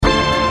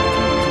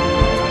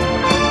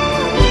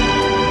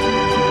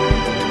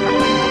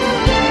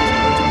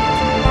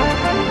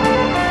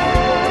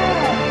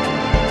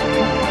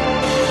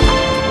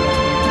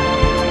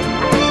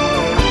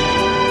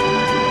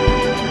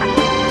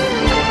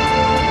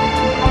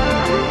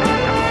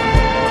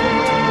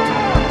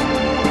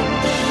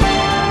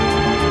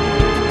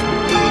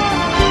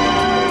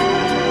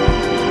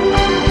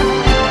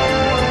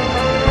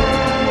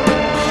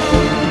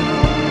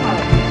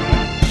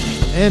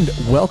And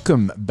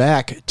welcome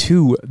back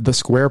to the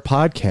Square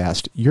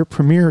Podcast, your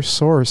premier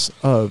source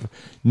of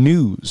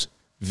news,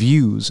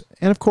 views,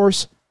 and of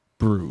course,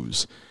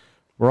 brews.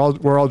 We're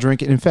all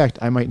drinking. In fact,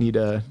 I might need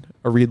a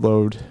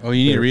reload. Oh,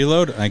 you need a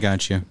reload? I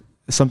got you.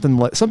 Something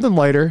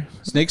lighter.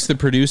 Snake's the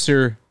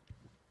producer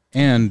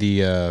and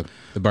the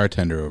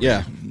bartender over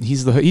here.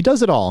 He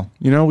does it all.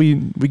 You know, we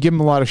give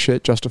him a lot of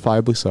shit,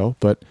 justifiably so,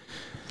 but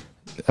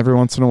every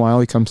once in a while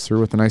he comes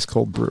through with a nice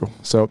cold brew.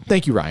 So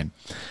thank you, Ryan.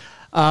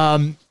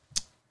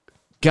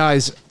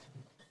 Guys,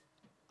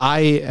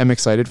 I am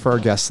excited for our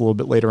guests a little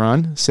bit later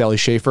on. Sally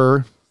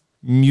Schaefer,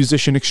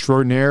 musician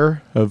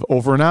extraordinaire of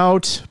Over and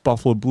Out,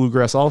 Buffalo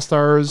Bluegrass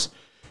All-Stars,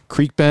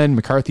 Creek Bend,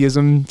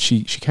 McCarthyism.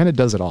 She kind of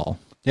does it all.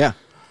 Yeah.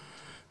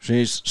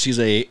 She's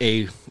a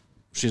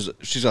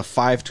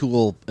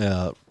 5-tool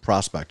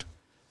prospect.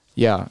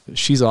 Yeah,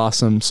 she's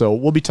awesome. So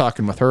we'll be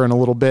talking with her in a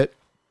little bit.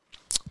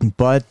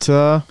 But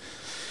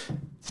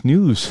it's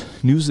news.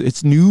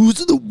 It's news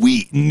of the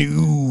week.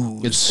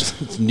 News.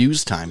 It's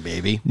news time,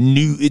 baby.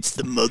 It's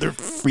the mother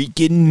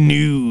freaking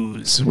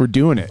news. We're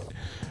doing it.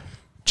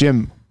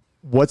 Jim,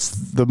 what's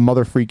the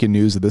mother freaking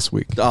news of this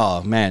week?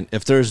 Oh man,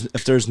 if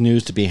there's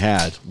news to be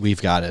had,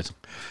 we've got it.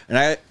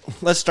 And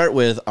let's start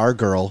with our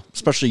girl,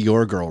 especially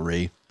your girl,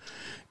 Ree,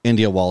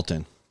 India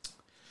Walton.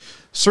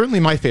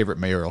 Certainly my favorite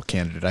mayoral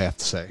candidate, I have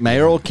to say.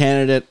 Mayoral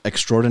candidate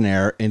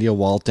extraordinaire, India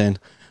Walton,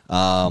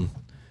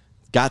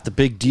 got the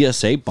big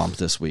DSA bump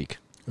this week.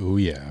 Oh,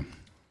 yeah.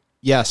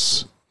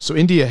 Yes. So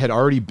India had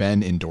already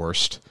been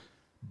endorsed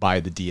by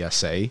the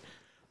DSA,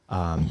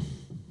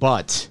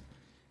 but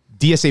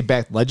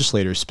DSA-backed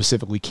legislators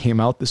specifically came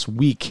out this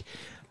week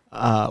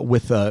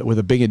with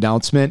a big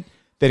announcement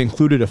that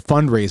included a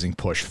fundraising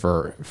push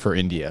for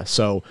India.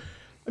 So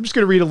I'm just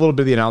going to read a little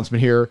bit of the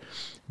announcement here.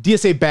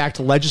 DSA-backed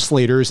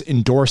legislators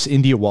endorse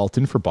India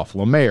Walton for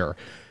Buffalo mayor.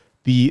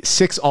 The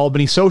 6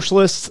 Albany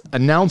socialists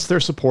announced their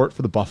support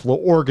for the Buffalo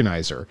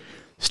organizer.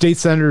 State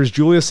Senators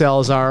Julia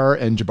Salazar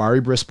and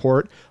Jabari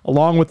Brisport,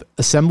 along with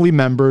Assembly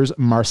members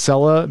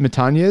Marcella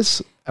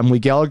Mitanez, Emily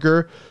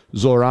Gallagher,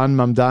 Zoran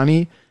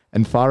Mamdani,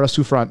 and Farah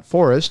Sufrant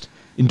Forrest,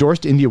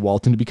 endorsed India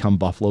Walton to become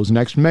Buffalo's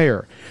next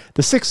mayor.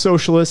 The 6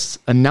 socialists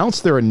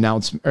announced their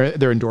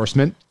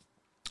endorsement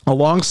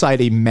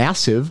alongside a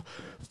massive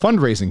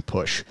fundraising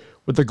push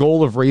with the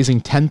goal of raising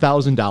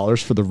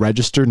 $10,000 for the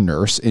registered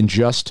nurse in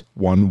just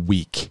 1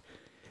 week.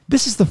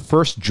 This is the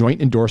first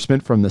joint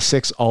endorsement from the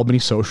 6 Albany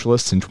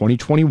socialists in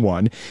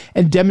 2021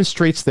 and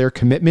demonstrates their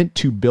commitment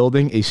to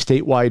building a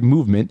statewide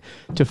movement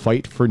to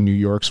fight for New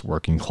York's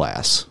working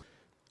class.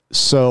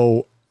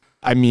 So,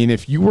 I mean,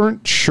 if you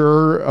weren't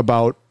sure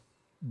about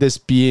this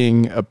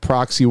being a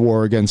proxy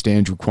war against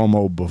Andrew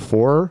Cuomo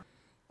before,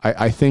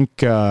 I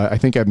think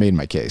I've made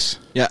my case.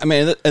 Yeah, I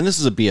mean, and this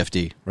is a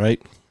BFD,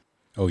 right?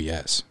 Oh,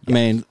 yes. I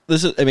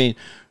mean,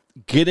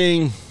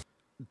 getting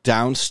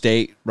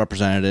downstate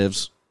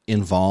representatives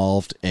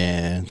involved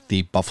in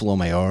the Buffalo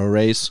mayoral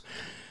race,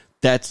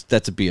 that's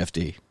a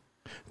BFD.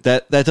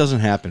 That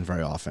doesn't happen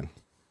very often.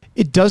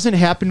 It doesn't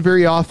happen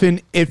very often.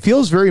 It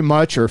feels very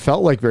much, or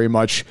felt like very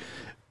much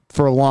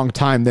for a long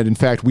time, that in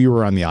fact we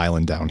were on the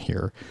island down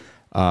here.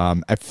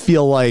 I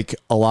feel like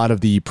a lot of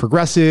the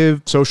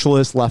progressive,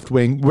 socialist,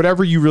 left-wing,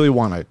 whatever you really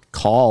want to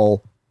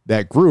call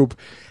that group,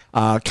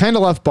 kind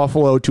of left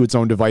Buffalo to its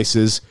own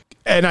devices.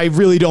 And I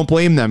really don't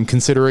blame them,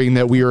 considering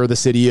that we are the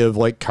city of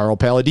like Carl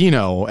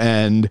Palladino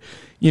and,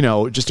 you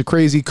know, just a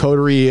crazy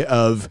coterie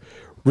of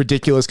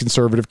ridiculous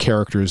conservative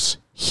characters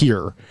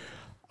here.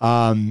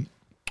 But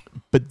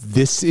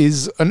this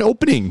is an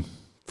opening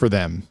for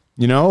them,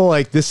 you know,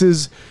 like this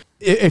is,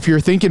 if you're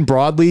thinking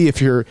broadly,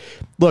 if you're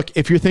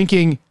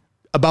thinking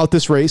about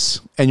this race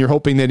and you're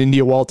hoping that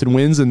India Walton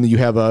wins and you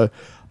have a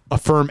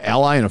firm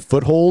ally and a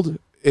foothold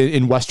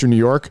in Western New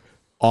York,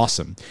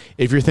 awesome.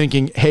 If you're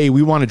thinking, hey,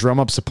 we want to drum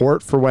up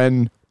support for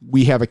when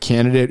we have a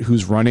candidate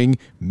who's running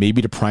maybe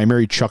to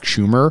primary Chuck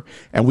Schumer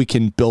and we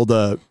can build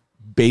a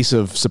base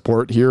of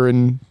support here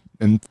in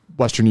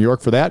Western New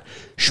York for that,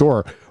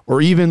 sure.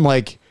 Or even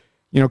like,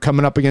 you know,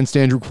 coming up against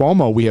Andrew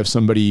Cuomo, we have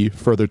somebody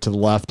further to the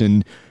left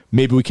and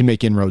maybe we can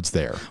make inroads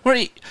there. Or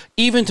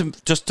even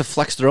to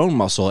flex their own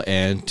muscle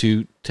and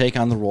to take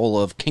on the role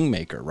of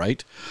kingmaker,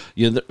 right?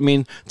 I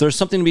mean, there's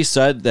something to be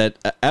said that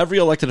every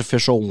elected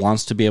official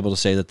wants to be able to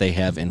say that they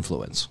have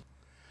influence.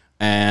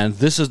 And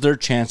this is their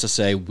chance to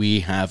say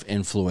we have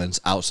influence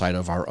outside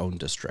of our own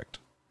district.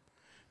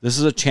 This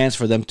is a chance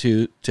for them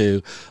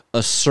to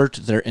assert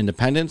their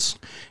independence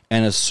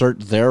and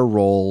assert their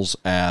roles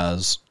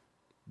as,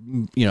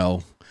 you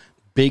know,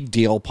 big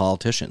deal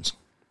politicians.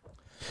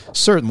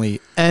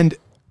 Certainly. And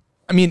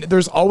I mean,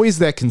 there's always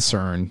that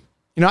concern.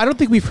 You know, I don't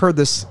think we've heard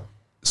this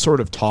sort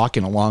of talk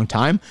in a long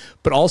time,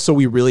 but also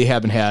we really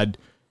haven't had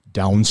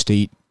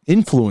downstate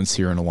influence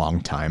here in a long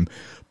time.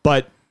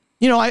 But,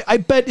 you know, I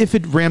bet if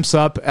it ramps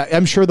up,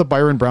 I'm sure the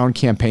Byron Brown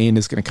campaign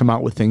is going to come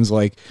out with things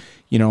like,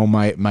 you know,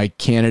 my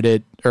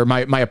candidate or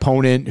my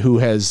opponent who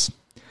has,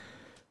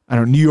 I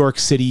don't know, New York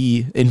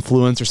City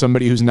influence or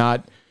somebody who's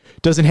not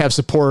doesn't have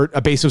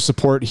a base of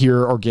support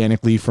here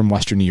organically from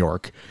Western New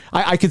York.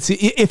 I could see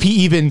if he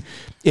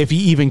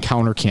even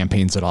counter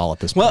campaigns at all at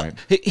this point.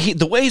 Well,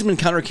 the way he's been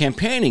counter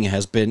campaigning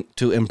has been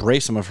to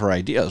embrace some of her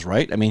ideas,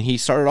 right? I mean, he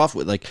started off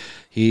with like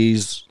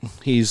he's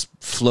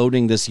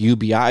floating this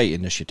UBI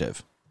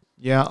initiative.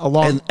 Yeah,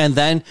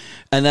 and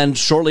then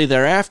shortly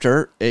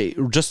thereafter,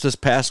 just this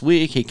past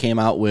week, he came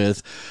out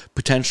with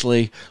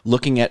potentially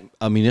looking at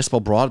a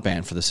municipal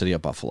broadband for the city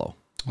of Buffalo.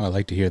 Well, I'd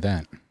like to hear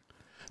that.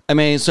 I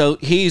mean, so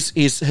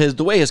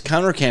the way his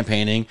counter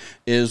campaigning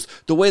is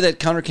the way that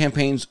counter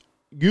campaigns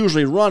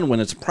usually run when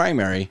it's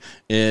primary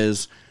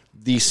is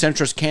the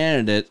centrist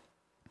candidate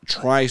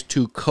tries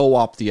to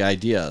co-opt the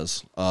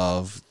ideas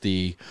of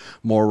the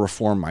more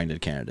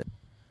reform-minded candidate.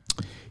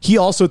 He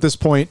also at this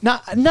point,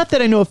 not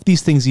that I know if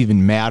these things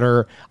even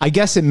matter. I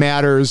guess it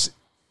matters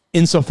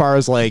insofar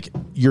as like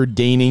you're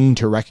deigning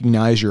to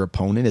recognize your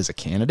opponent as a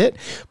candidate.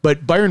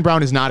 But Byron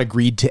Brown has not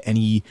agreed to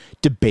any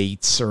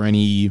debates or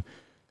any,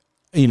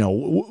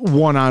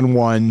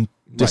 one-on-one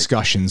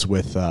discussions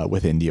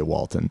with India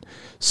Walton.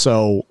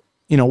 So,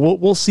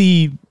 we'll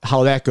see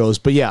how that goes.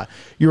 But yeah,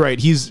 you're right.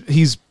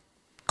 He's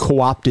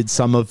co-opted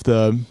some of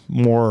the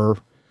more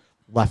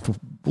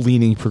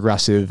left-leaning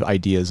progressive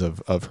ideas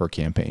of her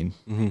campaign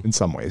in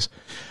some ways.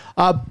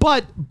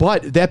 But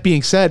that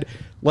being said,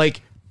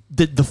 like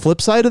the flip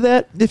side of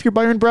that, if you're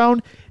Byron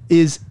Brown,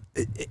 is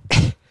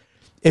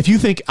if you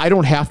think I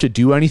don't have to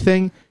do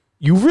anything,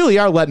 you really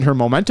are letting her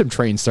momentum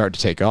train start to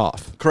take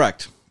off.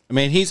 Correct. I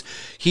mean, he's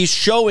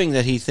showing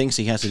that he thinks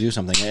he has to do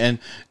something,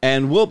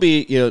 and we'll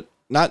be,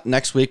 not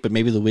next week, but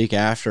maybe the week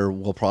after,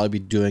 we'll probably be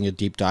doing a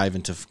deep dive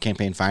into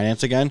campaign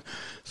finance again.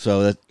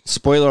 So that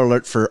spoiler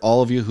alert for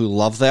all of you who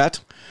love that.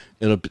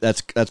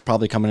 That's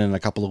probably coming in a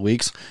couple of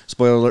weeks.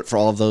 Spoiler alert for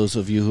all of those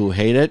of you who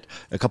hate it.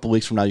 A couple of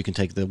weeks from now, you can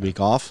take the week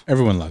off.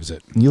 Everyone loves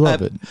it. You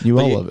love it. You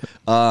all love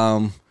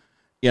it.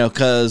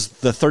 Because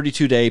the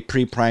 32-day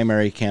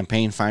pre-primary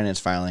campaign finance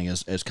filing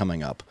is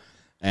coming up.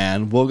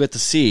 And we'll get to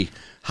see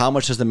how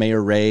much has the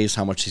mayor raised,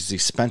 how much has he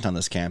spent on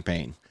this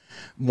campaign.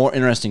 More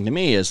interesting to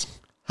me is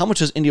how much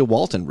has India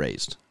Walton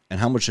raised and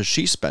how much has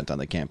she spent on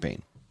the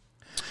campaign?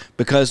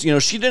 Because,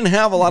 she didn't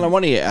have a lot of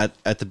money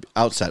at the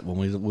outset when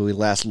we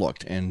last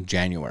looked in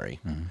January.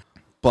 Mm-hmm.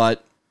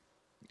 But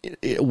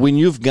when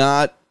you've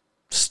got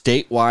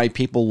statewide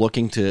people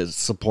looking to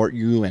support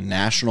you and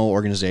national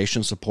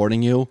organizations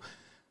supporting you,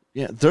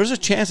 there's a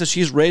chance that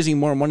she's raising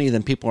more money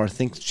than people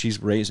think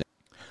she's raising.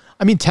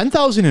 I mean,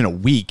 $10,000 in a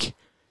week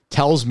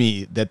tells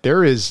me that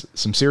there is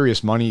some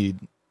serious money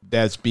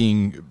that's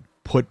being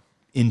put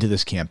into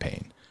this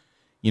campaign.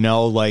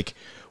 Like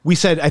we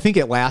said, I think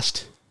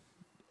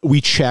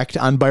we checked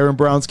on Byron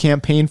Brown's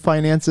campaign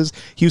finances.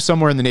 He was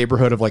somewhere in the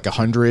neighborhood of like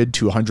 100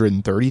 to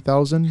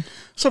 130,000,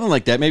 something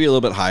like that, maybe a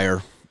little bit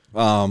higher.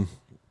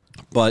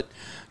 But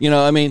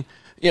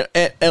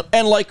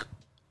and like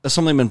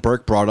something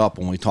Burke brought up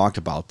when we talked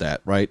about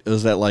that, right?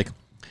 Is that like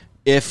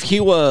if he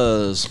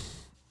was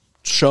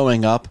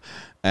showing up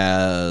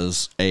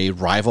as a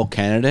rival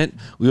candidate,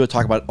 we would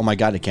talk about, oh my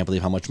God, I can't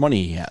believe how much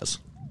money he has.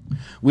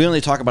 We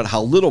only talk about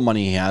how little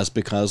money he has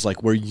because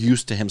like we're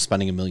used to him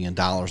spending $1 million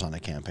on a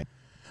campaign.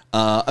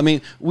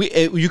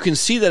 You can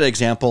see that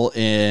example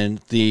in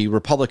the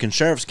Republican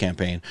sheriff's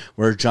campaign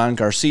where John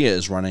Garcia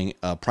is running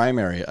a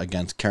primary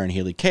against Karen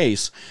Healy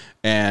Case,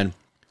 and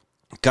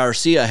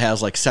Garcia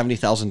has like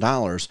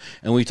 $70,000,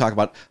 and we talk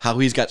about how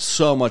he's got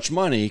so much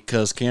money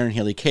because Karen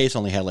Healy Case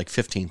only had like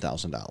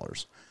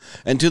 $15,000.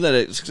 And to that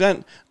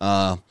extent,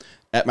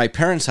 at my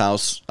parents'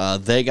 house,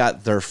 they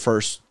got their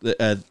first,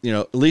 at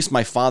least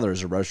my father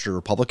is a registered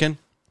Republican.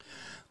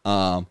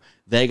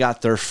 They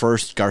got their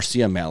first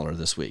Garcia mailer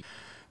this week.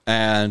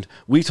 And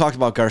we talked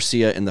about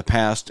Garcia in the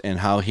past and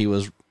how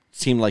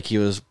seemed like he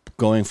was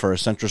going for a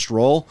centrist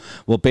role.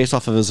 Well, based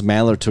off of his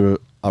mailer to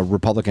a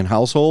Republican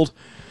household,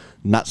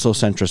 not so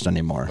centrist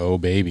anymore. Oh,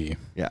 baby.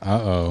 Yeah.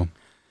 Uh-oh.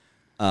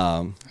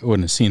 I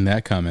wouldn't have seen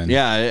that coming.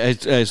 Yeah,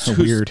 it's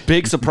weird.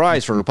 Big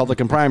surprise for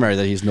Republican primary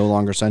that he's no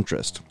longer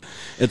centrist.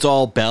 It's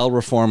all Bell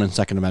reform and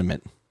Second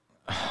Amendment.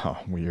 Oh,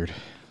 weird.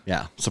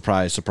 Yeah,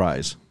 surprise.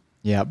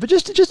 Yeah, but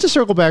just to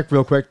circle back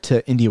real quick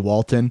to India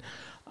Walton,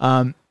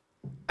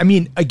 I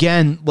mean,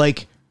 again,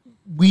 like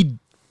we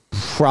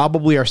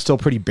probably are still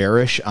pretty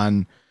bearish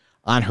on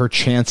her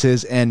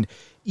chances, and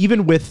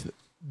even with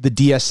the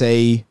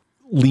DSA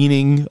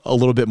leaning a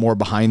little bit more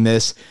behind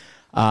this,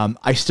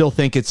 I still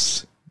think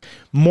it's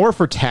more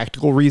for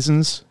tactical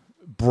reasons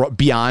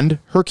beyond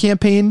her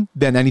campaign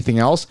than anything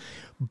else.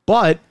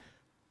 But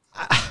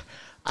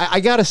I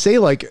gotta say,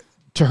 like,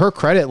 to her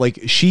credit,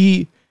 like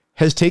she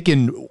has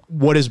taken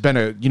what has been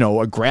a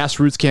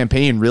grassroots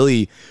campaign,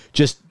 really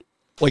just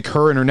like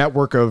her and her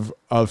network of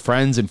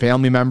friends and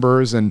family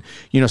members and,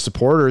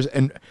 supporters,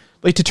 and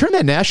like to turn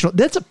that national,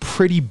 that's a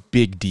pretty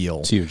big deal.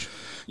 It's huge.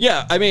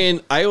 Yeah. I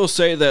mean, I will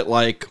say that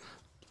like,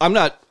 I'm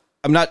not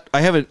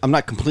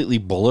completely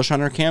bullish on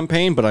her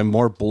campaign, but I'm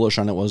more bullish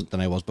on it than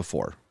I was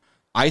before.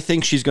 I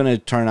think she's going to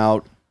turn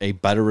out a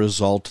better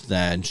result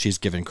than she's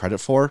given credit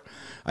for.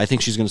 I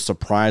think she's going to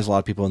surprise a lot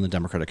of people in the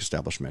Democratic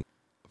establishment.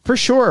 For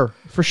sure.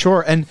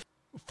 And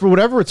for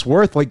whatever it's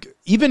worth, like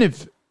even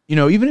if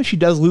she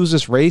does lose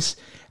this race,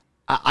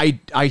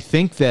 I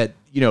think that,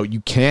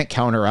 you can't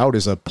count her out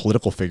as a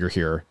political figure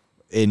here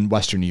in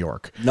Western New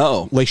York.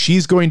 No. Like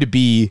she's going to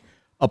be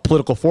a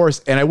political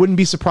force. And I wouldn't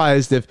be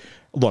surprised if,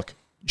 look,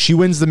 she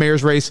wins the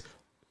mayor's race.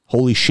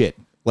 Holy shit.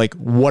 Like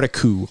what a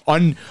coup.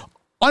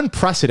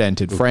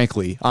 Unprecedented,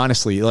 frankly,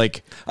 honestly.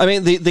 Like, I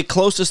mean, the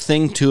closest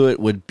thing to it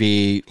would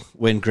be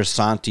when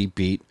Grisanti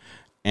beat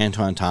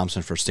Antoine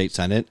Thompson for state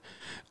senate,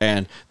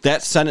 and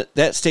that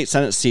state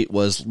senate seat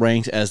was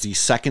ranked as the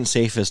second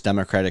safest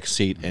Democratic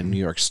seat in New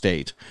York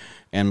State,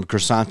 and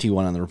Grisanti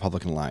won on the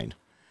Republican line.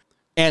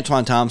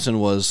 Antoine Thompson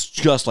was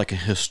just like a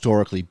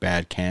historically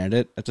bad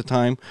candidate at the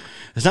time.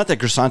 It's not that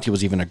Grisanti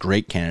was even a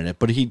great candidate,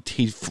 but he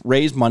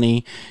raised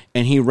money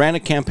and he ran a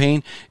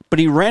campaign, but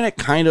he ran it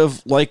kind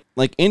of like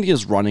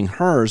India's running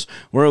hers,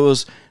 where it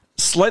was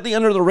slightly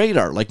under the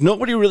radar. Like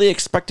nobody really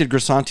expected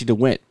Grisanti to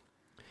win.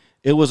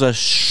 It was a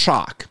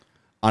shock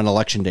on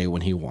election day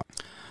when he won.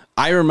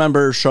 I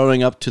remember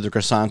showing up to the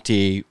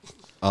Grisanti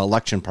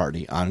election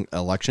party on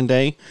election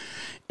day,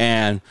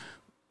 and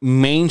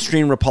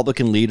mainstream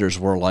Republican leaders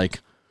were like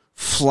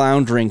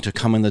floundering to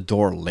come in the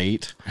door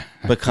late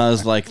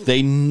because like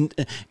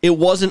it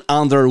wasn't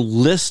on their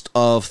list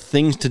of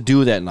things to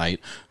do that night.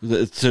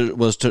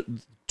 Was to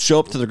show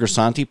up to the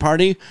Grisanti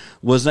party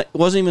wasn't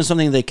even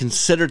something they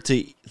considered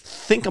to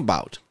think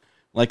about.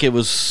 Like it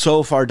was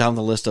so far down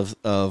the list of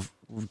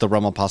the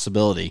realm of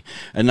possibility.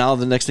 And now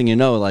the next thing you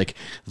know, like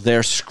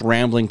they're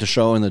scrambling to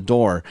show in the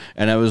door.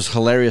 And it was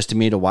hilarious to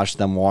me to watch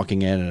them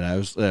walking in, and I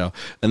was,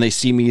 and they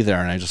see me there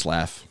and I just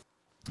laugh.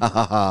 Ha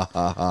ha ha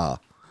ha ha.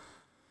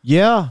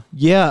 Yeah.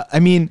 I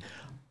mean,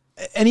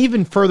 and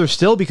even further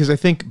still, because I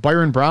think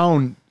Byron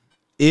Brown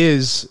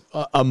is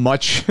a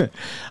much,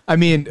 I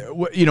mean,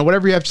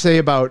 whatever you have to say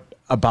about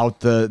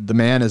the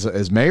man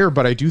as mayor,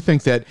 but I do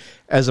think that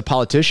as a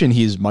politician,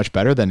 he's much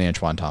better than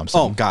Antoine Thompson.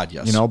 Oh God,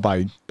 yes.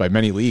 By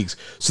many leagues.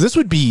 So this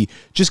would be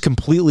just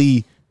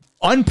completely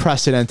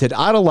unprecedented,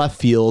 out of left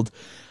field,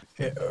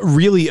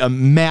 really a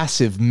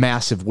massive,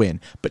 massive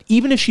win. But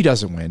even if she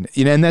doesn't win,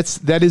 and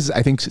that is,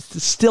 I think,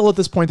 still at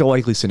this point, the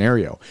likely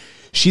scenario.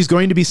 She's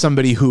going to be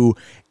somebody who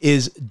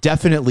is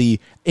definitely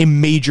a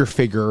major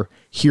figure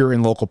here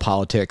in local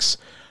politics,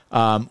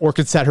 or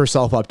could set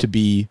herself up to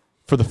be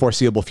for the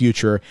foreseeable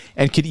future,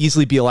 and could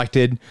easily be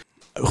elected.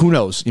 Who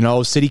knows?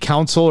 City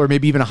council, or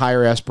maybe even a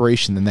higher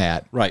aspiration than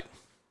that. Right.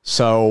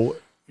 So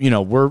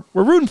we're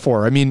rooting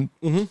for her. I mean,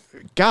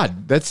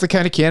 God, that's the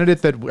kind of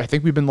candidate that I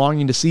think we've been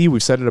longing to see.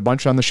 We've said it a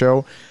bunch on the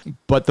show,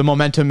 but the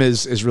momentum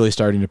is really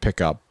starting to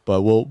pick up.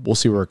 But we'll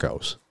see where it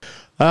goes.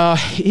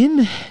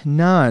 In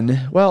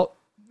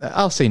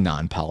I'll say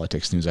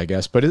non-politics news, I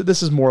guess, but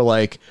this is more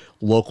like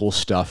local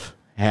stuff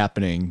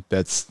happening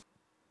that's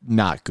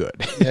not good.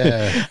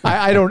 Yeah.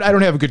 I don't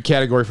have a good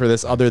category for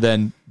this other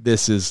than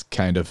this is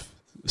kind of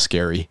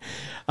scary.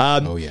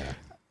 Oh yeah.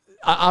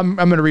 I'm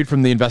going to read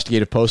from the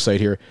Investigative Post site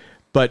here,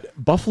 but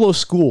Buffalo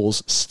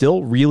schools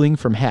still reeling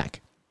from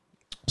hack.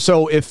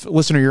 So if,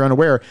 listener, you're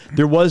unaware,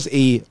 there was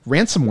a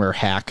ransomware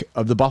hack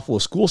of the Buffalo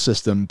school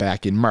system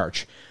back in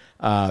March.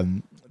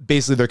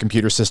 Basically their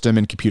computer system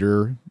and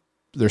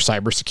their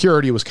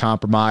cybersecurity was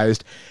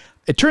compromised.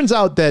 It turns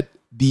out that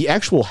the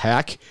actual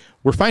hack,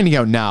 we're finding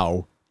out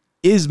now,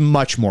 is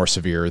much more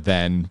severe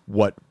than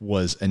what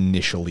was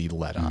initially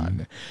let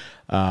on.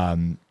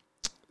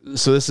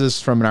 So this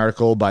is from an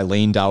article by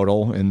Lane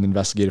Dowdle in the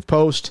Investigative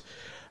Post.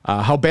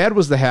 How bad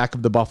was the hack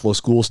of the Buffalo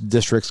School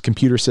District's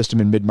computer system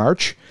in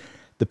mid-March?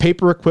 The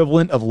paper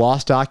equivalent of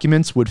lost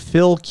documents would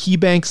fill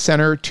KeyBank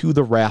Center to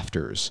the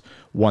rafters,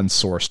 one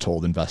source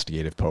told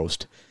Investigative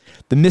Post.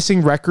 The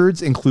missing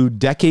records include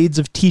decades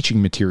of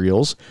teaching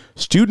materials,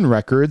 student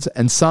records,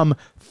 and some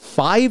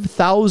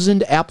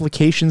 5,000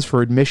 applications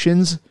for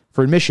admission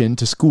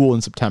to school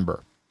in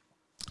September.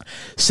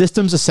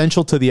 Systems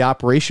essential to the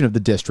operation of the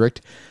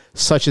district,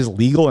 such as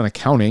legal and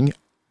accounting,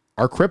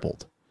 are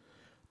crippled.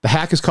 The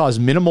hack has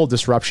caused minimal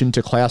disruption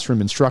to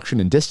classroom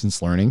instruction and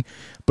distance learning,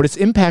 but it's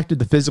impacted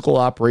the physical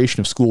operation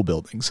of school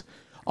buildings.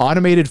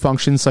 Automated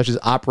functions such as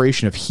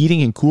operation of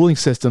heating and cooling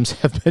systems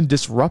have been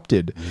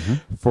disrupted,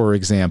 for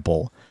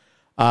example.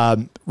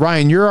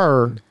 Ryan, you're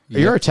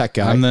our tech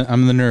guy. I'm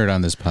the nerd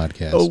on this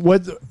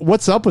podcast.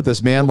 What's up with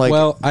this, man?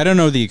 Well, I don't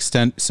know the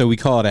extent. So we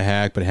call it a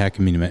hack, but a hack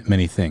can mean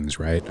many things,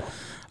 right?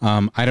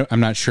 I'm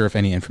not sure if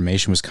any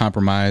information was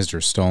compromised or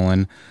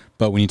stolen.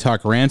 But when you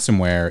talk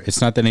ransomware, it's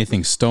not that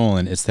anything's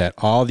stolen. It's that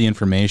all the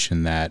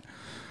information that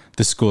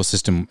the school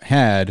system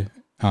had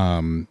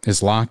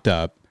is locked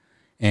up,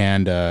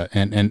 and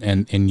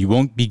you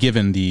won't be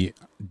given the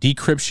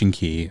decryption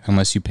key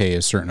unless you pay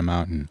a certain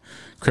amount in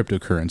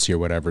cryptocurrency or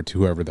whatever to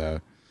whoever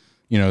the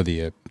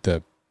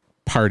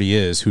party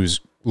is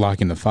who's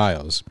locking the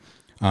files.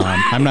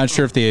 I'm not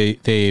sure if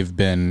they've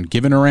been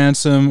given a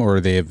ransom or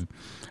they've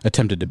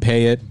attempted to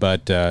pay it,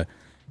 but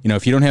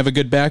if you don't have a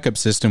good backup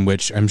system,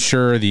 which I'm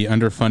sure the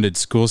underfunded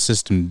school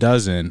system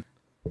doesn't,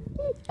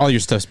 all your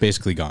stuff's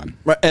basically gone.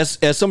 As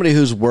somebody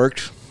who's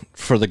worked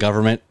for the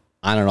government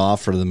on and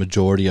off for the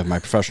majority of my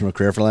professional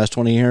career for the last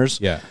 20 years.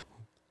 Yeah.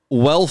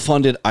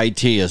 Well-funded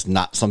IT is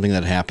not something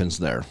that happens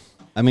there.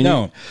 I mean,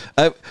 No.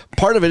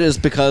 Part of it is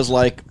because,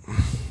 like, I'm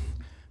going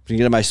to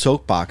get in my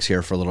soapbox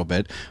here for a little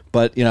bit,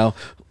 but,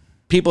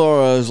 people are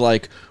always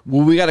like,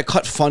 well, we got to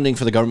cut funding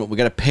for the government. We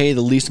got to pay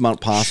the least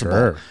amount possible,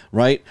 Sure.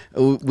 right?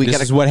 We This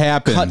got is what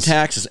happens. Cut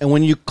taxes. And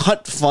when you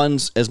cut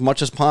funds as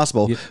much as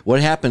possible,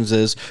 what happens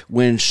is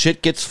when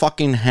shit gets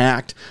fucking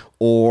hacked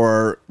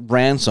or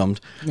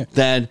ransomed,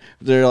 then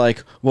they're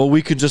like, well,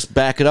 we could just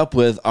back it up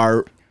with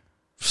our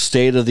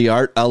state of the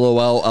art, LOL,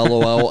 LOL,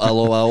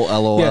 LOL,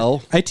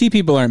 LOL. Yeah. IT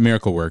people aren't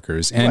miracle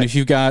workers. And Right. if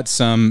you've got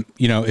some,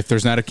 if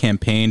there's not a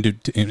campaign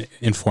to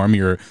inform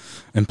your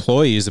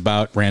employees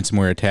about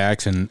ransomware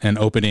attacks and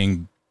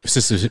opening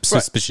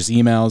suspicious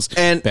emails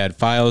And- bad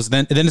files,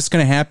 then it's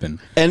going to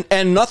happen.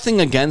 And nothing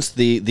against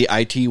the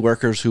IT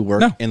workers who work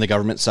No. in the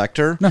government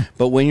sector, No.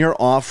 but when you're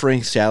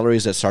offering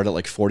salaries that start at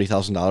like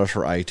 $40,000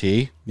 for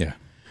IT, Yeah.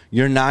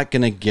 you're not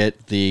going to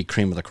get the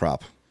cream of the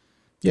crop.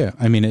 Yeah.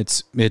 I mean,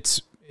 it's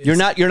You're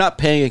not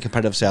paying a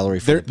competitive salary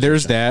for the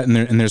there's position.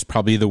 that, and there's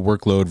probably the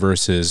workload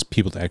versus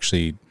people to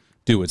actually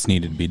do what's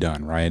needed to be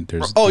done, right?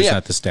 There's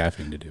not the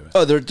staffing to do it.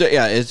 Oh,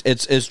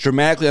 it's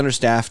dramatically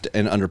understaffed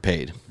and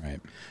underpaid. Right.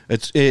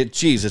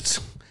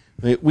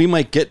 We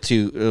might get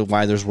to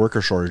why there's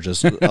worker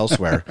shortages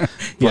elsewhere,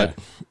 but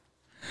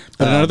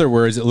But in other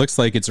words, it looks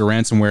like it's a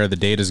ransomware. The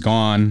data's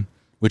gone,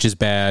 which is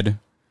bad,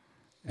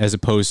 as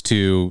opposed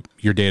to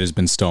your data's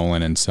been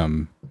stolen and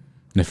some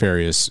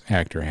nefarious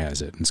actor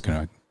has it and it's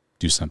going to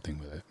do something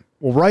with it.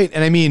 Well, right.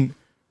 And I mean,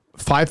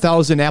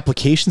 5,000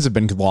 applications have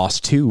been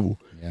lost too.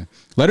 Yeah.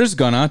 Letters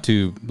gone out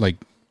to like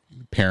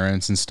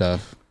parents and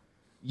stuff.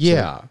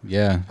 Yeah.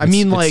 Yeah. I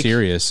mean, it's like,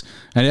 serious.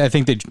 And I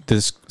think the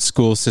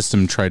school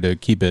system tried to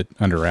keep it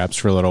under wraps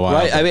for a little while.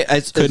 Right, I mean,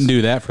 couldn't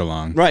do that for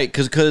long. right,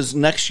 because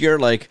next year,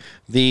 like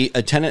the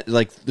attendant,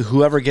 like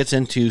whoever gets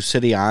into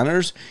city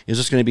honors is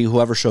just going to be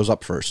whoever shows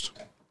up first.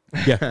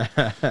 Yeah.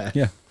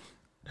 Yeah.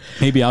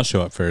 Maybe I'll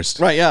show up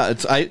first. Right? Yeah.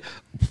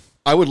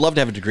 I would love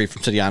to have a degree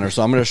from city honors,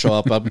 so I'm going to show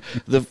up.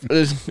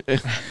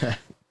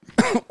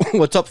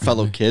 What's up,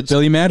 fellow kids?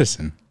 Billy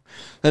Madison.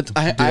 That's,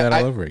 Do that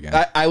all over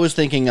again. I was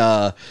thinking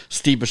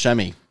Steve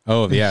Buscemi.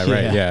 Oh, yeah,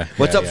 right. Yeah.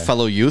 What's Yeah, up, yeah.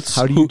 fellow youths?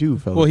 How do you do,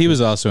 fellas? Well, he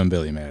was also in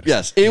Billy Madison.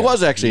 Yes, it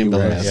was actually in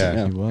Billy Right, Madison.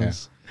 yeah. He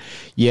was.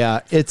 Yeah,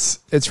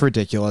 it's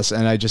ridiculous,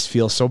 and I just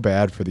feel so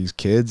bad for these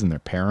kids and their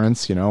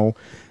parents.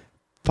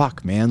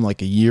 Fuck, man,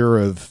 like a year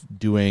of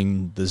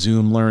doing the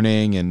Zoom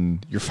learning,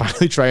 and you're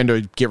finally trying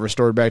to get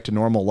restored back to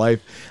normal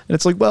life, and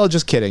it's like, well,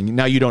 just kidding.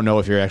 Now you don't know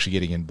if you're actually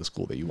getting into the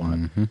school that you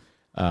want.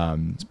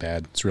 It's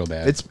bad. It's real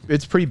bad.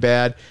 It's pretty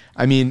bad.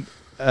 I mean,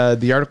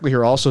 the article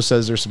here also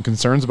says there's some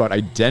concerns about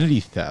identity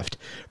theft,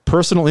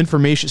 personal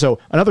information. So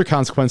another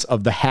consequence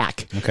of the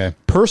hack. Okay.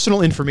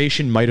 Personal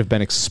information might have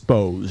been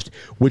exposed,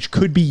 which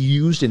could be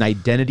used in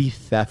identity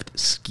theft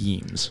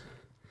schemes.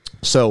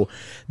 So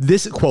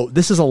this quote,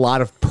 this is a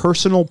lot of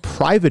personal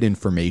private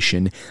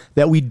information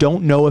that we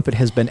don't know if it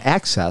has been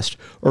accessed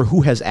or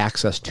who has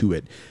access to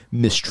it,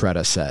 Ms.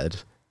 Tretta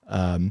said.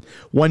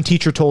 One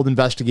teacher told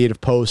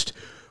Investigative Post,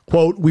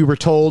 quote, "We were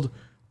told,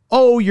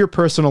 oh, your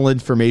personal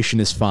information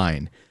is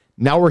fine.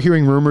 Now we're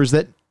hearing rumors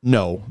that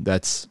no,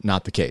 that's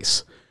not the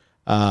case."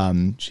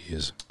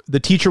 Jeez. The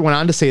teacher went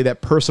on to say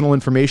that personal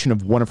information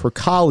of one of her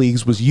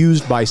colleagues was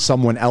used by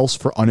someone else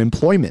for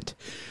unemployment.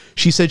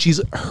 She said she's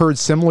heard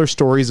similar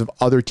stories of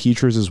other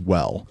teachers as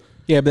well.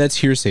 Yeah, but that's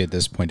hearsay at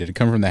this point. Did it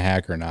come from the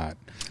hack or not?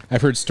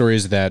 I've heard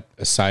stories that,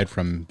 aside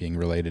from being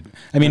related,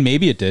 I mean,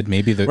 maybe it did.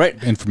 Maybe the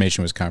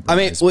information was I mean,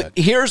 compromised. but-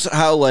 here's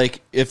how,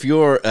 like, if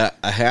you're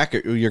a hacker,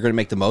 you're going to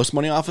make the most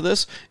money off of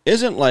this.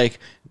 Isn't like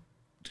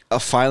a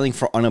filing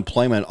for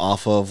unemployment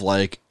off of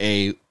like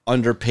a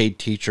underpaid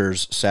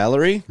teacher's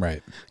salary.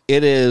 Right.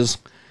 It is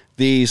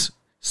these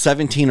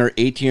 17 or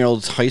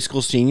 18-year-old high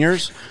school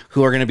seniors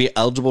who are going to be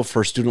eligible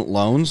for student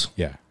loans.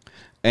 Yeah.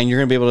 And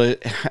you're going to be able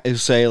to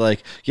say,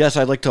 like, yes,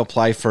 I'd like to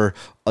apply for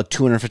a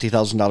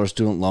 $250,000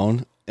 student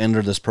loan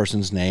under this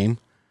person's name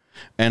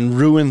and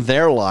ruin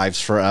their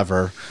lives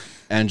forever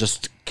and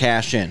just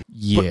cash in.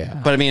 Yeah.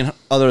 But I mean,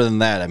 other than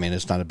that, I mean,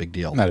 it's not a big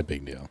deal. Not a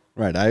big deal.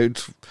 Right.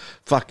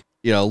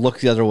 Look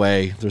the other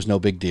way. There's no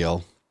big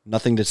deal.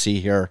 Nothing to see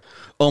here.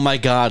 Oh my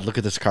God, look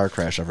at this car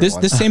crash,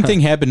 everyone. This same thing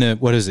happened to,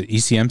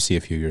 ECMC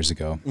a few years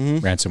ago,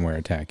 ransomware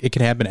attack. It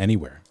could happen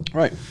anywhere.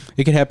 Right.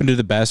 It could happen to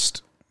the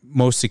best,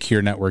 most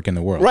secure network in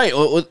the world. Right.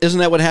 Well, isn't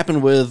that what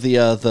happened with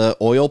the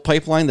oil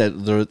pipeline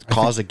that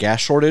caused a gas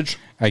shortage?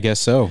 I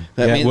guess so.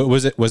 I mean-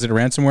 was it a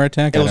ransomware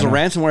attack? It was a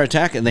ransomware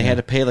attack, and they had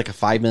to pay like a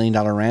 $5 million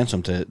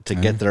ransom to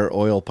get their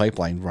oil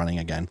pipeline running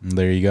again.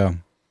 There you go.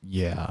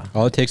 Yeah.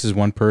 All it takes is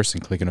one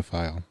person clicking a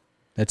file.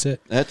 That's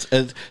it. That's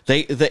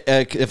they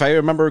if I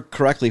remember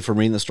correctly from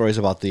reading the stories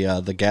about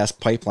the gas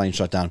pipeline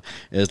shutdown,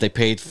 is they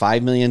paid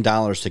 $5 million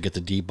to get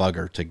the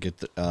debugger to get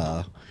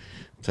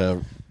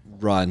to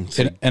run.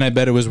 And I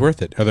bet it was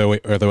worth it.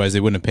 Otherwise, they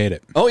wouldn't have paid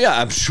it. Oh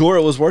yeah, I'm sure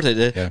it was worth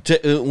it.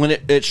 Yeah. When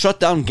it shut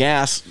down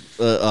gas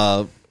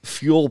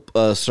fuel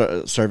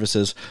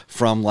services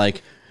from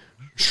like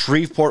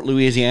Shreveport,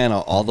 Louisiana,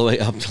 all the way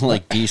up to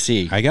like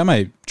DC. I got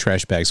my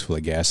trash bags full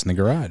of gas in the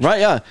garage. Right,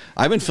 yeah.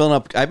 I've been filling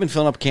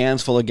up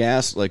cans full of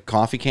gas, like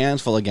coffee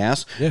cans full of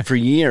gas, for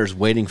years,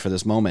 waiting for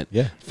this moment.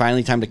 Yeah.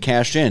 Finally, time to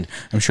cash in.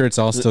 I'm sure it's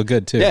all still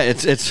good too. Yeah,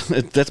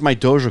 that's my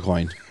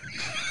Dogecoin.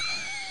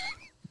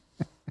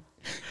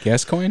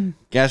 Gas coin?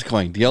 Gas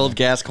coin, the old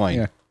gas coin.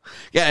 Yeah.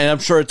 Yeah, and I'm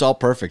sure it's all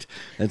perfect.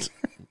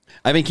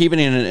 I've been keeping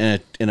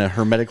it in a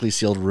hermetically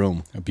sealed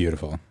room. Oh,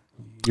 beautiful.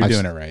 You're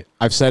doing it right.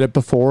 I've said it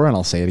before, and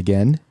I'll say it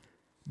again.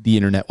 The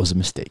internet was a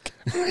mistake.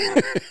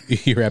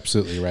 You're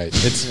absolutely right.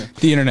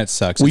 The internet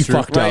sucks. We It's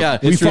fucked up. Yeah,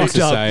 We it's fucked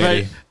up.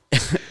 society.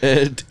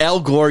 Right. Al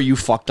Gore, you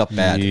fucked up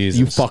bad. Jesus.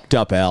 You fucked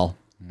up, Al.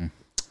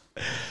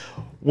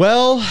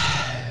 Well,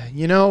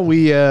 we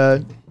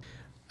have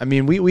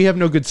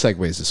no good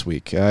segues this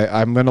week.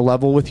 I'm going to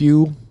level with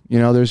you.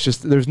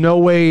 There's no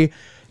way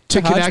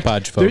to connect.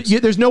 Hodgepodge, folks.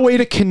 There's no way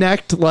to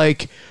connect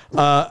like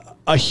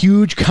a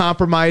huge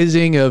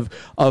compromising of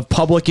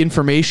public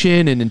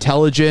information and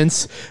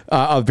intelligence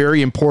of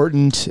very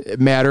important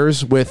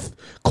matters with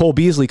Cole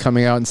Beasley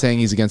coming out and saying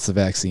he's against the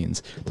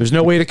vaccines. There's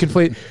no way to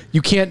conflate.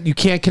 You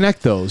can't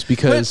connect those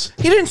because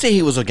But he didn't say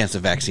he was against the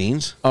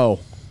vaccines. oh,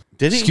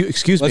 Did he?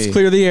 excuse Let's me.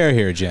 clear the air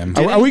here, Jim.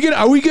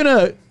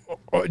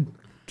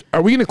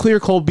 Are we gonna clear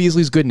Cole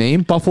Beasley's good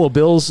name? Buffalo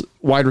Bills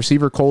wide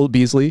receiver Cole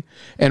Beasley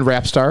and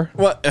rap star.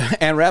 Well,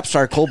 and rap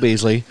star Cole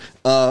Beasley.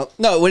 No,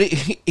 what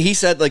he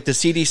said, like the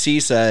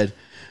CDC said,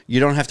 you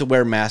don't have to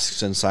wear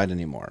masks inside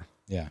anymore.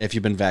 Yeah. If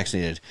you've been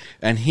vaccinated,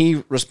 and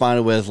he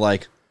responded with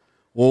like,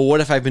 "Well,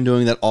 what if I've been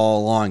doing that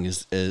all along?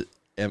 Is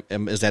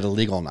that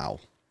illegal now?"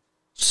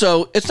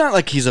 So it's not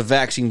like he's a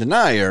vaccine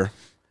denier.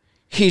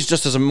 He's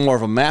just more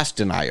of a mask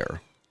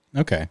denier.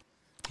 Okay.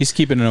 He's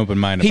keeping an open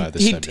mind about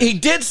this subject.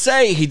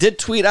 He did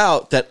tweet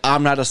out that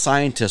I'm not a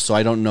scientist, so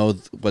I don't know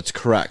what's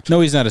correct.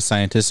 No, he's not a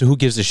scientist. So who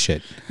gives a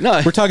shit? No.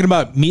 We're talking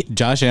about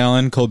Josh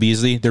Allen, Cole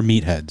Beasley. They're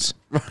meatheads.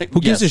 Right. Who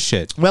gives a Yes.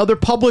 shit? Well, they're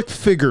public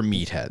figure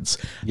meatheads.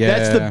 Yeah.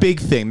 That's the big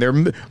thing.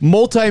 They're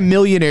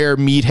multi-millionaire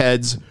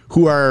meatheads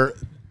who are,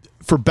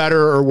 for better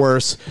or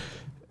worse,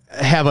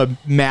 have a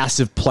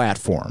massive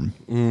platform.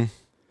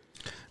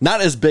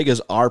 Not as big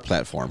as our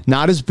platform.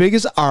 Not as big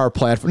as our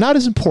platform. Not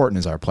as important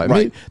as our platform.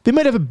 Right. They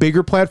might have a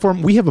bigger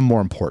platform. We have a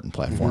more important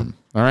platform.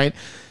 All right.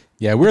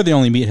 Yeah, we're the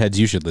only meatheads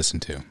you should listen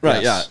to.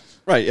 Right, Yes.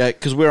 yeah. Right, yeah,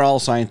 because we're all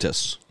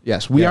scientists.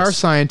 Yes, we Yes. are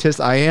scientists.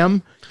 I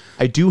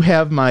do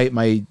have my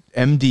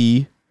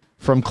MD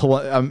from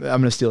I'm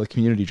going to steal a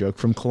community joke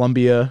from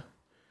Columbia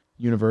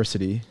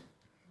University,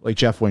 like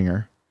Jeff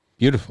Winger.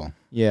 Beautiful.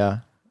 Yeah.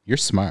 You're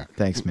smart.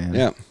 Thanks, man.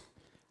 Yeah.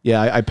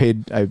 Yeah, I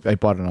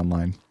bought it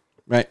online.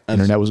 Right.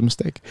 Internet was a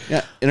mistake.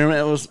 Yeah,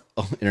 internet was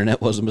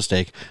a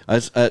mistake.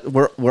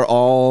 We're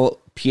all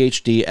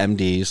PhD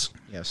MDs.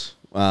 Yes.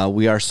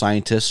 We are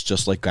scientists,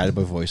 just like Guided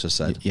by Voices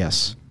said.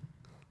 Yes.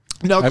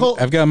 No,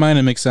 I've got mine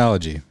in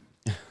mixology.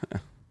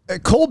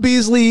 Cole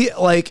Beasley,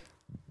 like,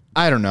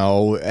 I don't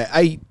know.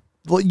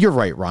 Well, you're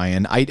right,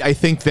 Ryan. I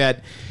think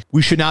that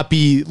we should not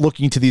be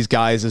looking to these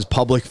guys as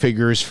public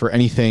figures for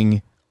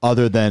anything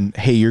other than,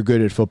 hey, you're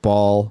good at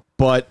football.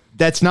 But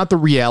that's not the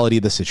reality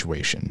of the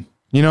situation.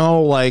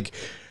 Like,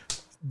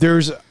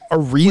 there's a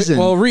reason.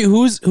 Well,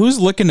 who's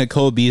looking at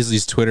Cole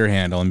Beasley's Twitter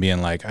handle and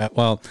being like,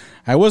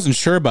 I wasn't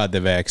sure about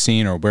the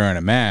vaccine or wearing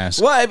a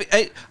mask. Well,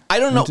 I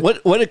don't know.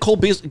 What did Cole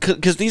Beasley,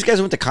 because these guys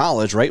went to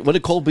college, right? What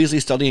did Cole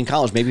Beasley study in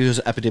college? Maybe he was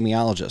an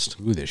epidemiologist.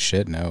 Who the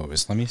shit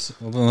knows?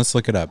 Let's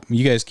look it up.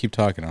 You guys keep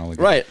talking. I'll look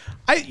it Right.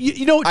 up.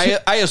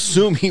 I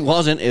assume he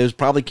wasn't. It was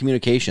probably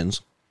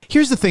communications.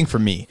 Here's the thing for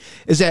me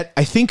is that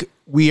I think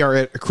we are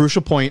at a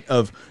crucial point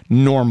of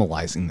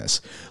normalizing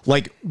this.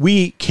 Like,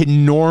 we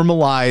can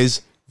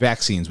normalize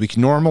vaccines. We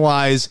can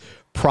normalize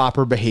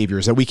proper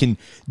behaviors, that we can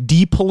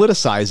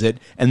depoliticize it,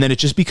 and then it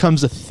just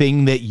becomes a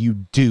thing that you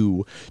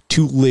do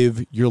to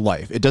live your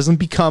life. It doesn't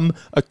become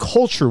a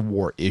culture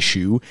war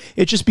issue.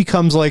 It just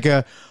becomes like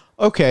I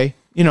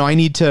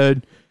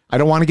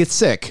don't want to get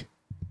sick.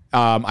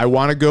 I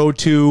want to go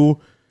to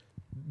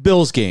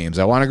Bills games.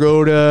 I want to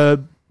go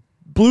to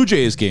Blue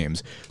Jays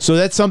games. So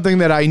that's something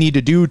that I need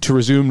to do to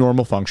resume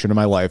normal function in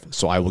my life.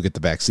 So I will get the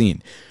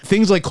vaccine.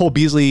 Things like Cole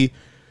Beasley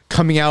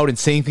coming out and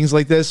saying things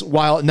like this,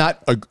 while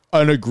not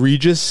an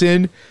egregious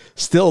sin,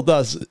 still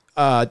does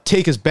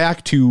take us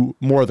back to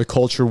more of the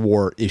culture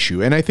war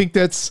issue. And I think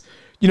that's,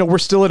 we're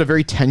still at a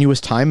very tenuous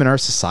time in our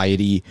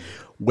society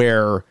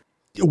where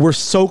we're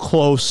so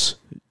close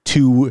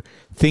to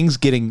things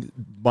getting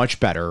much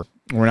better.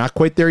 We're not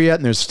quite there yet,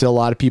 and there's still a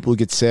lot of people who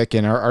get sick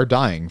and are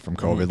dying from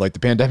COVID. Like, the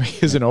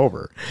pandemic isn't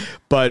over,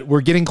 but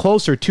we're getting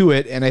closer to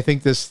it, and I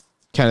think this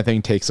kind of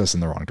thing takes us in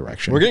the wrong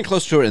direction. We're getting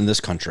close to it in this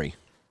country.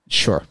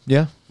 Sure.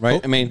 Yeah.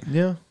 Right? I mean,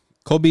 Yeah.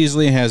 Cole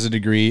Beasley has a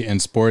degree in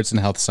sports and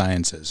health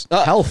sciences.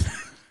 Health.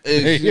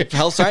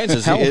 health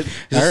sciences. He's All right.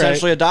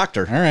 essentially a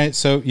doctor. All right,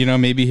 so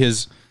maybe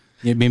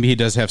he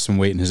does have some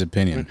weight in his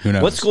opinion. Who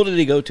knows? What school did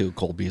he go to,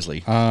 Cole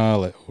Beasley?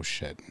 Oh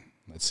shit.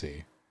 Let's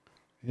see.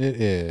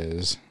 It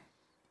is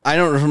I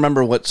don't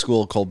remember what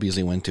school Cole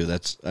Beasley went to.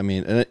 Was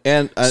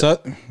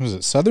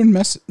it Southern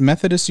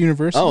Methodist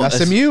University? Oh,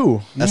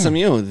 SMU.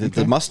 SMU,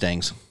 the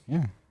Mustangs.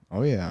 Yeah.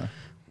 Oh yeah.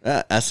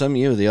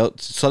 SMU, the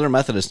Southern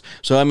Methodist.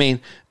 So I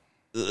mean,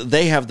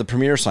 they have the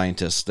premier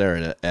scientists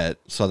there at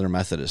Southern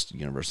Methodist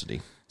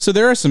University. So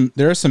there are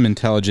some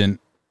intelligent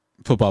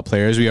football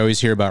players. We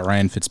always hear about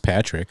Ryan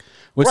Fitzpatrick.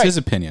 What's his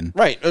opinion?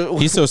 Right.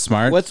 He's so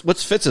smart.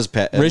 What's Fitz's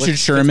pet? Richard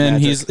Sherman,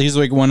 he's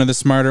like one of the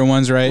smarter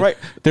ones, right? Right.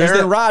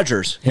 Aaron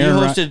Rodgers. He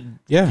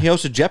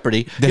hosted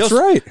Jeopardy. That's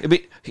right.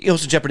 He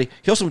hosted Jeopardy.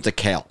 He also went to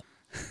Cal.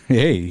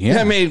 Hey, yeah.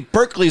 I mean,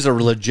 Berkeley's a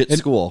legit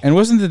school. And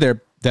wasn't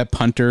there that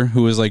punter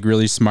who was like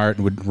really smart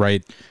and would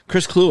write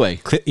Chris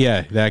Kluwe?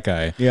 Yeah, that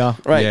guy. Yeah.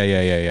 Right.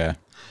 Yeah.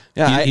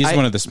 Yeah, he's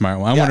one of the smart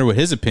ones. I wonder what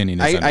his opinion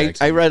is.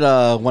 I read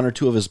one or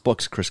two of his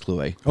books, Chris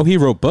Kluwe. Oh, he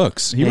wrote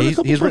books. He's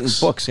written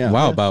books. Yeah.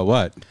 Wow, about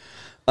what?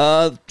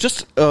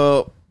 Just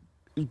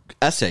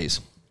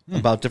essays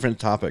about different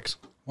topics.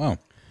 Wow.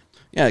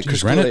 Yeah,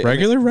 Chris Kluwe,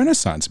 regular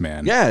Renaissance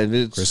man. Yeah,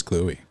 it's Chris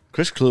Kluwe.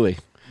 Chris Kluwe.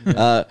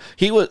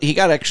 He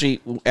got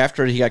actually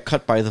after he got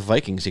cut by the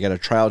Vikings, he got a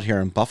tryout here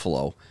in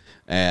Buffalo.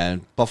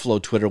 And Buffalo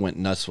Twitter went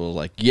nuts. Was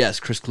like, yes,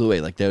 Chris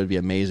Kluwe, like that would be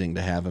amazing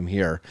to have him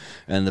here.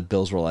 And the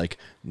Bills were like,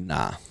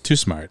 nah, too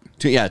smart.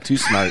 Too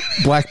smart.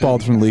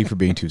 Blackballed from the league for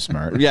being too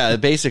smart. Yeah,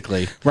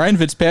 basically. Ryan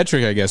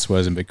Fitzpatrick, I guess,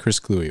 wasn't, but Chris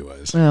Kluwe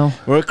was.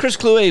 Well, Chris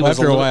Kluwe was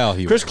after a while.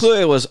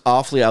 Kluwe was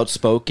awfully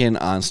outspoken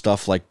on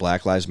stuff like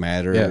Black Lives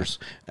Matters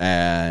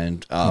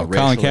and Colin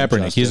Kaepernick.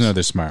 injustice. He's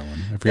another smart one.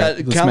 I forgot.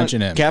 Let's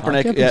mention him.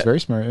 Kaepernick, very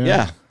smart.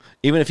 Yeah,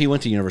 even if he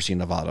went to University of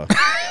Nevada.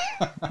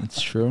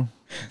 That's true.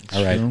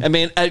 All right. I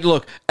mean,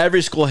 look,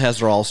 every school has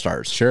their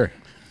all-stars. Sure.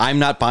 I'm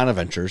not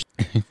Bonaventure's.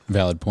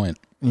 Valid point.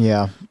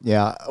 Yeah.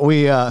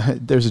 We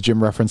there's a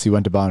Jim reference. He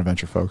went to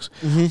Bonaventure, folks.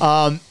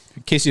 In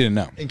case you didn't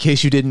know. In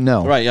case you didn't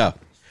know. Right, yeah.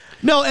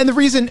 No, and the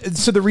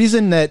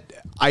reason that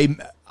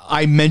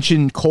I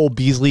mentioned Cole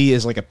Beasley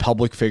as like a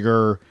public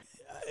figure,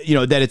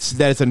 that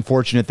it's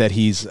unfortunate that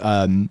he's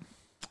I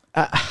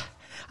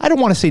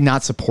don't want to say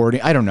not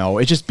supporting. I don't know.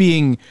 It's just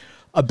being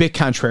a bit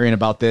contrarian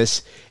about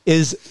this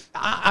is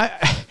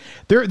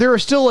there are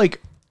still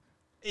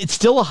it's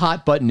still a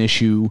hot button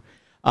issue.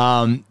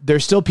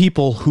 There's still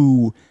people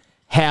who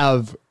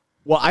have,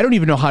 I don't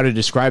even know how to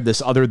describe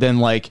this other than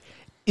like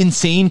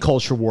insane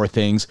culture war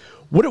things.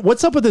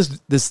 What's up with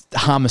this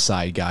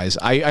homicide, guys?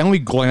 I only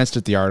glanced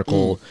at the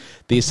article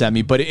they sent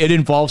me, but it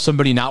involves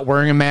somebody not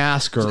wearing a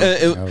mask or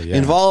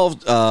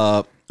involved.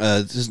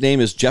 His name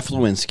is Jeff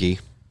Lewinsky.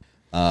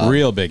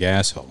 Real big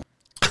asshole.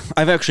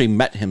 I've actually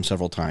met him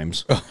several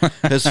times.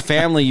 His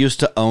family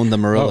used to own the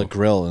Marilla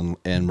Grill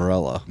in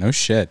Marilla. No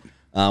shit.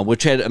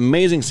 Which had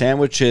amazing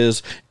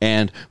sandwiches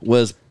and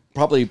was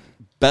probably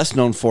best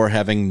known for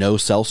having no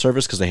cell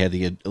service because they had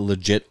the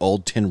legit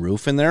old tin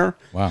roof in there.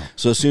 Wow.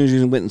 So as soon as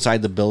you went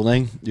inside the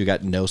building, you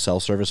got no cell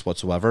service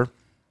whatsoever.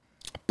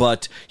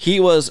 But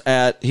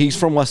he's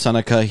from West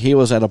Seneca. He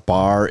was at a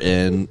bar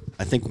in,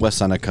 I think, West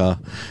Seneca.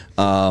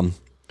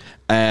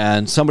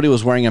 And somebody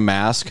was wearing a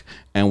mask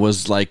and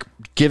was like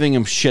giving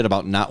him shit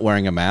about not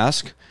wearing a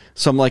mask.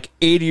 Some like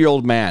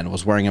 80-year-old man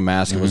was wearing a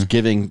mask and was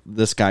giving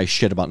this guy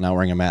shit about not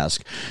wearing a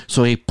mask.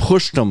 So he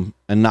pushed him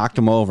and knocked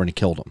him over and he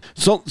killed him.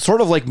 So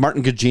sort of like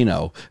Martin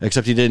Gugino,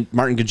 except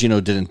Martin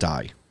Gugino didn't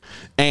die.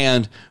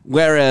 And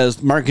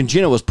whereas Martin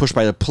Gugino was pushed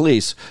by the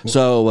police,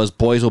 so it was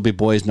boys will be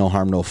boys, no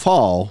harm, no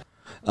foul.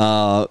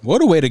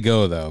 What a way to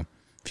go, though.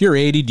 If you're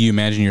 80, do you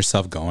imagine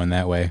yourself going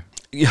that way?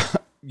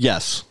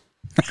 Yes.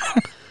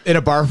 in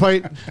a bar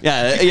fight.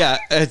 Yeah.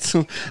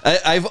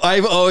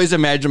 I've always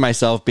imagined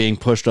myself being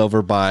pushed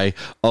over by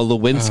a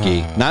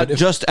Lewinsky, not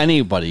just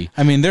anybody.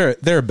 I mean, there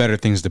are better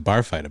things to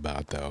bar fight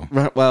about, though.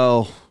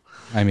 Well,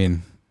 I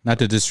mean, not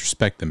to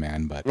disrespect the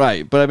man, but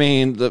right. But I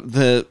mean,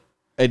 the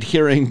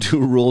adhering to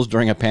rules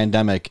during a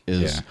pandemic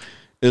is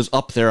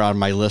up there on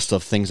my list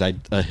of things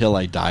a hill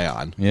I die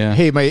on. Yeah.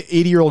 Hey, my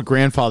 80-year-old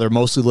grandfather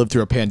mostly lived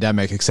through a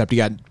pandemic, except he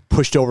got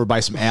pushed over by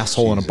some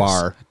asshole in a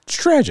bar. It's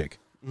tragic.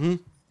 Mm-hmm.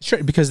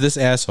 Because this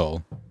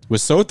asshole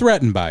was so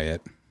threatened by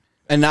it.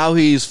 And now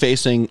he's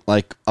facing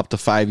like up to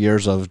 5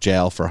 years of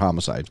jail for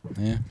homicide.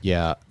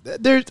 Yeah.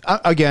 There's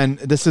again,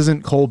 this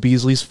isn't Cole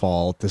Beasley's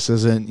fault. This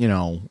isn't,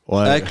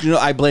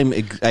 I blame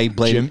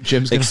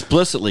Jim's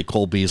explicitly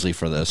Cole Beasley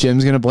for this.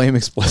 Jim's going to blame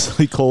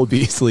explicitly Cole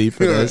Beasley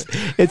for this.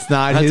 It's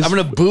not his. I'm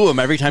going to boo him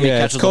every time he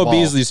catches the ball. Cole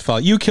Beasley's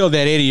fault. You killed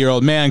that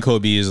 80-year-old man, Cole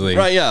Beasley.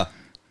 Right, yeah.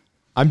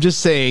 I'm just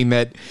saying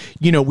that,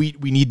 we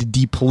need to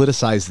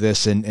depoliticize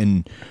this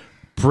and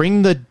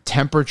bring the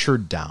temperature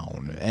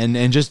down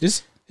and just...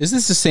 Is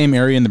this the same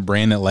area in the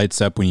brain that lights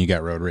up when you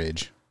got road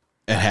rage?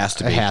 It has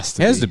to be. It has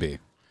to be.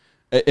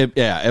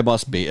 It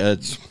must be.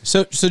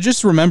 So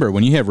just remember,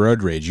 when you have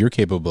road rage, you're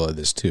capable of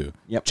this too.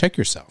 Yep. Check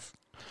yourself.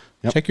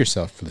 Yep. Check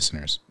yourself,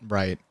 listeners.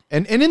 Right.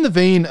 And in the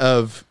vein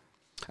of...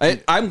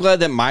 I'm glad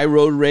that my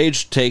road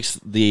rage takes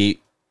the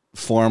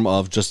form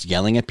of just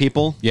yelling at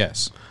people.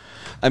 Yes.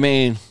 I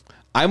mean,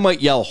 I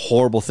might yell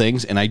horrible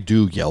things, and I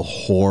do yell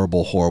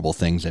horrible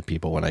things at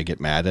people when I get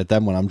mad at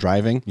them when I'm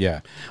driving.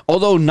 Yeah.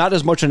 Although not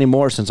as much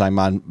anymore since I'm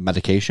on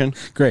medication.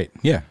 Great.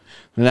 Yeah.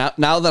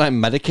 Now that I'm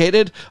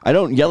medicated, I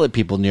don't yell at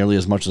people nearly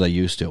as much as I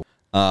used to.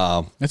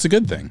 That's a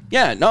good thing.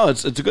 Yeah, no,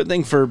 it's a good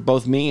thing for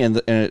both me and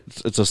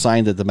it's a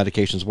sign that the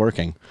medication's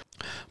working.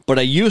 But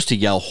I used to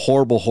yell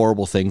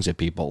horrible things at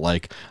people,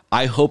 like,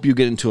 I hope you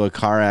get into a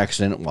car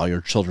accident while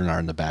your children are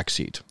in the back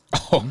seat.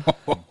 Oh,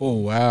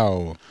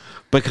 wow.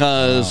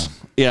 Because,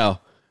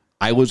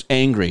 I was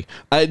angry.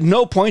 At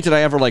no point did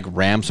I ever, like,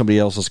 ram somebody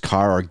else's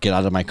car or get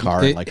out of my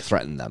car and, like,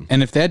 threaten them.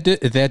 And if that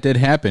did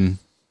happen,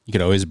 you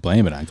could always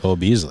blame it on Cole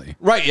Beasley.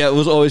 Right, yeah, it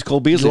was always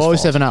Cole Beasley's fault. You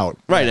always have an out.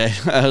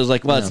 Right, I was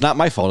like, well, it's not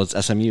my fault,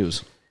 it's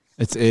SMU's.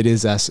 It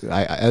is, as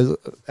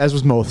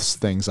with most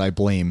things, I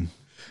blame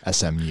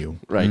SMU.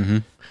 Right.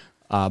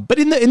 Mm-hmm. But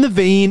in the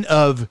vein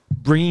of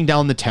bringing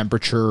down the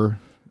temperature,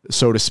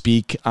 so to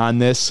speak, on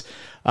this,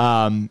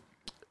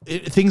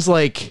 things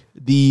like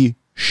the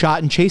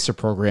Shot and Chaser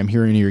program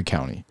here in Erie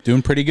County.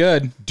 Doing pretty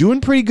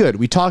good.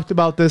 We talked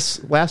about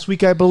this last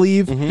week, I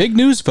believe. Mm-hmm. Big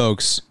news,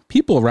 folks.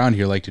 People around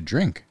here like to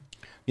drink.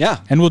 Yeah.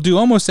 And we'll do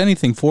almost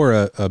anything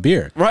for a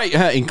beer. Right,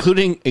 yeah,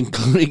 including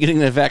getting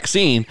the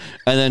vaccine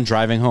and then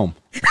driving home.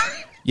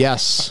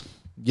 Yes.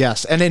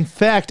 And in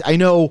fact, I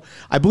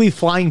believe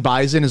Flying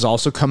Bison has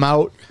also come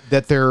out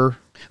that they're...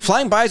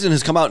 Flying Bison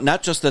has come out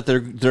not just that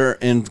they're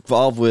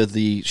involved with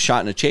the Shot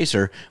and a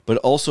Chaser, but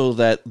also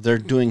that they're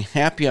doing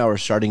happy hour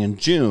starting in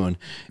June.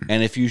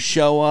 And if you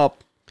show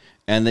up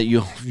and that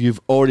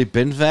you've already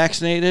been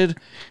vaccinated,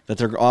 that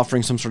they're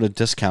offering some sort of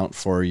discount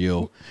for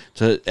you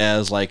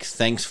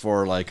thanks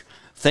for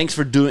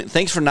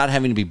not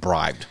having to be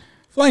bribed.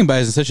 Flying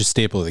Bison is such a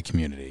staple of the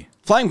community.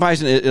 Flying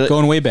Bison,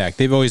 going way back,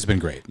 they've always been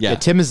great. Yeah,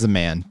 Tim is the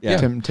man. Yeah.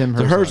 Tim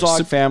the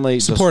Herzog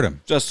family. Support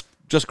him.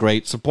 Just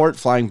great. Support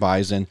Flying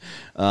Bison.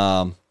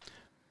 I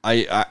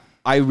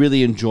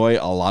really enjoy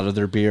a lot of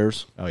their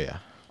beers. Oh yeah.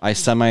 I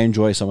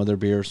semi-enjoy some of their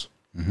beers,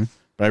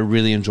 but I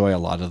really enjoy a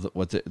lot of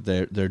what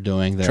they're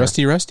doing there.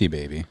 Trusty Rusty,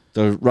 baby.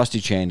 The Rusty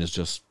Chain is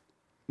just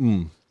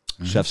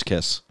chef's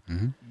kiss.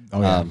 Mm-hmm.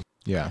 Oh yeah.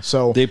 Yeah.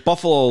 So the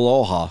Buffalo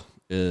Aloha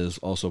is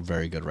also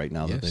very good right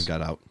now that they've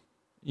got out.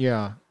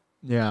 Yeah.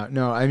 Yeah.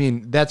 No, I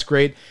mean, that's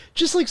great.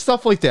 Just like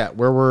stuff like that,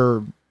 where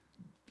we're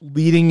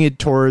leading it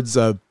towards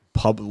a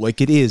public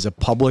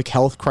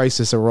health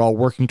crisis that we're all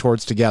working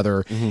towards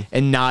together,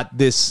 and not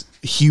this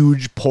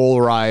huge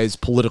polarized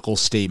political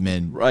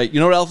statement. Right. You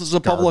know what else is a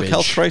public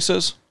health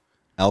crisis?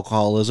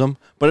 Alcoholism.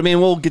 But I mean,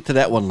 we'll get to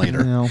that one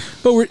later.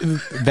 But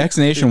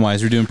vaccination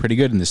wise, we're doing pretty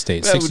good in the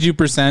state.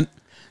 62%.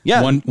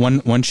 Yeah.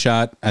 One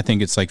shot. I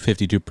think it's like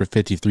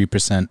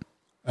 53%.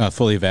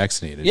 Fully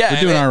vaccinated. Yeah, we're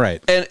doing all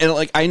right. And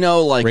like, I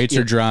know, like, rates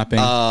are dropping.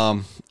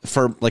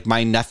 For like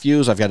my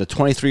nephews, I've got a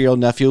 23-year-old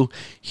nephew.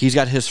 He's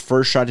got his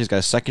first shot. He's got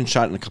a second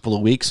shot in a couple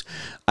of weeks.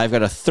 I've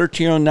got a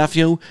 13-year-old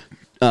nephew.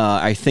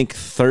 I think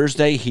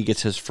Thursday he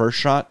gets his first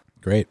shot.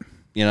 Great.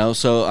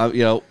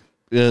 So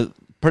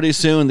pretty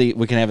soon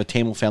we can have a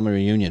Tamil family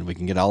reunion. We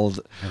can get all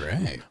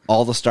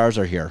the stars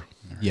are here.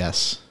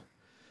 Yes.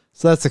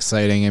 So that's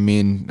exciting. I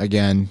mean,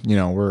 again,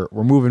 we're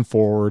moving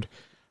forward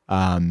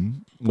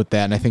with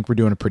that, and I think we're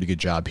doing a pretty good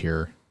job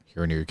here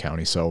in Erie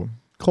County. So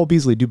Cole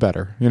Beasley, do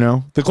better.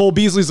 The Cole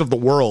Beasleys of the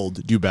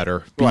world do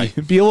better.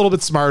 Be a little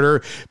bit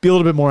smarter, be a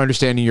little bit more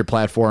understanding of your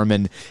platform,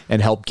 and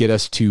help get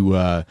us to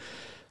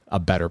a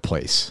better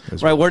place.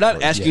 Right. We're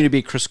not asking you to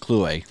be Chris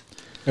Kluwe.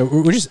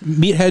 We're just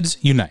meatheads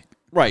unite.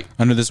 Right.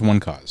 Under this one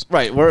cause.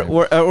 Right.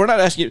 We're not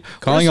asking you.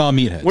 Calling all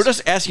meatheads. We're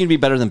just asking you to be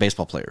better than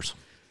baseball players.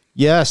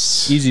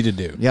 Yes. Easy to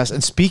do. Yes.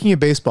 And speaking of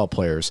baseball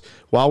players,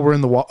 while we're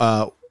in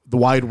the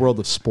wide world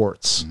of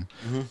sports,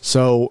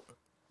 so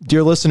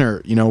dear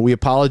listener, we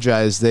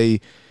apologize. They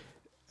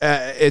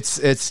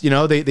changed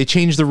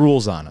the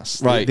rules on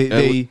us. Right.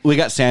 We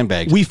got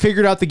sandbagged. We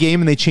figured out the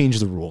game and they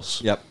changed the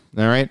rules. Yep.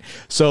 All right.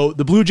 So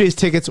the Blue Jays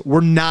tickets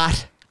were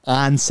not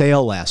on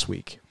sale last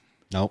week.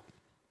 Nope.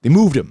 They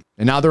moved them,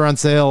 and now they're on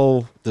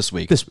sale this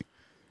week. This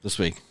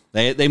week.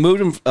 They moved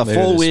them a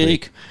full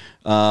week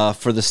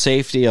for the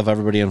safety of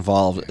everybody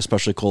involved,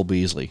 especially Cole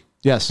Beasley.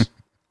 Yes.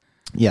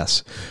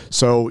 Yes.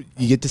 So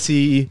you get to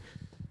see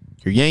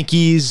your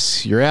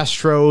Yankees, your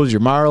Astros, your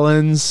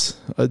Marlins,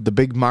 the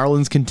big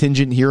Marlins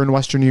contingent here in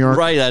Western New York.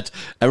 Right. That's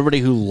everybody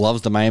who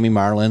loves the Miami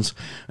Marlins.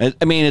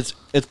 I mean,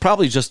 it's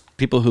probably just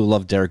people who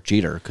love Derek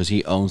Jeter because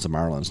he owns the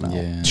Marlins now.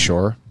 Yeah.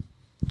 Sure.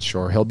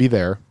 He'll be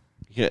there.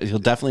 He'll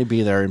definitely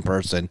be there in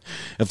person.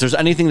 If there's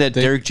anything that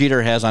Derek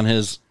Jeter has on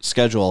his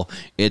schedule,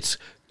 it's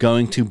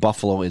going to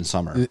Buffalo in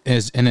summer.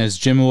 As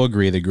Jim will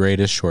agree, the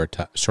greatest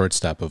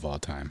shortstop of all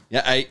time.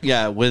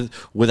 Yeah,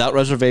 without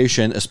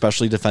reservation,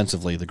 especially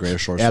defensively, the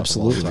greatest shortstop of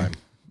all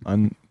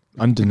time.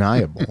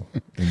 Undeniable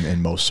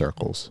in most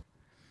circles.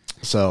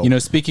 So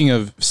speaking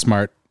of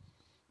smart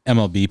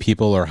MLB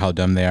people or how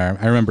dumb they are,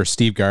 I remember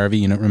Steve Garvey.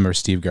 You don't remember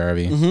Steve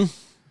Garvey? Mm-hmm.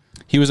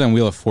 He was on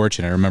Wheel of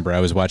Fortune. I remember I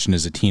was watching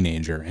as a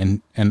teenager,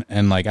 and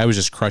like I was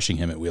just crushing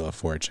him at Wheel of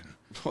Fortune.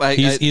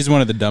 He's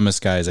one of the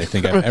dummest guys I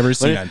think I've ever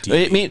seen on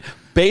TV. I mean,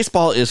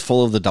 baseball is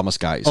full of the dumbest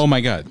guys. Oh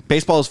my God.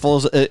 Baseball is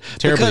full of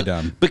Terribly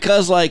dumb.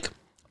 Because like,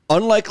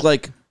 unlike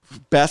like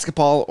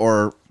basketball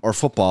or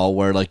football,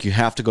 where like you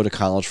have to go to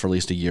college for at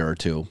least a year or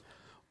two,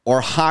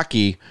 or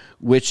hockey,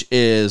 which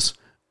is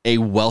a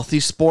wealthy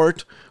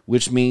sport,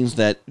 which means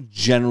that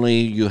generally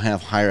you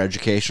have higher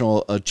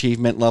educational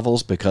achievement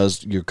levels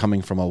because you're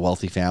coming from a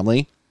wealthy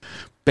family.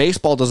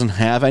 Baseball doesn't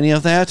have any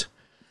of that,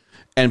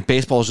 and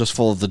baseball is just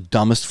full of the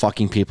dumbest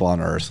fucking people on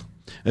earth.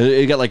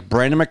 You got like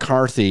Brandon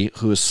McCarthy,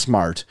 who is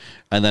smart,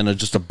 and then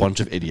just a bunch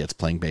of idiots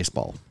playing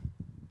baseball.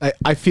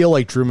 I feel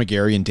like Drew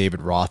McGarry and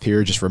David Roth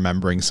here, just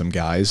remembering some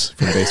guys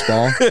from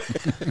baseball.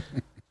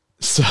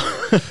 So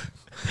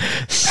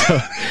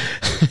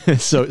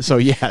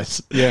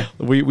yes, yeah,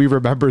 we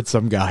remembered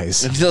some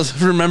guys.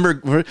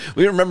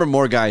 We remember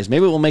more guys.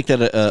 Maybe we'll make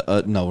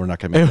that no, we're not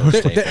going to make that a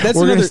mistake.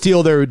 We're going to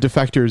steal their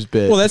defectors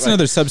bit. Well, that's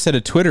another subset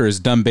of Twitter is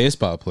dumb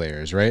baseball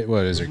players, right?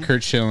 What is there?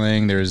 Kurt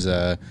Schilling. There's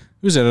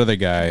who's that other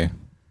guy?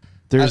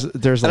 There's I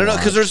don't know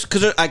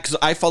because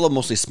I follow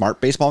mostly smart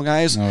baseball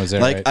guys. Oh, is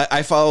that like right?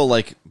 I follow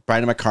like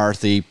Brandon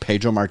McCarthy,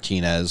 Pedro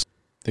Martinez,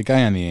 The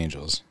guy on the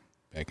Angels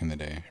back in the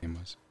day. Name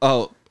was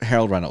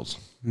Harold Reynolds.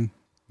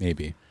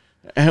 maybe.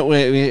 Harold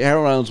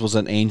Reynolds was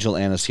an Angel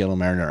and a Seattle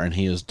Mariner, and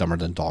he is dumber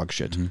than dog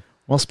shit. Mm-hmm.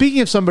 Well,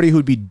 speaking of somebody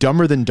who'd be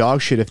dumber than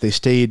dog shit if they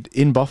stayed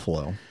in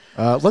Buffalo,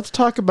 let's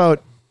talk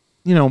about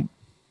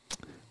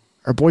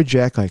our boy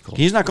Jack Eichel.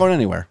 He's not going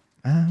anywhere.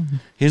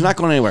 He's not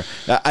going anywhere.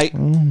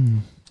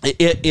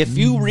 If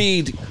you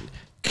read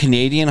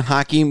Canadian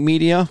hockey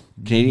media,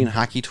 Canadian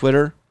hockey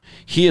Twitter,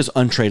 he is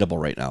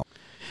untradeable right now.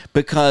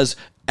 Because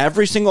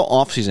every single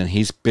offseason,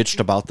 he's bitched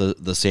about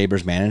the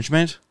Sabres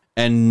management,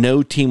 and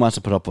no team wants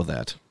to put up with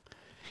that.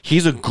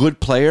 He's a good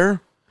player,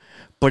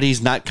 but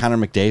he's not Connor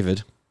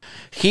McDavid.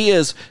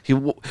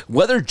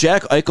 Whether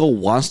Jack Eichel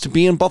wants to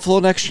be in Buffalo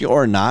next year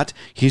or not,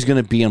 he's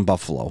going to be in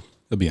Buffalo.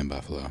 He'll be in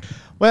Buffalo.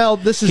 Well,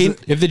 this is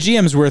if the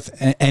GM's worth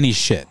any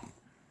shit.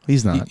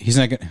 He's not. He's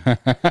not going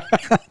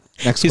to.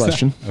 Next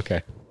question.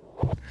 Okay.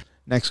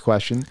 Next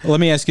question. Well, let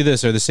me ask you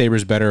this. Are the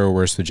Sabres better or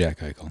worse with Jack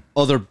Eichel?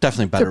 Oh, they're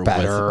definitely better. They're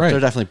better. With, Right. They're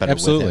definitely better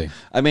Absolutely. with him.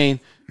 I mean,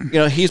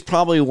 he's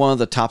probably one of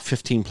the top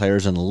 15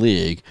 players in the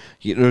league.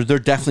 They're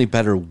definitely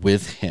better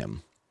with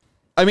him.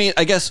 I mean,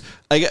 I guess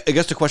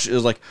the question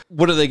is like,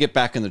 what do they get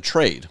back in the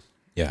trade?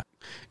 Yeah.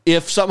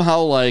 If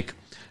somehow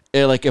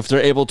if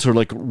they're able to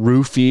like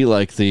roofie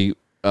like the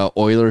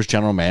Oilers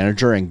general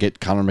manager and get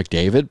Connor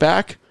McDavid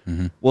back,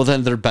 well,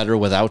 then they're better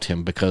without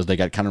him because they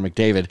got Connor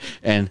McDavid,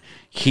 and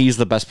he's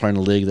the best player in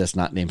the league that's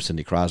not named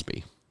Sidney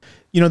Crosby.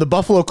 The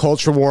Buffalo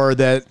culture war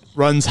that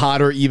runs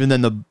hotter even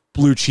than the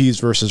blue cheese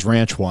versus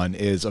ranch one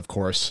is, of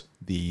course,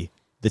 the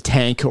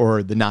tank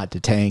or the not to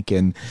tank.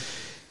 And,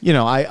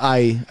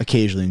 I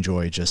occasionally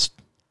enjoy just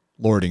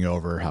lording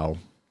over how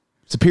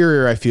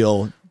superior I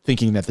feel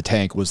thinking that the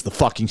tank was the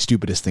fucking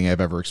stupidest thing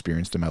I've ever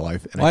experienced in my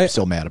life. And I'm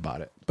still mad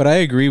about it. But I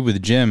agree with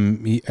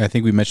Jim. I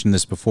think we mentioned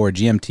this before.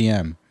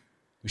 GMTM.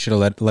 We should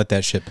have let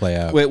that shit play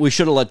out. We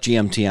should have let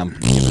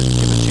GMTM give a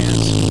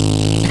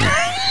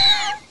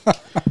chance.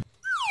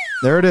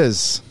 There it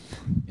is.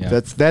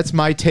 Yeah. That's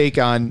my take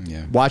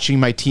on watching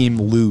my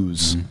team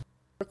lose.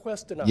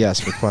 Request denied.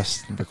 Yes,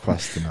 request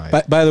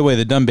denied. By the way,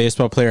 the dumb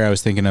baseball player I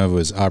was thinking of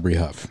was Aubrey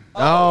Huff.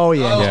 Oh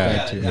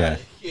yeah, Yeah.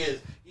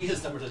 He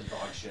is dumber than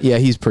dog shit. Yeah,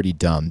 he's pretty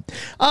dumb.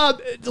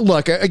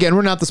 Look, again,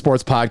 we're not the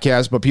sports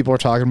podcast, but people are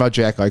talking about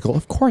Jack Eichel.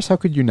 Of course, how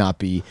could you not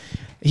be?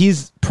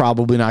 He's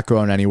probably not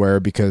going anywhere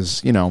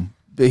because,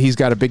 he's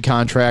got a big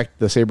contract.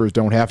 The Sabres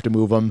don't have to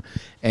move him.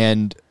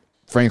 And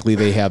frankly,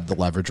 they have the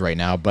leverage right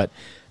now. But,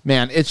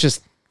 man,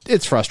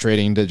 it's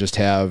frustrating to just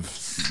have,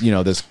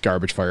 this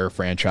garbage fire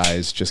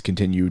franchise just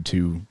continue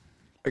to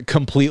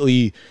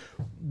completely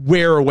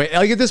wear away.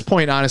 Like at this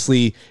point,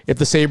 honestly, if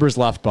the Sabres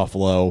left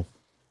Buffalo,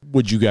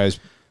 would you guys...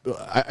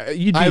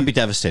 I would be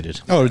devastated.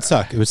 Oh, it would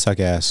suck. It would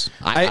suck ass.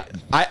 I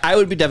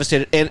would be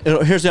devastated. And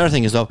here's the other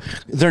thing is, though,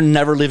 they're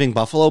never leaving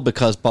Buffalo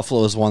because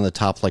Buffalo is one of the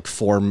top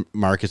 4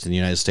 markets in the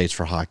United States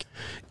for hockey.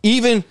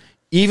 Even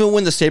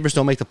when the Sabres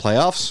don't make the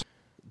playoffs,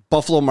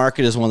 Buffalo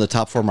market is one of the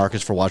top 4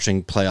 markets for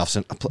watching playoffs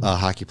and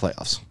hockey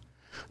playoffs.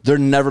 They're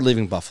never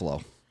leaving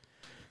Buffalo.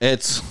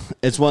 It's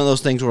one of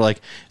those things where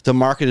the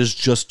market is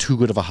just too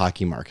good of a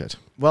hockey market.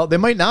 Well, they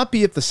might not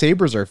be if the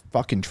Sabres are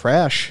fucking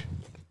trash.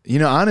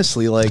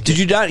 Honestly, did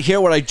you not hear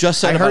what I just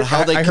said about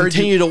how they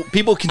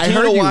people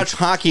continue to watch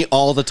hockey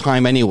all the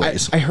time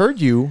anyways? I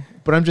heard you,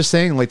 but I'm just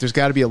saying, there's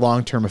got to be a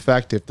long-term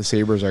effect if the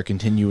Sabres are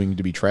continuing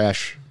to be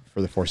trash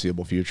for the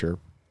foreseeable future.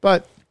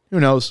 But who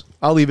knows?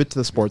 I'll leave it to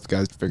the sports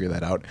guys to figure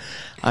that out.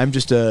 I'm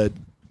just a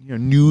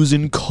news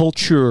and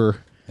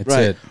culture That's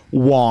it.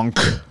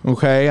 wonk.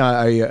 Okay,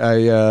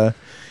 I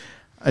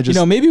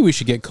just maybe we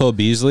should get Cole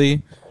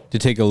Beasley to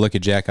take a look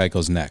at Jack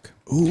Eichel's neck.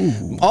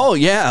 Ooh. Oh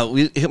yeah,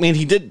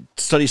 he did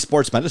study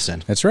sports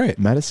medicine. That's right.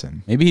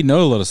 Medicine. Maybe he'd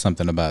know a little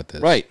something about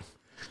this. Right.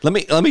 Let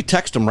me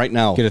text him right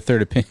now. Get a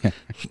third opinion.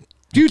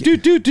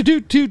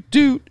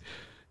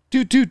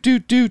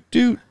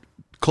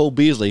 Cole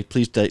Beasley,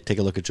 please take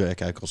a look at Jack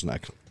Eichel's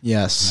neck.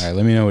 Yes. All right,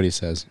 let me know what he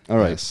says. All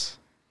right. Yes.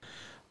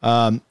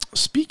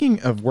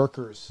 Speaking of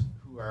workers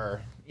who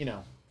are,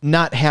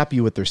 not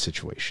happy with their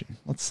situation,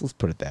 let's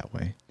put it that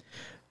way.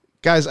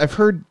 Guys, I've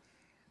heard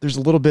there's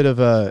a little bit of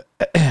a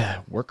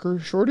worker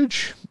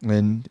shortage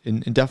and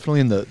definitely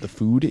in the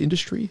food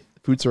industry,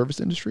 food service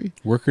industry.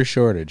 Worker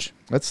shortage.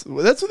 That's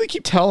what they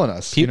keep telling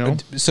us.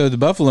 So the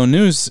Buffalo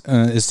News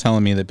is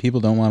telling me that people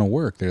don't want to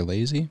work. They're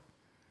lazy.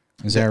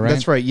 Is that right?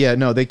 That's right. Yeah,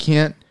 no, they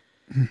can't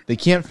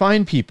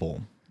find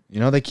people.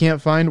 They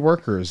can't find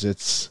workers.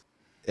 It's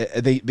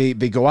they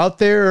go out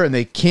there and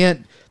they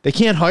can't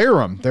hire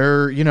them.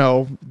 They're,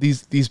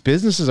 these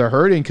businesses are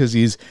hurting because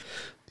these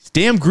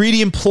damn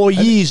greedy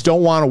employees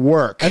don't want to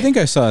work. I think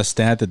I saw a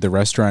stat that the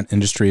restaurant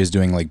industry is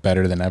doing like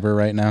better than ever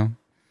right now.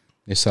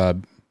 They saw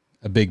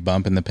a big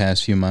bump in the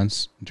past few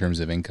months in terms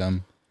of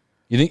income.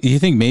 You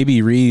think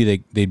maybe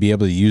they'd be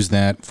able to use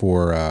that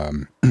for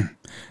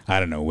I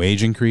don't know,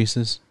 wage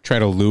increases? Try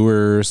to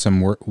lure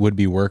some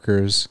would-be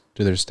workers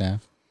to their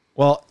staff?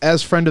 Well,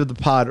 as friend of the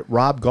pod,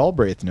 Rob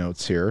Galbraith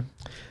notes here,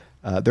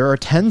 there are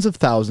tens of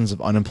thousands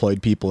of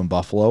unemployed people in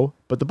Buffalo,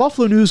 but the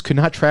Buffalo News could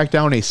not track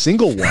down a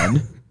single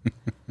one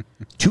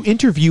to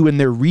interview in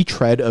their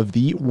retread of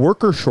the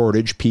worker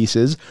shortage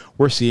pieces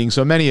we're seeing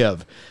so many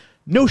of.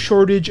 No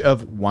shortage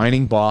of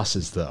whining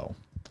bosses, though.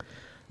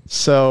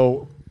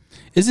 So,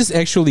 is this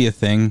actually a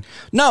thing?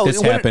 No,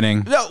 that's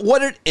happening.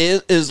 What it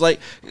is like.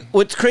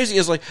 What's crazy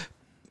is like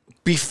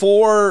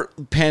before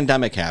the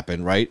pandemic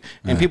happened, right?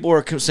 And people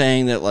were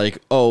saying that like,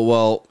 oh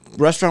well,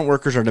 restaurant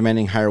workers are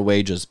demanding higher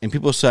wages, and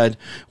people said,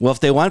 well, if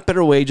they want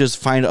better wages,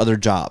 find other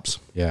jobs.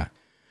 Yeah.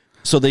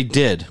 So they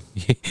did.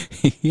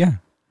 Yeah.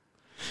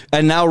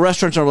 And now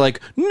restaurants are like,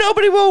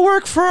 nobody will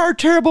work for our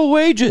terrible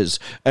wages,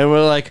 and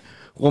we're like,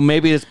 well,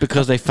 maybe it's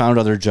because they found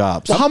other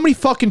jobs. Well, how many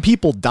fucking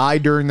people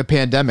died during the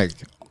pandemic?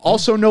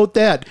 Also note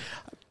that.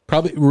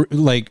 Probably,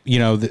 like, the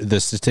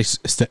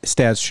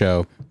stats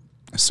show.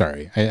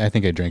 Sorry, I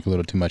think I drank a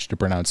little too much to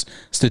pronounce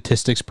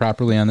statistics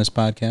properly on this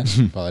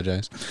podcast.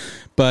 Apologize.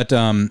 But,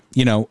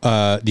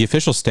 the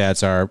official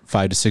stats are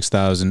 5 to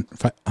 6,000,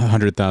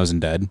 100,000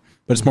 dead,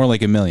 but it's more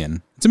like 1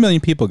 million. It's 1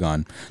 million people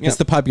gone. Yeah. That's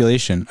the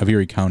population of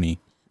Erie County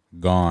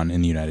gone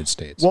in the United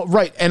States. Well,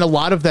 right. And a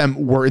lot of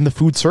them were in the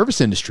food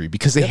service industry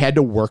because they had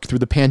to work through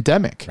the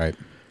pandemic. Right.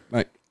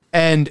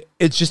 And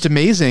it's just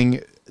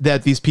amazing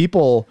that these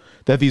people,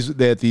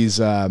 these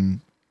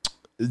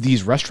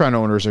restaurant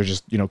owners are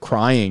just,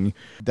 crying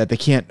that they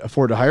can't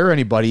afford to hire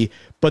anybody,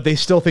 but they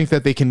still think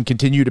that they can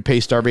continue to pay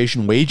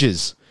starvation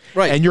wages.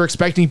 Right. And you're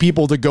expecting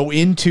people to go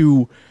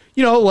into,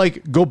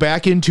 go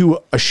back into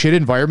a shit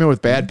environment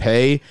with bad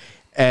pay.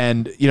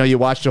 And, you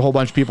watched a whole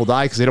bunch of people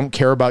die because they don't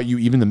care about you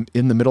even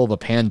in the middle of a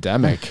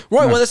pandemic.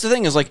 Right. Well, that's the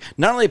thing is like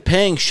not only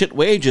paying shit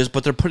wages,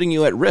 but they're putting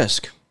you at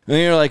risk. And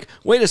you're like,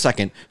 wait a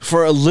second,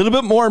 for a little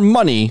bit more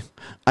money,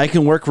 I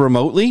can work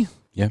remotely?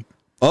 Yep.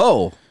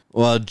 Oh,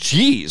 well,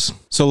 geez.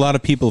 So a lot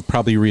of people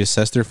probably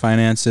reassess their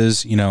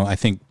finances. I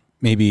think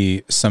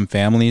maybe some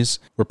families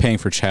were paying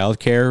for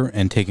childcare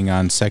and taking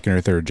on second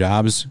or third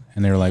jobs,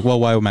 and they were like, "Well,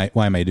 why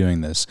am I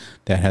doing this?"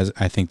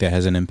 I think that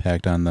has an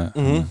impact on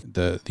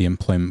the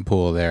employment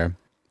pool there.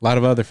 A lot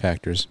of other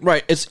factors,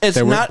 right?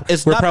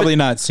 We're probably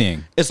not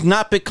seeing. It's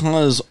not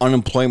because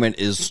unemployment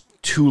is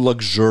too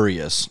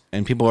luxurious,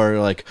 and people are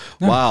like,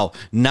 "Wow,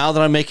 now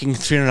that I'm making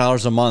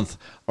 $300 a month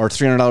or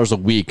 $300 a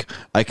week,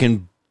 I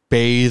can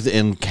bathe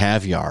in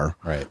caviar."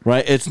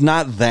 Right? It's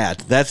not that.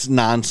 That's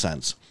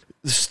nonsense.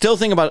 Still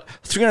think about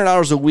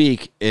 $300 a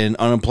week in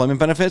unemployment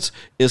benefits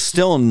is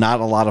still not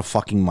a lot of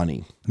fucking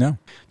money. No.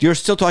 You're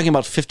still talking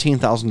about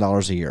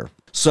 $15,000 a year.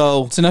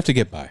 So it's enough to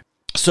get by.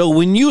 So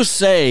when you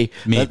say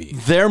maybe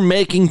they're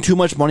making too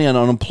much money on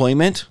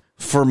unemployment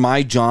for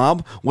my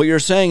job, what you're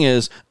saying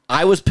is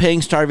I was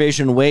paying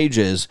starvation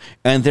wages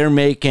and they're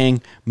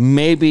making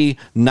maybe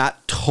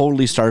not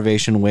totally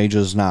starvation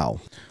wages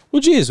now.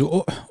 Well, geez,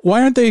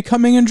 why aren't they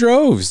coming in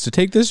droves to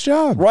take this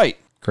job? Right.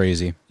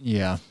 Crazy.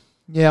 Yeah.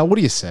 Yeah, what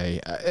do you say?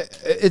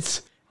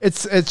 It's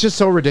just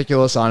so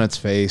ridiculous on its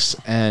face,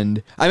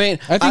 and I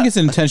think it's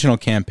an intentional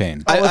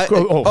campaign. Of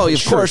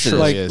course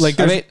it is.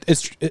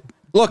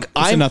 Look,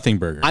 it's a nothing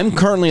burger. I'm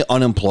currently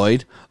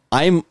unemployed.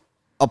 I'm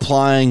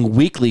applying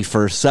weekly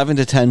for 7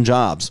 to 10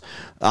 jobs.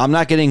 I'm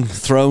not getting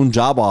thrown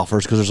job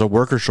offers because there's a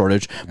worker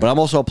shortage, but I'm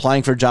also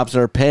applying for jobs that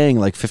are paying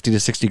like 50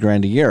 to 60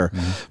 grand a year.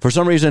 Mm-hmm. For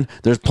some reason,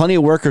 there's plenty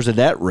of workers at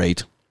that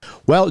rate.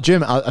 Well,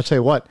 Jim, I'll tell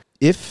you what.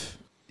 If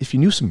you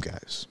knew some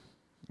guys.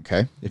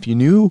 Okay, if you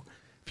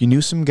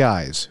knew some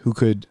guys who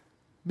could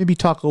maybe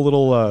talk a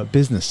little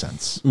business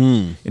sense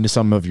into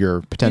some of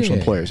your potential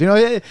employers,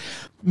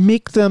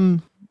 make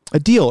them a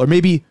deal, or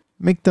maybe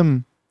make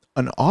them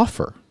an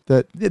offer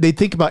that they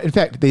think about. In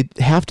fact, they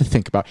have to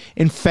think about.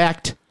 In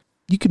fact,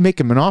 you could make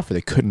them an offer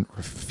they couldn't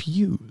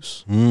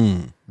refuse.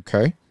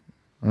 Okay,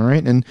 all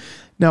right. And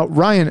now,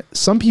 Ryan,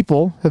 some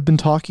people have been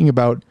talking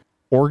about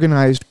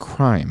organized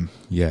crime.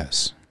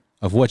 Yes,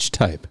 of which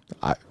type?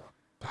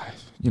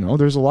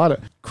 There's a lot of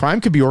crime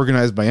could be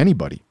organized by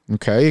anybody.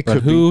 Okay.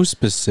 But who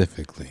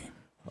specifically?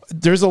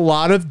 there's a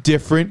lot of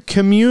different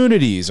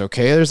communities,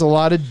 okay? There's a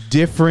lot of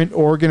different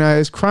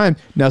organized crime.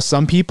 Now,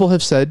 some people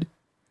have said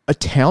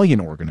Italian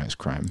organized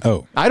crime.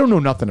 Oh. I don't know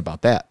nothing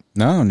about that.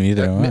 No,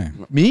 neither do I.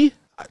 Me?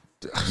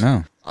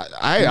 No.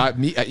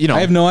 You know, I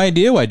have no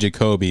idea why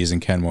Jacoby's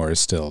and Kenmore is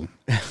still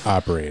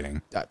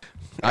operating.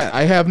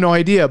 I have no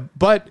idea,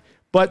 but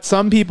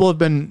some people have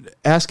been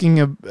asking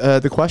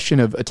the question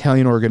of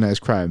Italian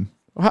organized crime.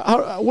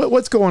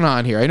 What's going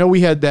on here? I know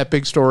we had that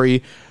big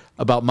story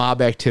about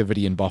mob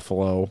activity in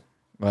Buffalo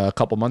a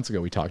couple months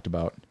ago. We talked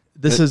about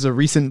this is a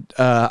recent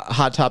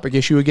hot topic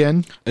issue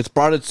again. It's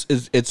brought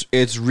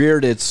it's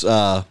reared its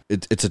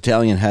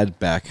Italian head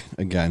back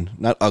again.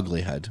 Not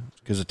ugly head,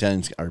 because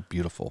Italians are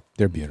beautiful.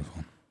 They're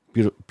beautiful.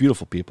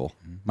 Beautiful people.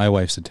 My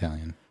wife's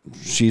Italian.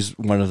 She's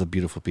one of the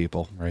beautiful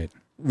people. Right.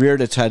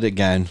 Reared its head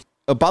again.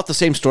 About the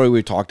same story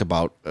we talked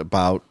about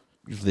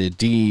the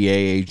DEA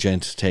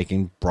agent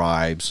taking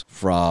bribes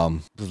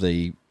from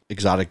the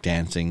exotic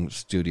dancing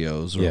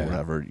studios or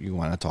whatever you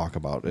want to talk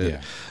about it.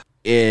 Yeah.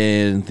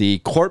 In the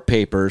court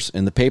papers,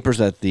 in the papers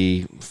that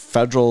the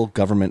federal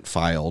government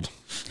filed,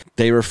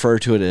 they refer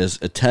to it as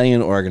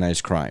Italian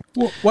organized crime.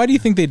 Well, why do you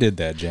think they did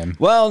that, Jim?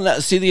 Well, now,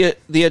 see,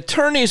 the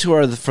attorneys who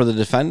are for the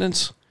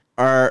defendants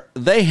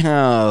they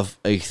have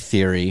a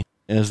theory,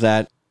 is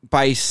that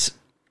by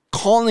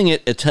calling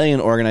it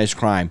Italian organized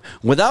crime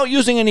without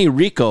using any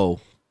RICO,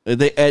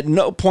 they at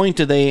no point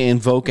do they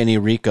invoke any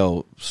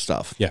RICO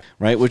stuff. Yeah.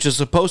 Right, which is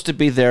supposed to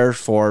be there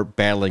for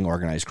battling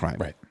organized crime.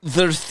 Right.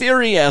 Their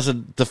theory as a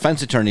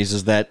defense attorneys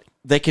is that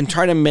they can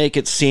try to make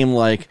it seem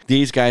like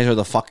these guys are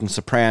the fucking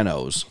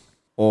Sopranos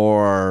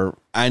or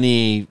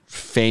any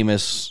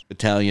famous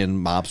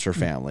Italian mobster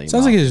family.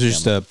 Sounds like it's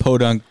just a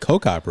podunk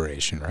coke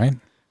operation, right?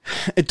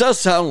 It does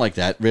sound like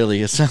that,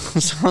 really. It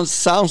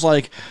sounds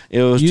like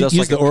it was just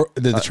use like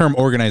the term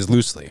organized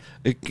loosely.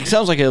 It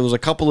sounds like it was a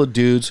couple of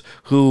dudes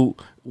who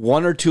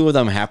one or two of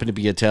them happened to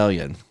be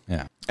Italian.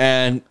 Yeah.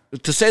 And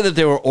to say that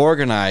they were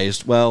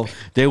organized, well,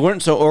 they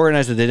weren't so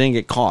organized that they didn't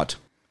get caught.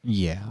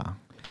 Yeah.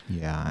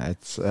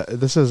 It's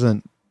this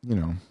isn't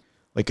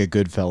like a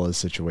Goodfellas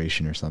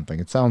situation or something.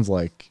 It sounds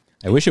like.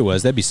 I wish it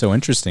was. That'd be so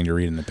interesting to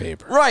read in the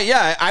paper. Right?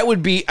 Yeah, I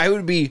would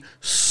be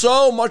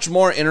so much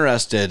more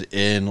interested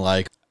in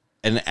like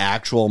an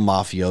actual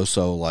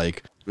mafioso,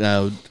 like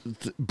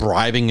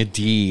bribing a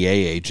DEA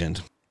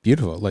agent.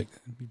 Beautiful, like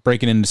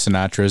breaking into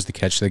Sinatra's to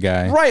catch the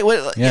guy. Right.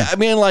 Yeah. I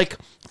mean, like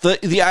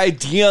the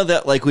idea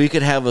that like we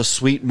could have a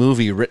sweet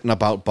movie written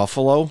about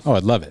Buffalo. Oh,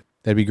 I'd love it.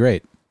 That'd be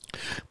great.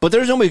 But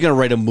there's nobody going to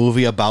write a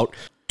movie about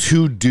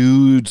two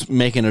dudes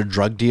making a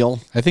drug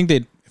deal. I think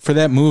for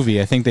that movie,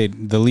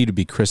 the lead would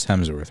be Chris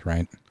Hemsworth,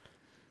 right?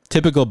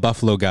 Typical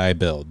Buffalo guy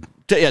build.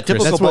 Yeah,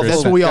 typical that's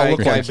what we all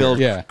look guy like build.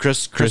 Yeah.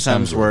 Chris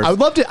Hemsworth. I would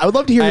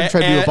love to hear him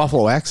try to do a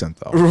Buffalo accent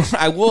though.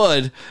 I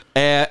would.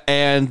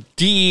 And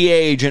DEA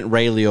agent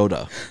Ray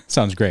Liotta.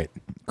 Sounds great.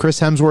 Chris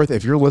Hemsworth,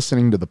 if you're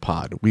listening to the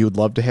pod, we would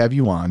love to have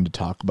you on to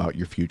talk about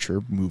your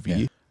future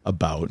movie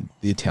about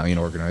the Italian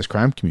organized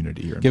crime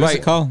community here. Give us a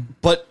call.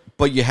 But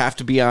you have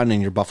to be on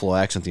in your Buffalo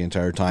accent the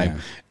entire time.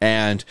 Yeah.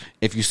 And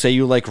if you say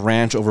you like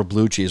ranch over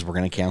blue cheese, we're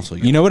going to cancel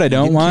you. You know what I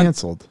don't want?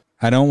 Canceled.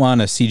 I don't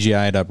want a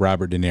CGI'd up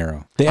Robert De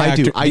Niro.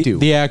 I do.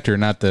 The actor,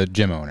 not the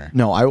gym owner.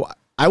 No, I want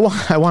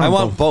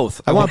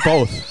both. I want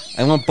both.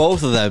 I want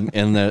both of them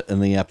in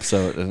the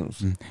episode.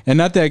 And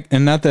not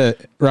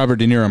the Robert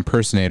De Niro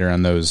impersonator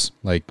on those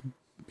like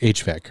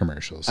HVAC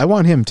commercials. I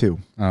want him too.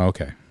 Oh,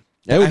 okay.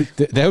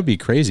 That would be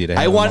crazy to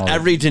have. I want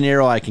every De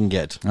Niro I can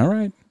get. All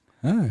right.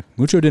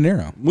 Mucho De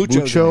Niro.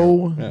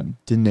 Mucho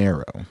De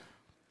Niro.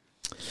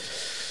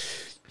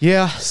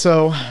 Yeah,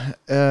 so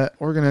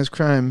organized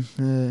crime,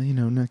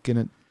 not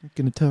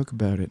gonna talk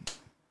about it.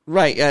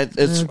 Right.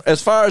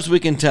 As far as we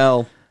can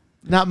tell,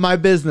 not my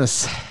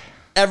business.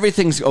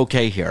 Everything's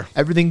okay here.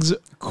 Everything's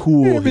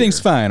cool. Everything's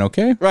fine,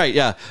 okay? Right,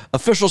 yeah.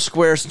 Official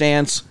square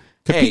stance.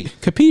 Hey.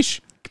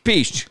 Capiche?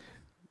 Capiche.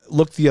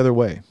 Look the other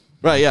way.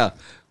 Right, yeah.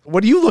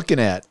 What are you looking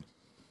at?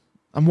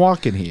 I'm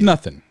walking here.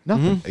 Nothing.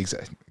 Mm-hmm.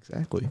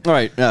 Exactly. All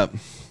right,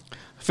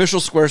 official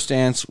square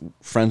stance,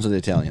 friends of the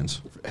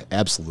Italians.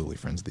 Absolutely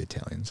friends of the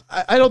Italians.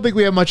 I don't think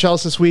we have much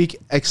else this week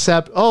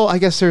except, I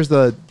guess there's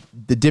the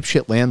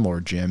dipshit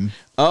landlord, Jim.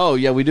 Oh,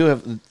 yeah, we do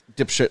have the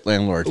dipshit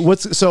landlord.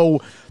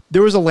 So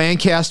there was a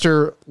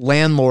Lancaster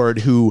landlord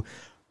who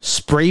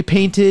spray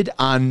painted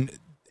on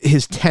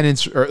his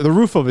tenants, or the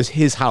roof of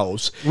his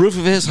house. Roof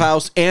of his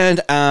house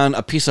and on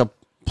a piece of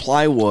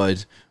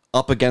plywood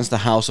up against the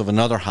house of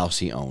another house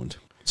he owned.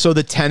 So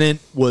the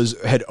tenant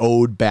had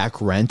owed back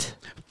rent?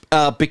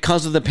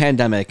 Because of the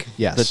pandemic,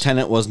 yes. The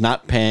tenant was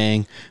not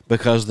paying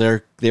because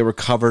they were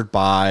covered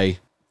by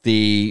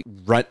the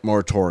rent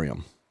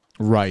moratorium.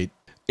 Right.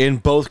 In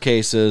both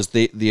cases,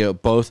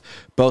 both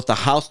the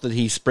house that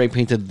he spray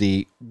painted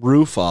the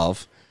roof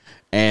of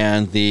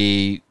and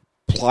the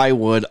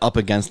plywood up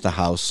against the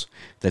house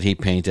that he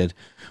painted,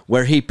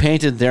 where he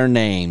painted their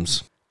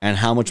names and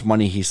how much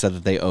money he said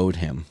that they owed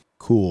him.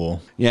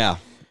 Cool. Yeah.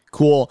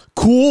 Cool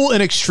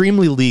and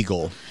extremely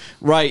legal.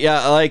 Right,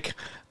 yeah, like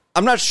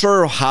I'm not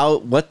sure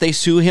what they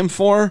sue him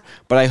for,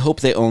 but I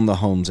hope they own the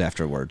homes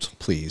afterwards.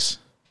 Please.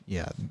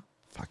 Yeah,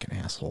 fucking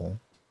asshole.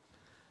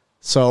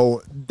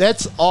 So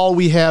that's all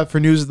we have for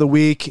news of the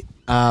week.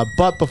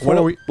 But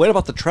before what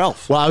about the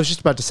Trelf? Well, I was just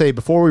about to say,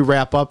 before we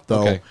wrap up,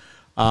 though, Okay.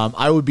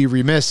 I would be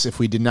remiss if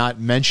we did not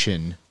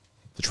mention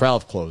the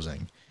Trelf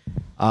closing.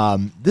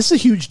 This is a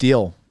huge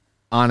deal,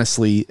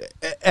 honestly.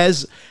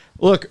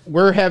 Look,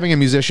 we're having a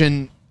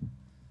musician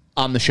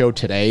on the show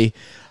today,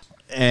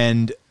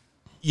 and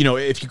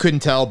if you couldn't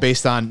tell,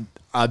 based on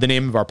the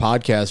name of our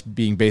podcast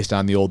being based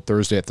on the old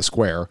Thursday at the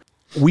Square,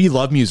 we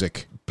love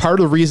music. Part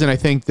of the reason I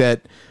think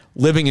that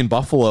living in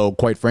Buffalo,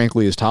 quite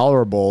frankly, is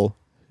tolerable.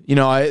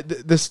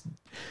 This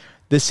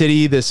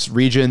city, this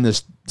region,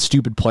 this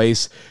stupid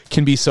place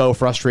can be so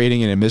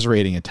frustrating and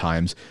immiserating at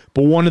times.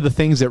 But one of the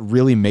things that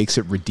really makes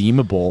it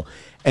redeemable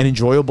and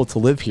enjoyable to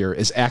live here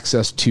is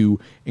access to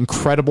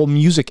incredible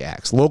music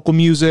acts, local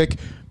music,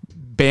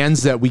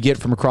 bands that we get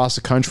from across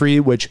the country,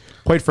 which,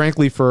 quite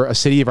frankly, for a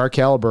city of our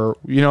caliber,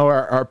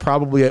 are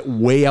probably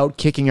way out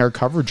kicking our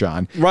coverage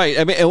on. Right.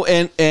 I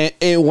mean,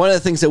 and one of the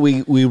things that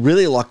we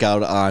really luck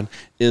out on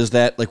is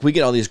that, like, we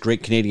get all these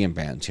great Canadian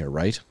bands here,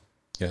 right?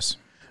 Yes.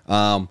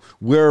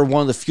 We're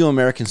one of the few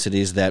American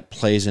cities that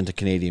plays into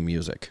Canadian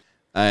music,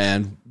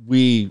 and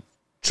we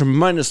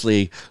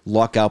tremendously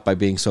luck out by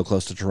being so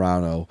close to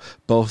Toronto,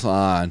 both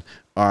on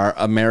our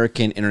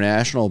American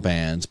international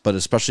bands, but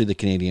especially the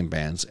Canadian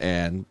bands,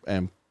 and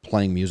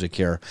playing music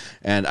here.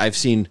 And I've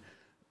seen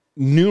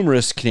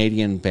numerous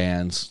Canadian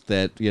bands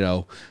that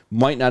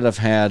might not have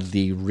had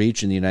the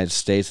reach in the United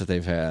States that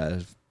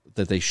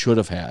they should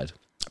have had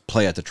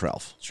play at the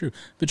Trelf. It's true.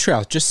 The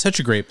Trelf, just such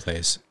a great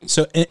place.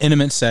 So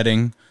intimate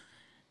setting,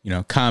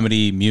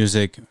 comedy,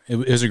 music. It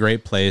was a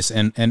great place,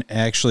 and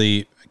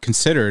actually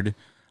considered,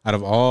 out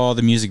of all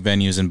the music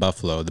venues in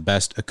Buffalo, the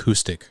best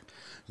acoustic.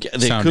 Yeah,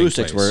 the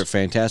acoustics were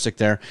fantastic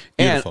there.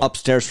 Beautiful. And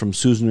upstairs from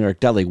Susan New York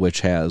Deli,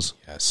 which has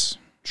Yes.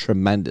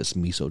 tremendous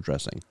miso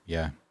dressing.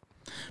 Yeah.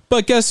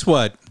 But guess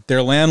what?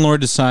 Their landlord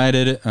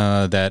decided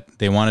that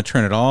they want to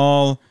turn it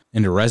all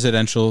into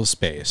residential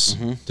space,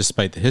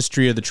 despite the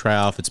history of the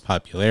Trelf, its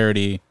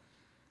popularity.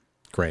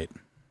 Great.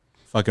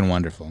 Fucking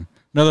wonderful.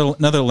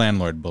 Another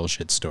landlord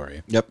bullshit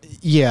story. Yep.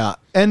 Yeah,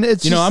 and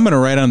it's I'm going to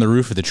write on the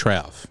roof of the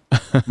Trelf.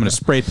 I'm going to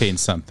spray paint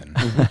something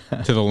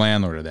to the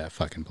landlord of that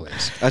fucking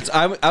place.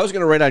 I was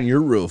going to write on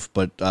your roof,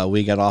 but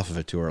we got off of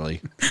it too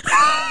early.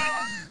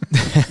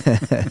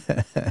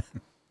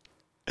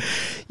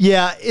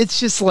 Yeah, it's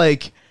just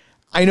like,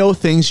 I know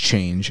things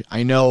change.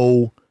 I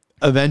know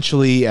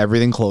eventually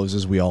everything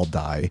closes. We all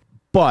die.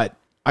 But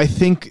I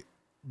think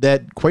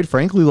that, quite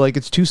frankly, like,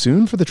 it's too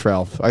soon for the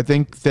Trelf. I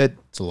think that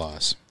It's a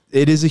loss.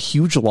 it is a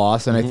huge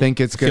loss, and I think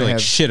it's I feel going to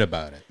like have... shit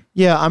about it.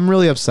 Yeah, I'm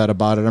really upset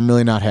about it. I'm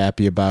really not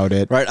happy about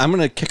it. Right, I'm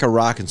going to kick a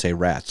rock and say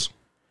rats.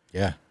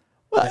 Yeah.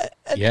 Well,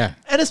 Yeah.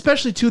 and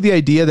especially, too, the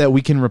idea that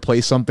we can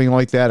replace something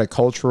like that, a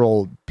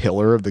cultural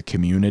pillar of the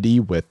community,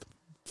 with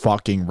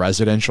fucking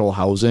residential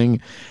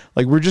housing.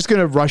 Like, we're just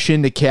going to rush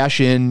in to cash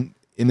in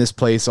this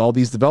place. All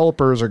these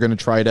developers are going to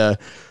try to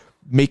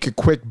make a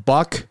quick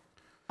buck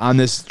on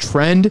this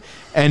trend,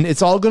 and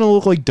it's all going to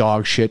look like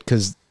dog shit,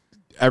 because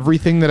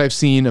everything that I've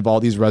seen of all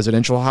these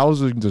residential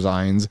housing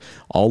designs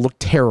all look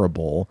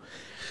terrible.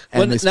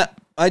 And Well,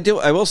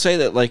 I will say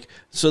that, like,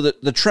 so the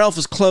Trelf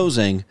is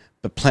closing,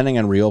 but planning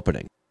on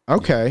reopening.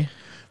 okay.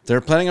 They're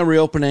planning on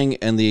reopening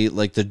in the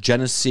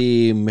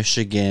Genesee,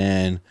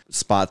 Michigan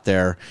spot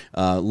there.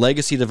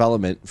 Legacy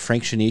Development,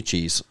 Frank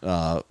Shinichi's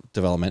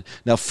development.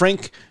 Now,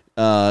 Frank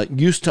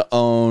used to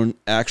own,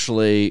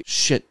 actually,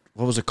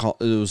 what was it called?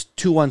 It was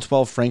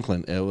 2112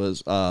 Franklin. It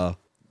was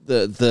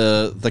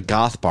the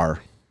Goth Bar.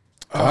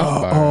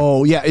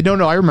 Oh, yeah.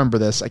 No, I remember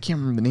this. I can't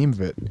remember the name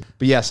of it.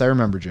 But yes, I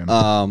remember, Jim.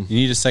 You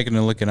need a second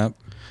to look it up?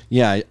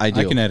 Yeah, I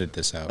do. I can edit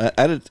this out.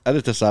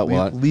 Edit this out.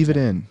 Leave it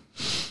in.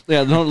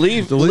 Yeah, no,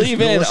 leave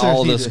in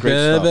all this great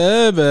stuff.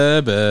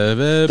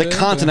 The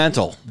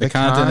Continental. The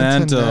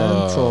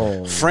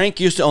Continental. Frank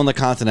used to own the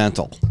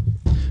Continental.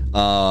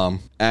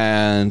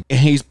 And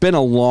he's been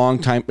a long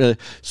time.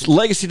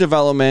 Legacy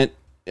Development,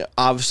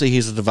 obviously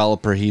he's a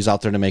developer. He's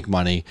out there to make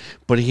money.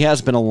 But he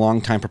has been a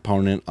long time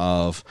proponent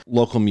of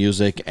local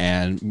music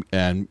and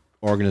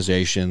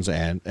organizations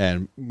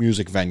and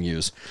music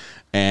venues.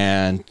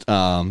 And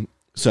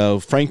so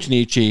Frank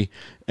Shinichi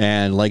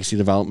and Legacy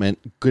Development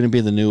going to be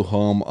the new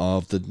home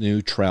of the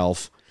new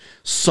Trelf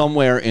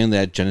somewhere in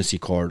that Genesee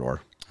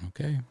corridor.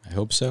 Okay, I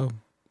hope so.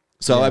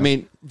 So, yeah. I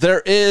mean,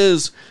 there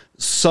is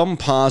some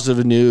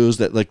positive news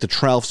that, like, the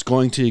Trelf's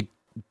going to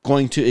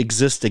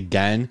exist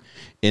again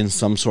in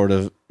some sort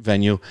of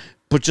venue,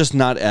 but just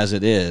not as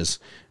it is.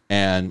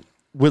 And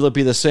will it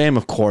be the same?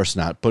 Of course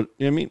not. But,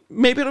 I mean,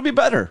 maybe it'll be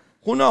better.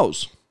 Who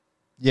knows?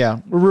 Yeah,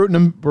 we're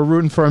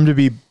rooting for him to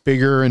be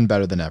bigger and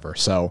better than ever.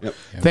 So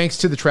Thanks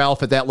to the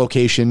Trelf at that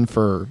location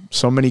for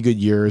so many good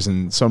years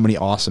and so many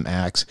awesome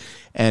acts.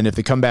 And if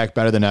they come back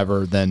better than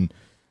ever, then,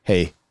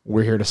 hey,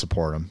 we're here to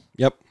support them.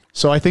 Yep.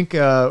 So I think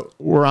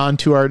we're on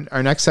to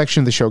our next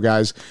section of the show,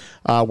 guys,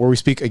 where we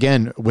speak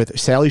again with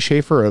Sally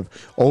Schaefer of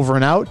Over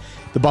and Out,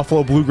 the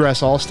Buffalo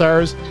Bluegrass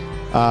All-Stars,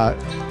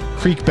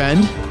 Creek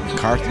Bend.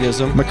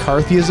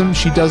 McCarthyism.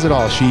 She does it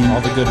all.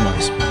 All the good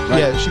ones. Right?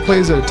 Yeah, she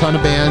plays a ton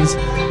of bands.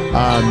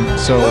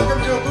 So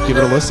give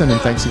it a listen,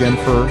 and thanks again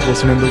for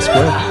listening to The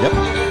Square.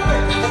 Yep.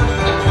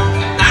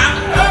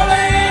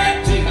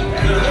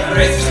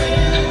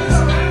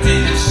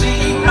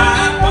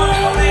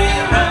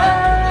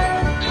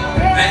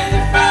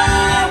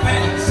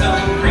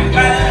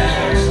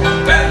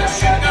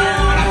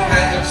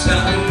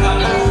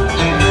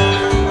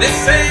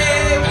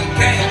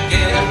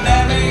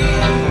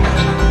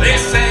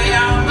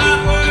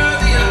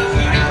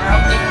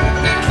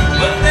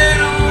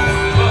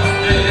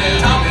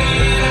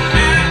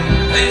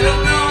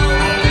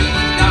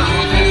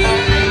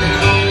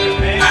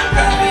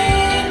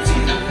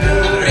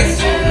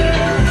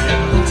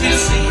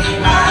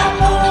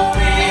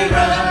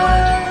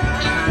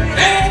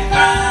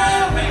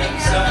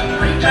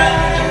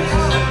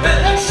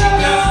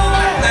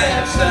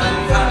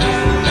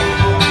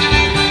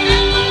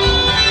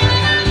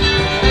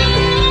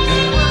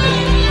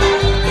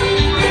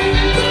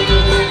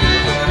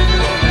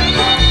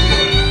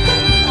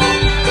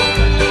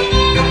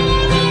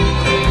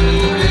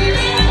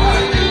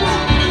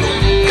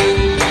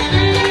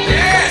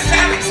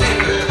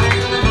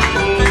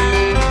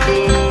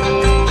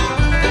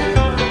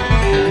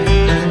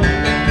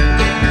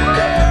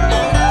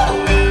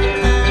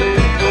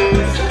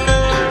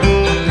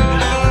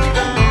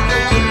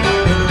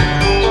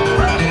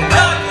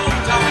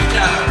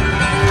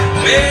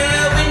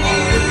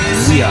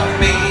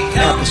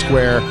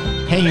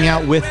 Hanging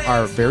out with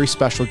our very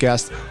special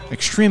guest,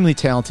 extremely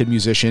talented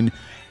musician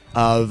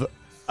of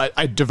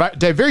a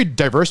very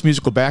diverse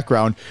musical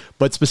background,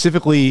 but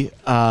specifically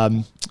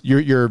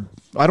your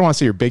I don't want to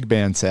say your big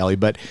band, Sally,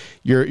 but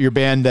your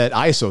band that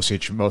I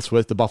associate you most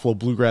with, the Buffalo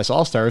Bluegrass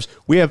All-Stars.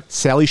 We have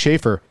Sally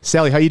Schaefer.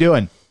 Sally, how you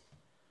doing?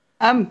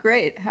 I'm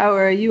great. How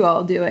are you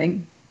all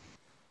doing?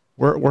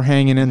 We're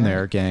hanging in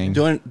there, gang.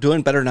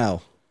 Doing better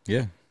now.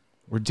 Yeah.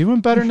 We're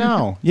doing better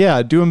now.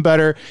 Yeah, doing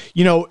better.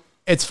 You know,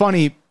 it's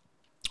funny.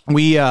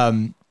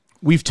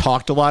 We've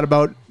talked a lot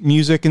about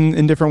music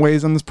in different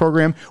ways on this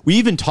program. We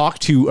even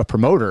talked to a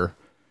promoter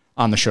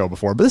on the show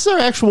before, but this is our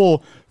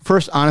actual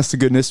first honest to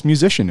goodness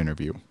musician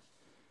interview.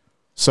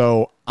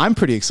 So I'm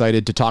pretty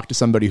excited to talk to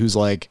somebody who's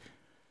like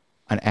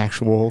an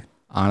actual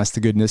honest to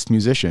goodness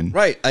musician.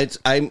 Right.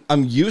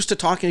 I'm used to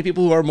talking to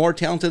people who are more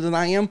talented than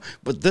I am,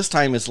 but this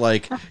time it's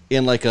like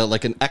in like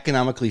an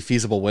economically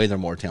feasible way they're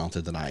more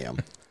talented than I am.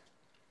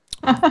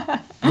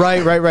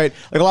 Right. Like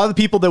a lot of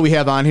the people that we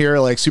have on here are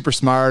like super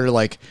smart or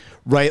like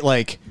write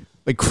like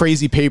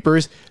crazy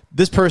papers.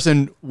 This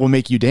person will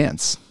make you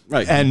dance,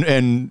 right?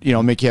 And you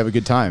know, make you have a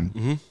good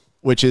time,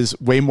 which is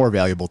way more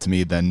valuable to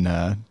me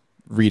than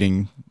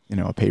reading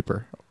a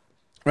paper.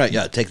 Right.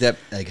 Yeah. Take that,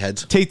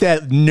 eggheads. Take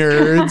that,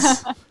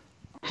 nerds.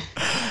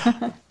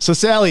 So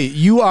Sally,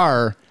 you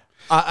are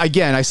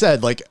again, I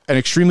said, like an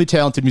extremely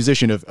talented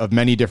musician of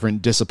many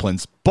different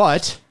disciplines,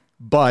 but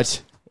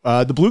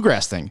the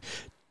bluegrass thing.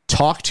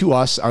 Talk to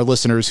us, our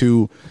listeners,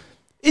 who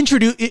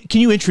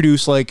can you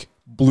introduce like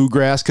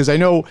bluegrass? Because I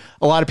know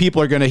a lot of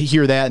people are going to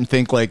hear that and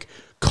think like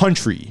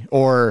country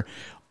or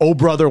 "Oh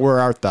Brother, Where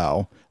Art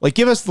Thou?" Like,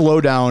 give us the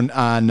lowdown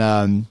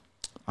on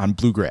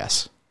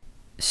bluegrass.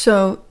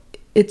 So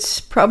it's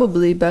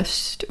probably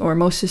best or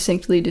most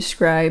succinctly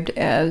described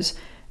as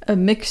a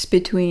mix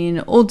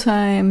between old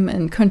time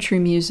and country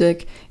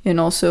music, and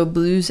also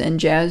blues and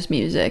jazz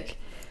music.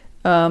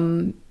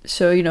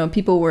 So,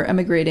 people were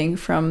emigrating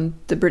from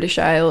the British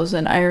Isles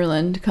and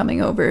Ireland, coming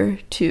over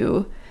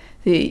to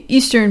the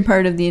eastern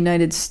part of the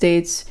United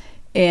States,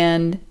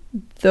 and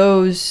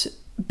those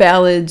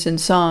ballads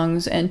and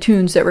songs and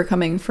tunes that were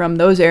coming from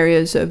those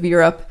areas of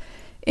Europe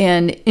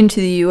and into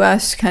the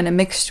U.S. kind of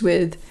mixed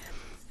with,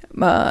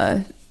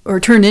 or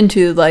turned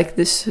into like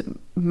this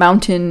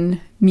mountain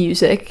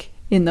music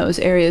in those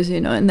areas,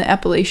 in the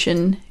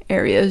Appalachian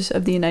areas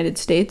of the United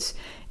States,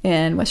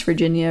 and West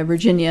Virginia,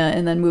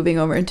 and then moving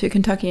over into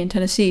Kentucky and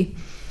Tennessee.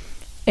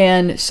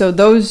 And so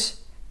those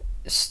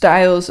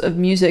styles of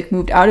music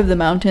moved out of the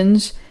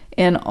mountains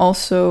and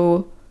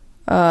also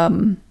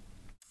and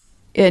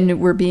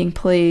were being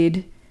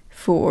played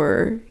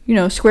for,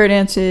 square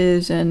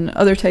dances and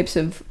other types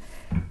of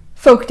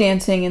folk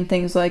dancing and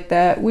things like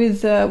that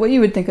with what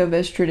you would think of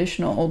as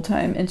traditional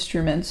old-time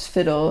instruments,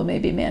 fiddle,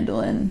 maybe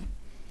mandolin,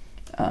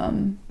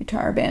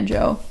 guitar,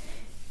 banjo.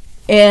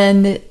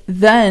 And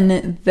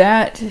then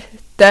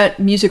that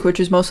music, which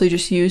was mostly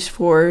just used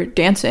for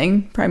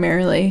dancing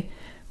primarily,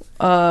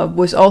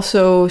 was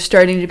also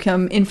starting to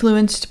become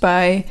influenced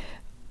by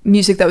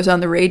music that was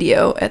on the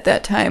radio at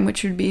that time,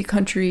 which would be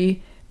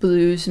country,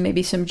 blues,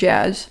 maybe some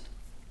jazz.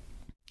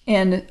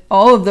 And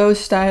all of those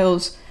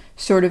styles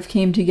sort of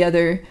came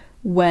together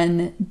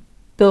when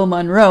Bill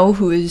Monroe,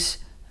 who is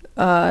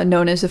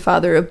known as the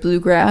father of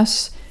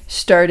bluegrass,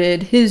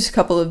 started his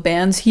couple of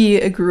bands. He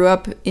grew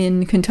up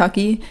in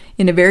Kentucky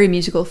in a very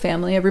musical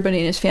family. Everybody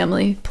in his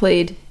family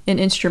played an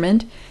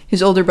instrument.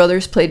 His older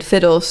brothers played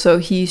fiddle, so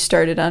he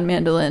started on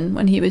mandolin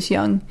when he was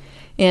young.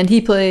 And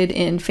he played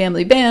in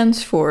family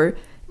bands for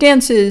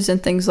dances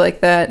and things like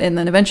that. And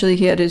then eventually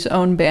he had his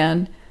own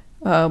band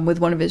with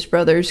one of his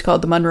brothers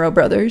called the Monroe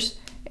Brothers.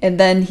 And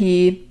then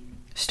he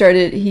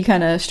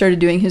kind of started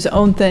doing his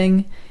own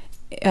thing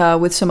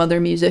with some other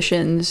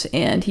musicians,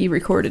 and he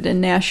recorded in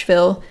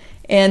Nashville.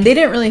 And they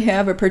didn't really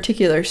have a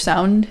particular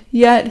sound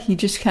yet. He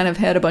just kind of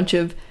had a bunch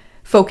of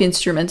folk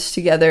instruments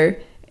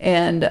together,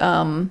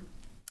 and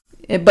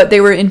but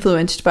they were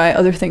influenced by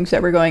other things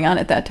that were going on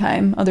at that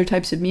time, other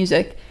types of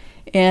music.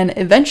 And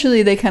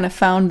eventually they kind of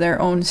found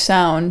their own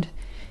sound.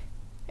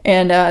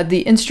 And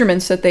the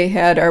instruments that they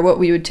had are what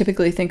we would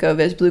typically think of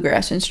as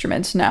bluegrass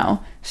instruments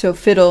now. So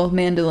fiddle,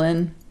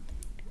 mandolin,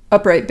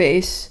 upright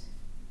bass,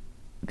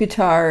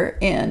 guitar,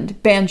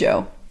 and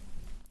banjo.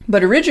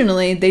 But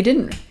originally they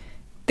didn't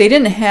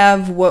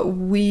have what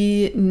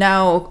we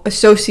now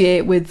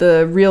associate with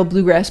the real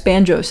bluegrass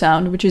banjo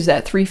sound, which is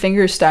that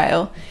three-finger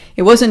style.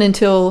 It wasn't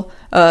until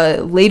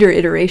a later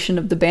iteration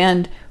of the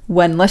band,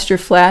 when Lester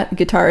Flatt,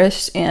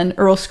 guitarist, and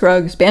Earl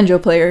Scruggs, banjo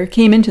player,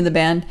 came into the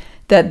band,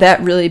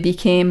 that really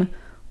became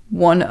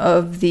one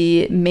of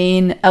the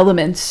main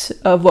elements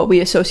of what we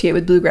associate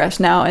with bluegrass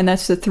now, and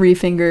that's the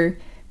three-finger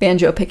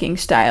banjo picking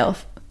style,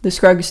 the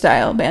Scruggs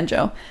style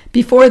banjo.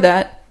 Before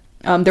that,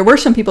 there were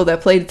some people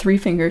that played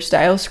three-finger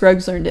style.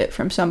 Scruggs learned it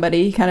from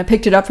somebody. He kind of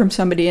picked it up from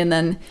somebody and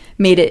then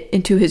made it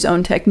into his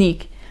own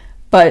technique.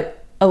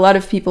 But a lot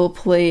of people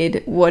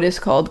played what is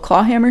called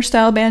clawhammer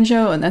style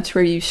banjo, and that's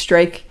where you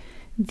strike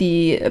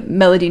the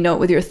melody note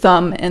with your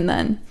thumb and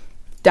then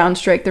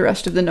downstrike the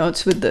rest of the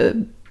notes with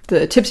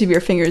the tips of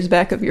your fingers,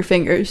 back of your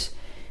fingers.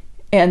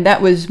 And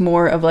that was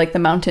more of like the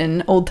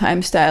mountain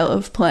old-time style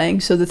of playing.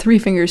 So the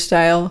three-finger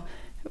style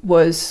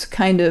was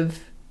kind of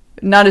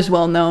not as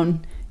well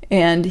known,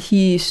 and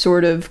he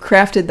sort of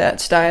crafted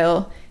that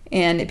style,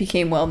 and it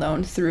became well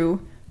known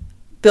through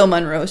Bill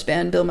Monroe's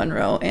band, Bill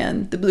Monroe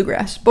and the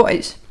Bluegrass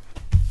Boys.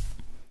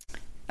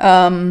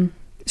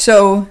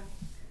 So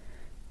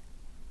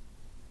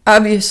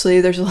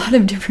obviously there's a lot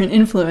of different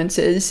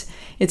influences.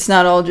 It's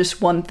not all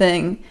just one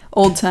thing.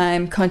 Old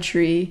time,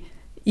 country,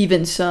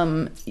 even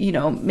some,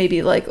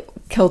 maybe like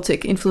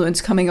Celtic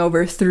influence coming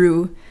over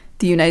through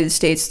the United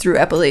States, through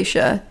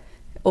Appalachia,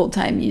 old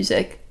time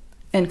music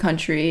and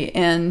country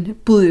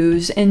and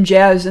blues and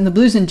jazz. And the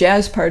blues and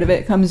jazz part of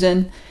it comes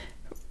in,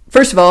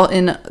 first of all,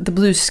 in the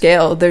blues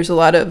scale. There's a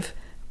lot of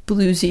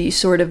bluesy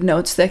sort of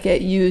notes that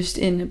get used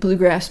in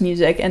bluegrass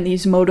music and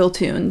these modal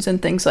tunes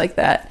and things like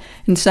that.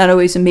 And it's not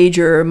always a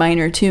major or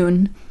minor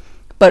tune,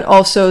 but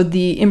also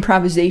the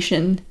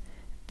improvisation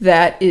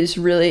that is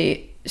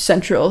really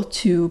central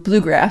to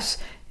bluegrass.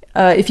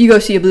 If you go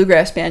see a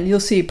bluegrass band, you'll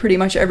see pretty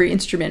much every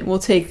instrument will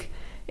take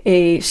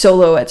a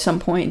solo at some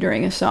point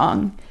during a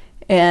song.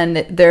 And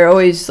they're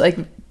always like,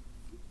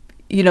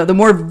 the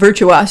more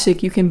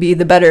virtuosic you can be,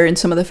 the better in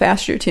some of the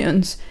faster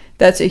tunes.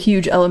 That's a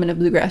huge element of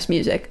bluegrass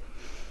music.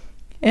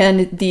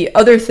 And the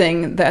other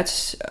thing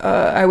that's,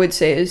 I would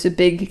say, is a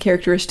big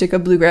characteristic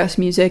of bluegrass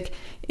music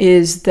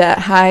is that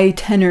high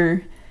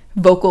tenor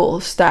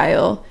vocal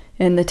style.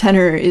 And the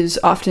tenor is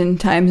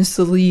oftentimes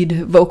the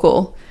lead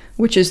vocal,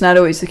 which is not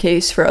always the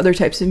case for other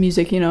types of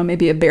music.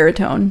 Maybe a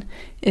baritone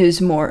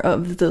is more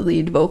of the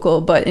lead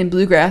vocal. But in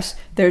bluegrass,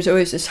 there's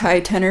always this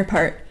high tenor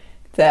part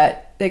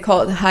that they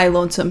call it the high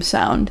lonesome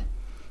sound.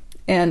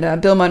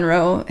 And Bill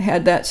Monroe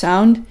had that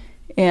sound,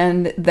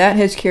 and that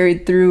has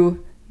carried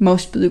through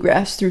most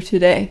bluegrass through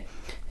today.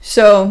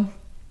 So,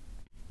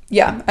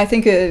 yeah, I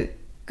think a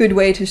good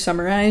way to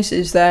summarize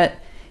is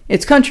that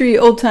it's country,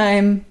 old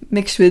time,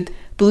 mixed with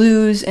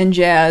blues and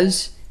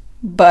jazz.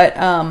 But,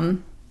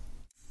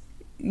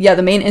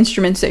 the main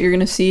instruments that you're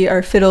going to see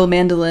are fiddle,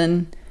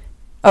 mandolin,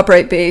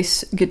 upright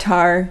bass,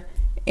 guitar,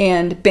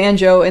 and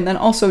banjo, and then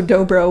also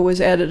dobro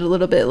was added a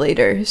little bit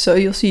later. So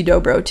you'll see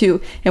dobro too.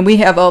 And we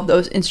have all of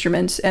those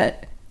instruments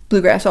at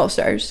Bluegrass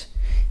All-Stars.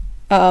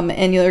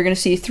 And you're going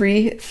to see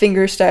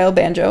three-finger style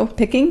banjo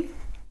picking.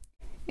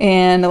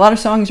 And a lot of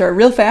songs are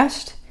real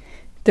fast.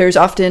 There's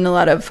often a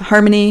lot of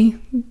harmony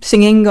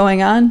singing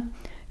going on,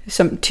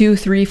 some 2,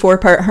 3,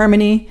 4-part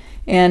harmony.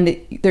 And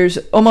there's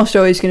almost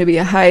always going to be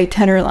a high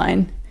tenor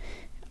line.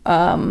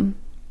 And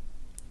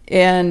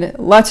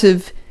lots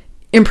of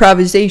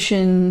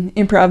improvisation,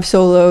 improv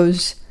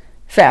solos,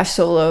 fast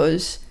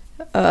solos,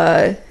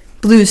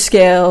 blues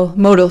scale,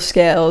 modal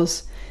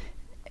scales.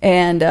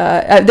 And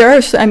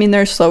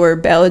there's slower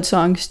ballad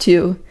songs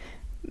too,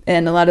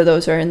 and a lot of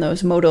those are in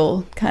those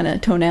modal kind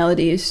of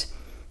tonalities.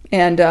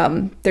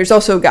 And there's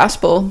also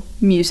gospel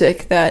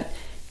music that,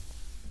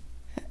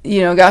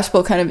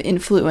 gospel kind of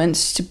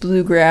influenced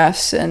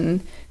bluegrass,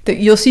 and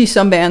you'll see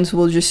some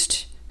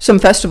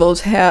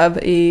festivals have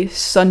a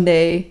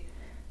Sunday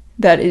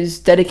that is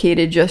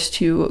dedicated just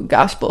to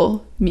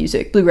gospel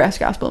music, bluegrass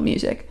gospel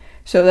music.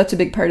 So that's a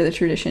big part of the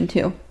tradition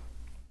too.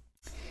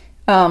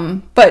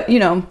 But,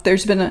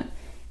 there's been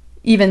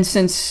even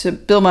since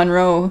Bill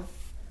Monroe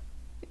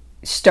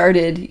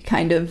started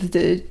kind of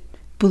the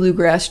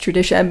bluegrass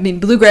tradition. I mean,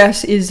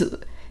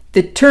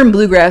 the term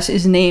bluegrass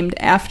is named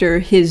after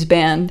his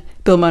band,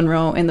 Bill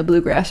Monroe and the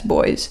Bluegrass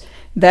Boys.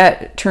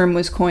 That term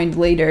was coined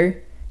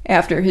later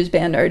after his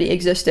band already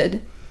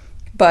existed.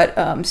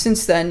 But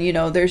since then,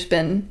 there's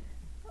been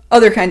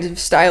other kinds of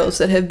styles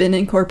that have been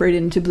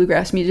incorporated into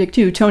bluegrass music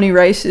too. Tony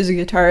Rice is a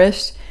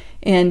guitarist,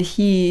 and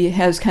he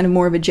has kind of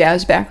more of a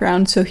jazz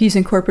background, so he's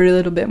incorporated a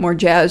little bit more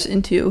jazz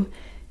into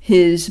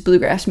his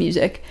bluegrass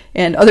music,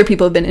 and other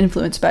people have been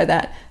influenced by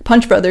that.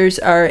 Punch Brothers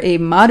are a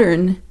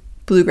modern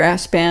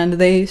bluegrass band.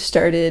 They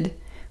started,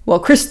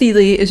 Chris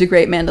Thiele is a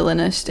great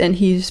mandolinist, and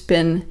he's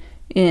been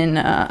in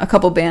a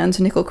couple bands.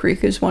 Nickel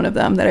Creek is one of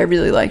them that I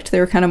really liked.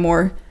 They were kind of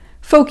more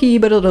folky,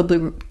 but a little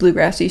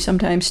bluegrassy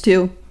sometimes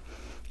too.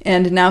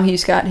 And now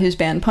he's got his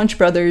band Punch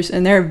Brothers,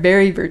 and they're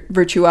very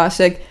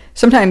virtuosic.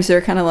 Sometimes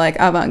they're kind of like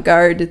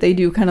avant-garde. They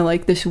do kind of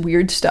like this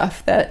weird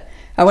stuff that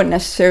I wouldn't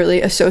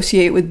necessarily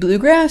associate with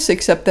bluegrass,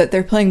 except that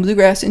they're playing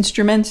bluegrass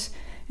instruments,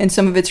 and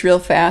some of it's real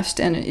fast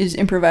and is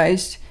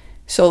improvised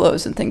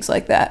solos and things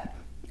like that.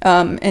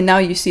 And now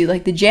you see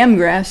like the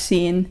jamgrass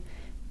scene.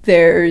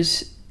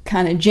 There's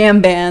kind of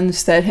jam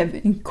bands that have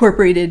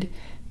incorporated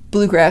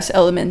bluegrass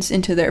elements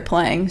into their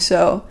playing.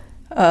 So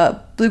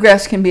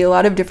bluegrass can be a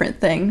lot of different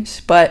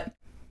things, but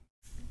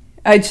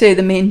I'd say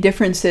the main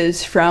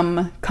differences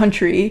from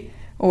country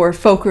or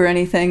folk or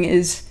anything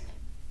is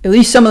at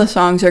least some of the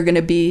songs are going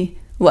to be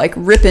like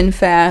ripping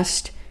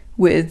fast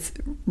with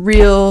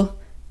real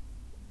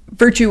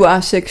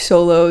virtuosic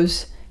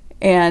solos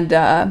and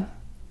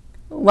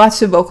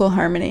lots of vocal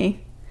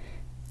harmony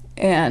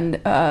and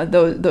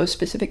those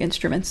specific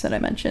instruments that I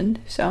mentioned.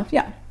 So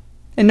yeah,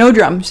 and no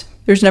drums.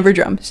 There's never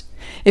drums.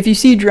 If you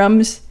see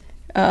drums,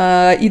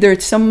 either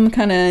it's some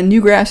kind of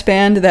newgrass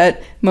band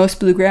that most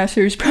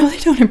bluegrassers probably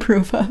don't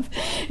approve of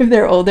if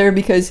they're older,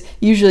 because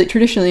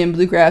traditionally in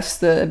bluegrass,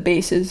 the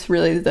bass is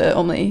really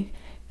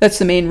that's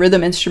the main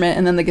rhythm instrument,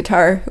 and then the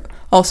guitar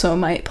also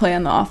might play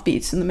on the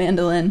offbeats, and the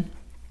mandolin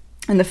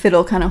and the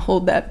fiddle kind of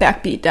hold that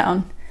backbeat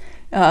down.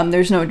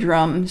 There's no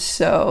drums,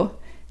 so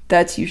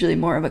that's usually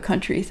more of a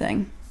country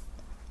thing.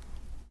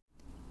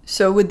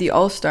 So with the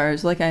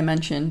All-Stars, like I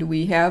mentioned,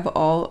 we have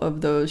all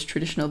of those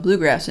traditional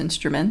bluegrass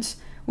instruments.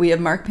 We have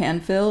Mark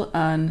Panfill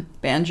on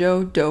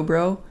banjo,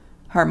 dobro,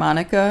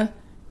 harmonica,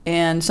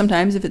 and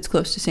sometimes if it's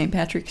close to St.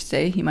 Patrick's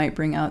Day, he might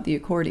bring out the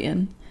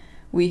accordion.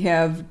 We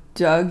have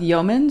Doug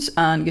Yeomans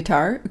on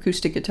guitar,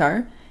 acoustic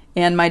guitar,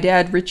 and my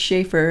dad, Rich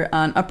Schaefer,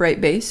 on upright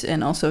bass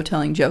and also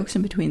telling jokes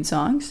in between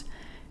songs.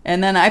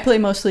 And then I play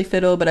mostly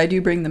fiddle, but I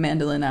do bring the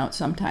mandolin out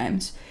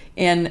sometimes.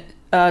 And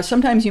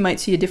sometimes you might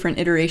see a different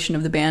iteration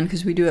of the band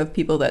because we do have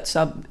people that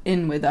sub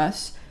in with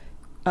us.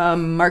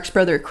 Mark's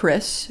brother,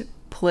 Chris,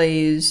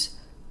 plays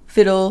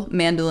fiddle,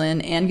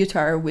 mandolin, and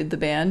guitar with the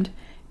band.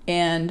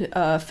 And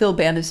Phil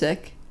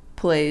Banaszak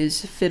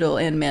plays fiddle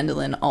and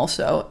mandolin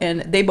also.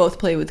 And they both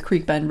play with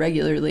Creek Bend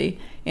regularly,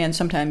 and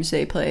sometimes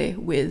they play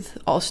with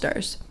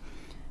All-Stars.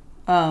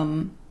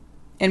 And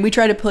we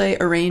try to play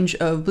a range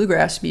of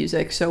bluegrass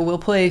music, so we'll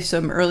play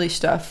some early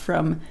stuff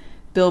from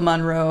Bill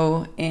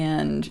Monroe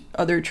and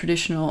other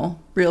traditional,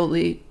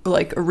 really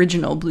like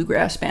original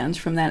bluegrass bands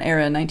from that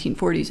era,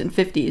 1940s and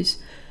 50s.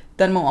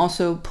 Then we'll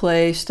also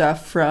play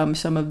stuff from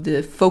some of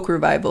the folk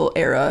revival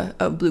era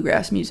of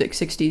bluegrass music,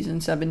 60s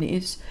and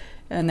 70s.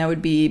 And that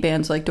would be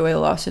bands like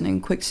Doyle Lawson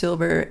and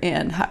Quicksilver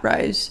and Hot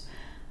Rise.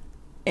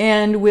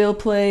 And we'll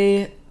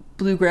play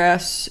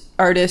bluegrass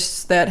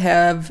artists that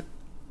have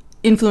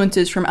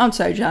influences from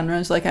outside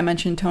genres. Like I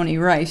mentioned, Tony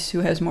Rice,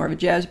 who has more of a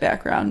jazz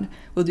background.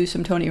 We'll do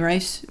some Tony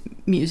Rice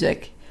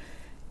music.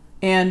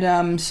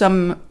 And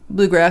some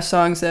bluegrass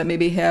songs that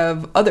maybe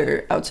have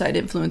other outside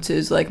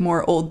influences, like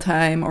more old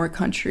time or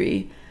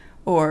country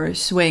or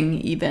swing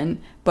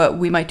even, but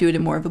we might do it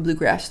in more of a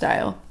bluegrass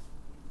style.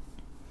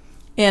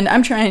 And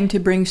I'm trying to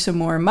bring some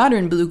more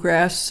modern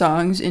bluegrass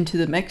songs into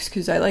the mix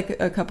because I like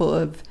a couple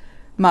of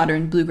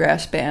modern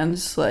bluegrass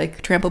bands,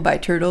 like Trampled by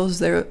Turtles.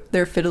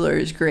 Their fiddler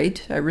is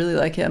great. I really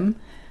like him.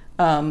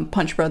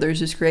 Punch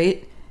Brothers is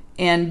great.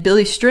 And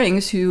Billy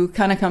Strings, who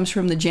kind of comes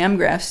from the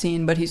jamgrass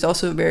scene, but he's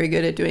also very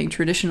good at doing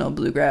traditional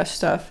bluegrass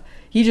stuff.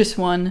 He just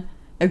won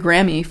a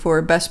Grammy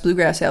for Best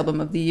Bluegrass Album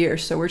of the Year,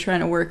 so we're trying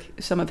to work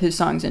some of his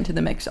songs into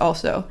the mix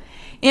also.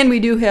 And we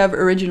do have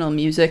original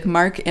music.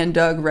 Mark and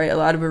Doug write a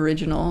lot of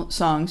original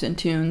songs and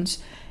tunes,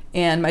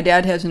 and my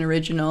dad has an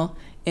original,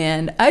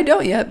 and I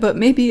don't yet, but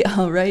maybe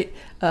I'll write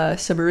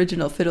some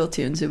original fiddle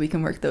tunes and we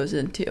can work those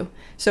in too.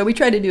 So we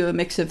try to do a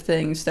mix of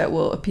things that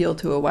will appeal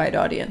to a wide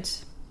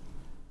audience.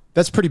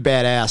 That's pretty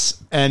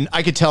badass. And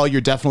I could tell you're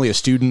definitely a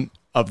student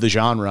of the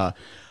genre.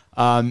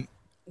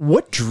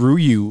 What drew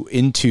you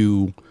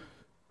into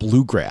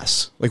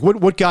bluegrass? Like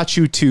what got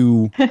you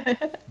to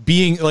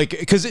being like,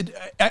 because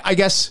I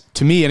guess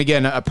to me, and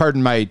again,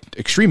 pardon my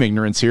extreme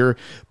ignorance here,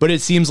 but it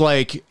seems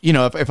like,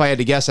 if I had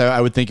to guess, I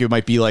would think it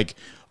might be like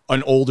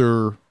an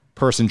older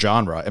person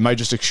genre. Am I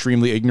just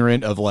extremely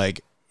ignorant of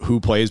like who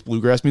plays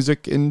bluegrass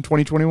music in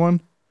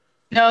 2021?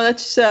 No,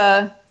 that's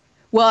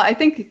Well, I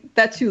think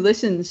that's who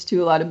listens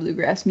to a lot of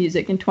bluegrass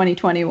music in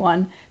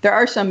 2021. There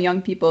are some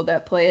young people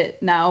that play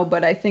it now,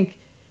 but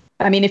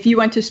I mean, if you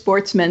went to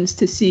Sportsman's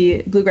to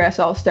see Bluegrass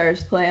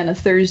All-Stars play on a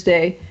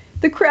Thursday,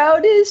 the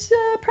crowd is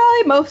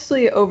probably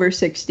mostly over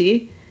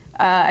 60.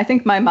 I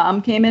think my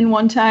mom came in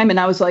one time and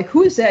I was like,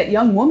 who is that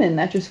young woman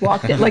that just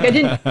walked in? Like, I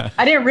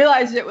didn't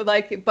realize it would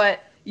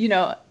but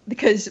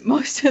because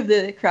most of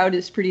the crowd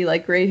is pretty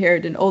like gray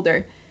haired and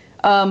older.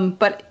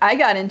 But I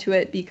got into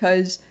it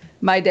because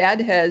my dad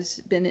has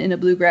been in a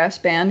bluegrass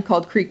band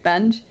called Creek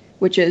Bend,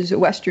 which is a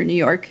Western New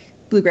York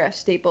bluegrass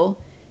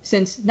staple,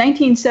 since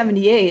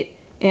 1978.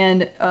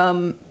 And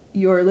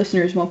your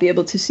listeners won't be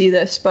able to see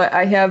this, but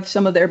I have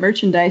some of their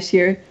merchandise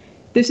here.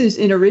 This is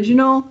an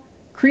original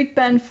Creek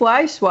Bend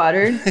fly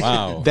swatter.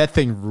 Wow. That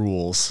thing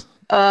rules.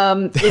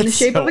 In the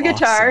shape so of a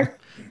guitar. awesome.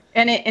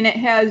 And it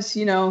has,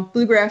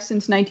 bluegrass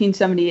since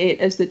 1978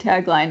 as the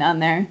tagline on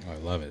there. Oh, I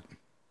love it.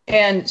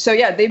 And so,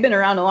 yeah, they've been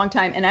around a long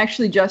time, and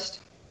actually just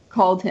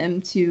called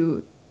him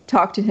to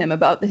talk to him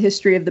about the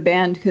history of the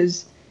band,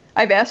 because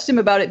I've asked him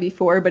about it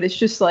before, but it's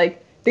just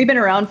like they've been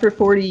around for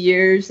 40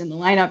 years and the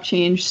lineup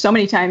changed so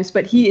many times,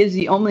 but he is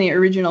the only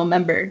original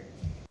member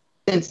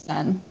since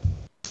then.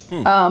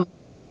 But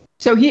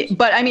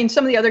I mean,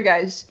 some of the other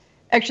guys,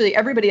 actually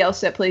everybody else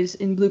that plays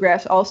in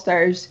Bluegrass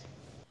All-Stars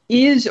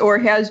is or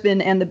has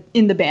been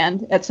in the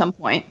band at some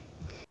point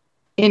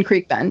in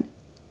Creek Bend.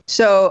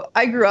 So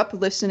I grew up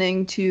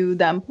listening to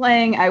them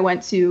playing. I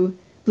went to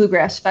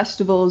bluegrass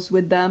festivals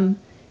with them.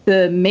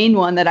 The main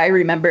one that I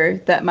remember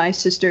that my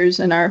sisters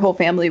and our whole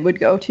family would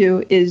go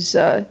to is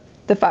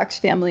the Fox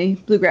Family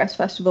Bluegrass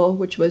Festival,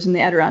 which was in the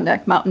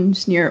Adirondack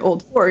Mountains near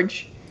Old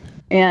Forge.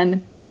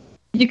 And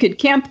you could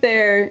camp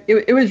there.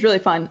 It was really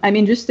fun. I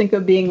mean, just think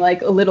of being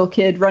like a little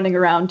kid running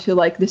around to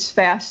like this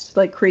fast,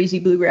 like crazy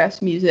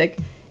bluegrass music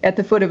at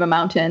the foot of a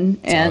mountain.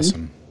 That's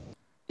awesome.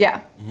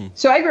 Yeah. Mm-hmm.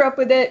 So I grew up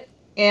with it.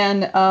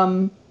 And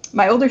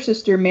my older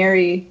sister,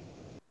 Mary,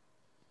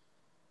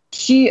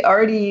 she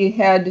already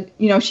had,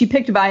 she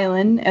picked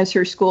violin as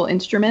her school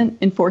instrument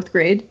in 4th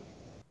grade.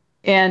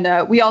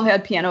 And we all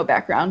had piano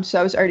background, so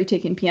I was already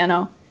taking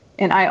piano.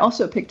 And I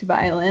also picked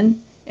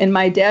violin. And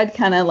my dad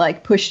kind of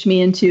like pushed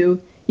me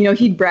into,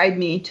 he'd bribe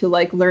me to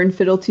like learn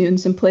fiddle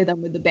tunes and play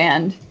them with the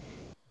band.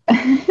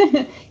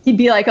 He'd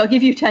be like, I'll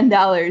give you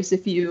 $10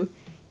 if you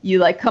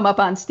like come up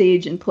on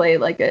stage and play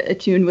like a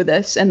tune with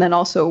us, and then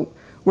also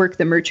work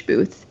the merch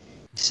booth.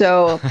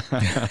 So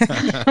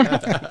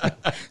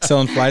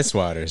selling fly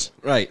swatters.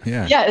 Right.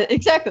 Yeah. Yeah,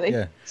 exactly.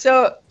 Yeah.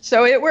 So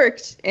it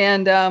worked.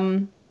 And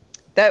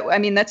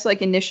that's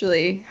like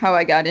initially how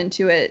I got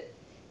into it.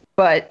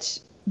 But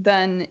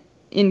then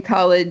in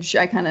college,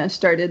 I kind of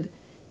started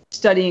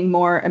studying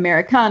more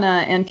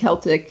Americana and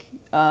Celtic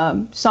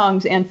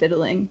songs and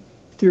fiddling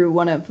through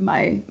one of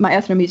my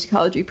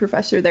ethnomusicology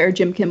professor there,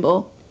 Jim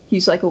Kimball.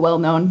 He's like a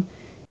well-known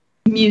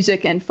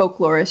music and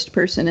folklorist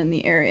person in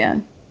the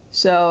area.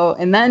 So,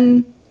 and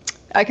then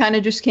I kind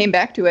of just came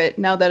back to it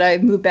now that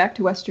I've moved back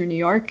to Western New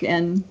York,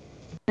 and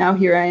now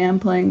here I am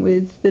playing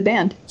with the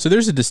band. So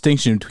there's a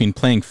distinction between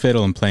playing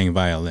fiddle and playing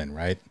violin,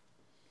 right?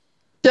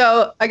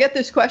 So I get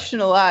this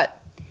question a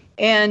lot,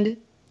 and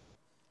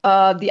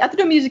the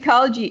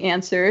ethnomusicology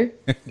answer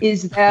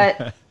is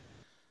that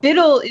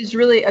fiddle is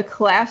really a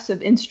class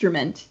of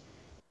instrument.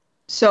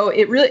 So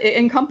it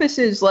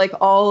encompasses like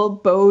all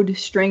bowed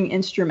string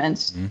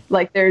instruments. Mm-hmm.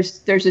 Like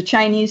there's a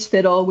Chinese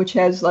fiddle, which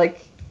has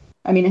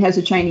it has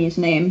a Chinese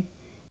name,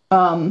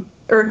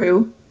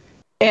 erhu.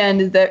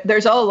 And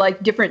there's all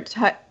like different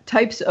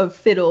types of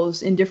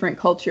fiddles in different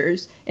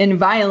cultures. And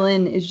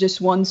violin is just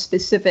one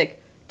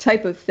specific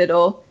type of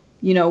fiddle,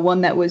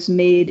 one that was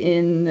made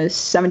in the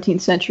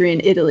 17th century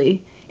in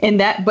Italy.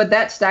 But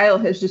that style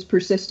has just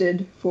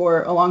persisted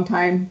for a long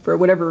time for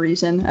whatever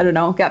reason. I don't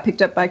know, got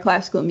picked up by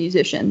classical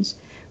musicians.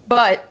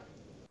 But,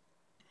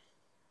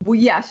 well,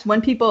 yes,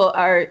 when people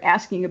are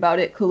asking about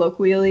it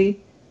colloquially,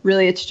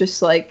 really it's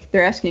just like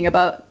they're asking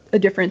about a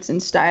difference in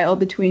style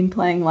between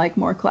playing like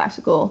more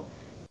classical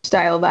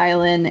style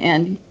violin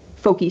and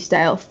folky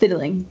style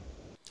fiddling.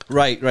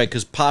 Right,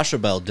 because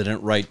Pachelbel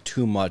didn't write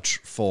too much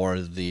for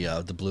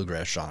the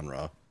bluegrass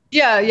genre.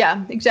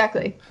 Yeah,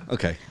 exactly.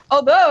 Okay.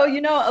 Although,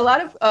 a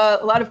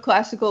lot of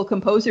classical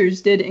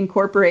composers did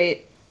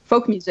incorporate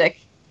folk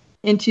music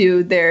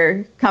into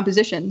their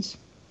compositions.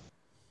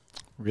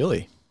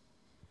 Really?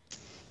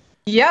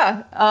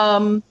 Yeah.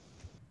 Trying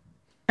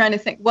to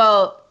think.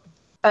 Well,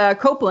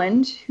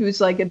 Copeland,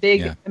 who's like a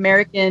big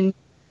American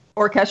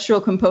orchestral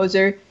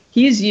composer,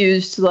 he's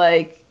used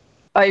like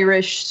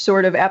Irish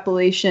sort of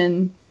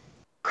Appalachian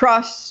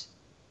cross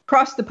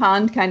the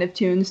pond kind of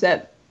tunes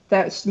that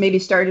maybe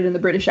started in the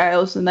British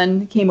Isles and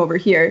then came over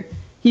here.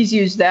 He's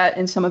used that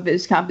in some of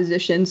his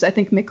compositions. I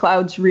think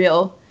MacLeod's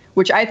Reel,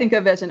 which I think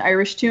of as an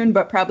Irish tune,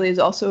 but probably is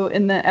also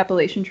in the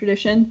Appalachian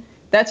tradition.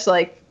 That's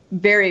like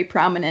very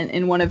prominent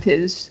in one of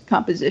his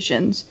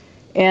compositions.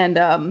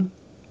 And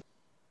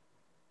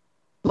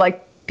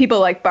like people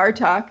like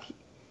Bartók,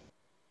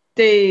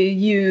 they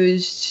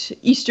used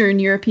Eastern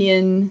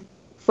European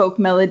folk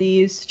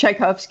melodies.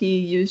 Tchaikovsky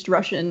used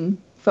Russian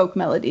folk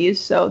melodies.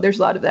 So there's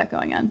a lot of that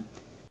going on.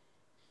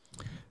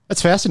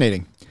 That's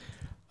fascinating.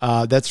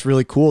 That's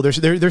really cool.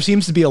 There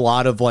seems to be a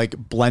lot of like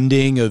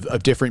blending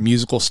of different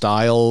musical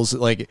styles.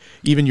 Like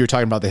even you're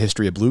talking about the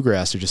history of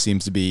bluegrass. There just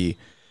seems to be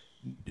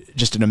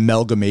just an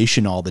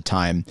amalgamation all the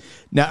time.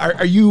 Now,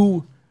 are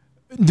you,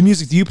 the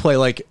music that you play,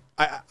 like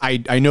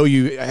I know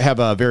you have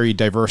a very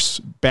diverse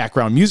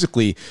background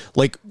musically.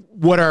 Like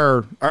what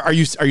are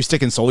you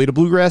sticking solely to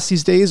bluegrass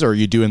these days, or are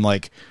you doing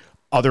like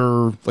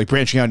other, like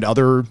branching out into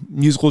other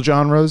musical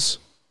genres?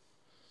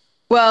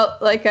 Well,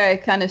 like I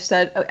kind of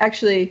said,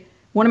 actually,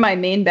 one of my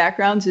main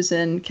backgrounds is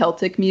in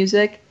Celtic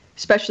music,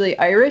 especially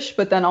Irish,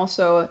 but then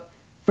also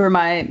for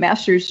my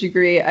master's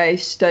degree, I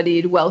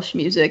studied Welsh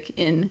music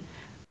in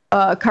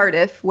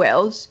Cardiff,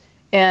 Wales.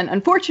 And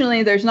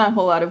unfortunately, there's not a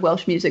whole lot of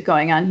Welsh music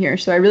going on here,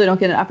 so I really don't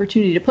get an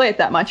opportunity to play it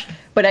that much.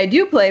 But I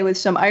do play with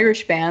some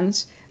Irish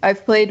bands.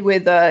 I've played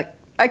with,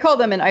 I call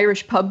them an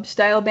Irish pub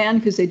style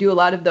band because they do a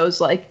lot of those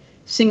like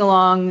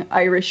sing-along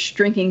Irish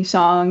drinking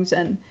songs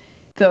and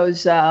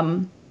those,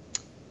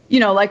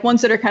 like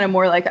ones that are kind of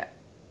more like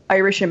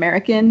Irish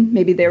American.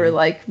 Maybe they were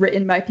like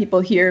written by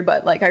people here,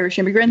 but like Irish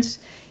immigrants.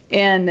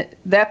 And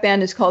that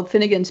band is called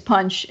Finnegan's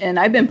Punch. And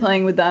I've been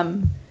playing with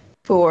them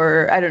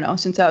for, I don't know,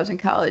 since I was in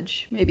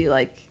college, maybe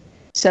like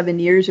 7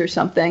 years or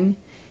something.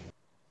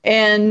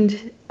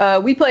 And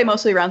we play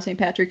mostly around St.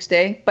 Patrick's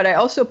Day, but I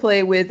also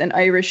play with an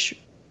Irish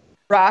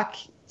rock,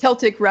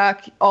 Celtic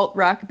rock, alt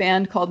rock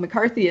band called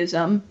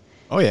McCarthyism.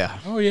 Oh yeah.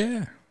 Oh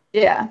yeah.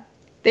 Yeah.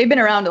 They've been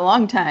around a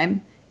long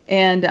time.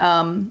 And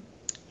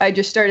I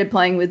just started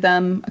playing with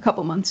them a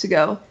couple months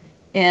ago.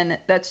 And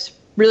that's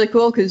really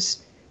cool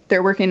because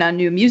they're working on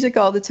new music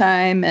all the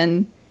time.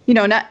 And,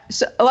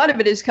 a lot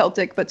of it is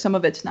Celtic, but some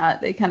of it's not.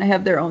 They kind of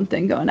have their own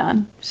thing going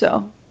on.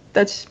 So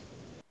that's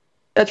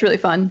really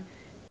fun.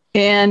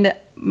 And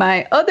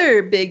my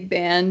other big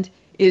band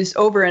is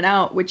Over and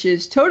Out, which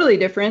is totally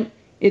different.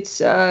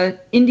 It's an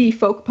indie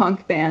folk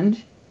punk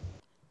band.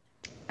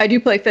 I do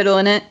play fiddle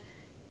in it.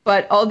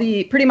 But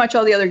pretty much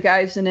all the other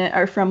guys in it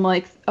are from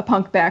like a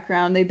punk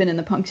background. They've been in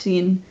the punk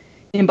scene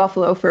in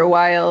Buffalo for a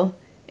while.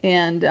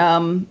 And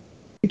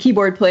the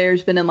keyboard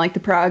player's been in like the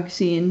prog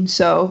scene.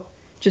 So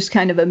just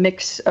kind of a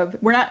mix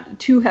of, we're not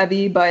too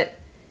heavy, but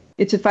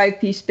it's a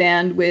 5-piece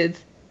band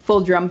with full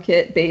drum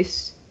kit,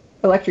 bass,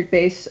 electric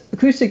bass,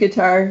 acoustic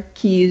guitar,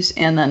 keys,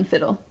 and then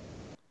fiddle.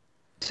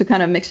 So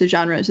kind of mix of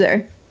genres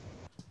there.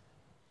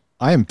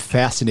 I am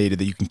fascinated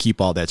that you can keep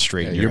all that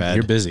straight in your head.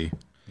 You're busy.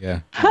 Yeah.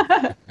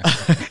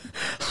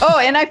 Oh,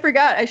 and I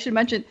forgot, I should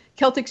mention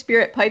Celtic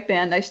Spirit Pipe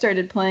Band. I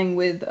started playing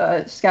with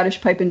a Scottish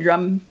pipe and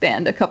drum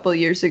band a couple of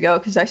years ago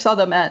because I saw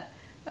them at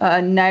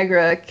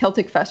Niagara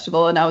Celtic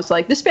Festival, and I was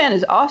like, this band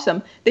is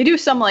awesome. They do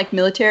some like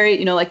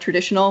military, like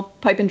traditional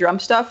pipe and drum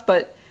stuff,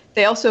 but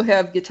they also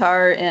have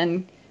guitar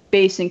and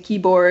bass and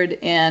keyboard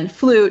and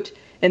flute,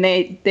 and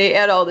they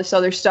add all this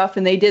other stuff,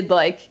 and they did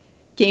like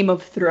Game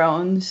of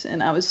Thrones,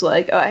 and I was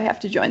like, oh, I have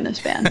to join this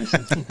band. This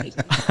is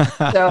amazing.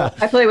 So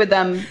I play with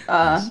them.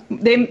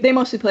 They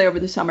mostly play over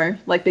the summer,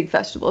 like big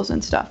festivals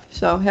and stuff.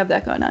 So have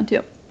that going on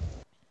too.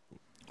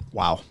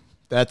 Wow,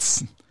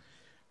 it's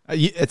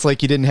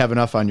like you didn't have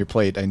enough on your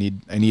plate. I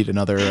need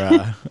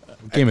another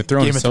Game of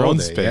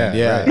Thrones band.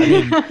 Yeah, right.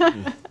 I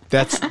mean,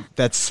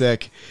 that's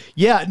sick.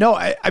 Yeah, no,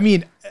 I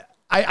mean,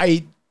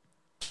 I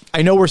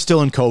know we're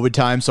still in COVID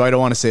time, so I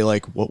don't want to say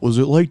like what was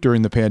it like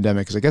during the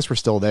pandemic, because I guess we're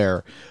still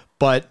there.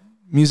 But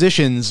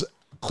musicians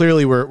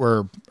clearly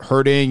were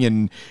hurting,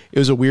 and it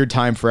was a weird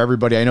time for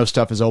everybody. I know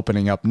stuff is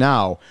opening up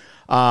now.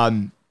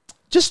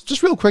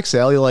 Just real quick,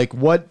 Sally, like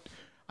what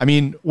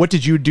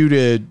did you do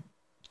to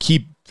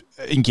keep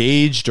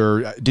engaged,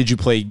 or did you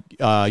play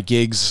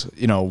gigs,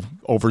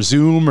 over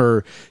Zoom,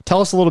 or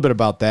tell us a little bit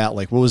about that?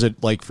 Like, what was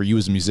it like for you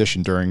as a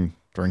musician during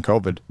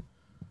COVID?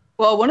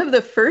 Well, one of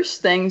the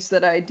first things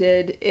that I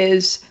did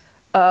is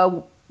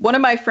one of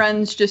my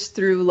friends, just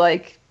through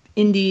like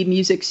indie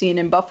music scene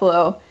in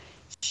Buffalo,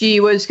 she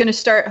was going to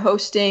start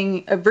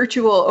hosting a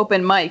virtual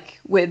open mic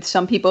with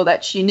some people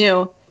that she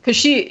knew, because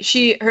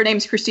her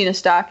name's Christina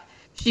Stock.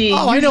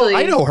 I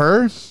know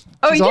her.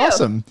 Oh, she's you do?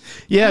 Awesome.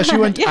 Yeah, she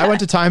went. Yeah. I went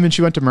to Time and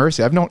she went to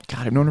Mercy. I've known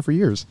her for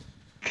years.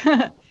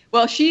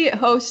 Well, she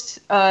hosts.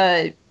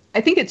 I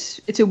think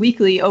it's a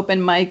weekly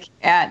open mic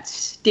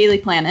at Daily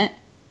Planet,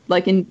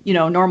 like in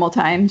normal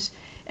times.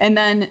 And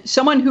then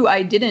someone who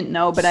I didn't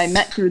know but I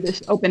met through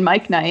this open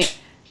mic night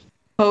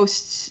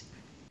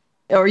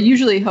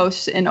usually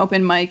hosts an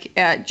open mic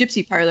at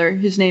Gypsy Parlor.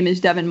 His name is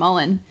Devin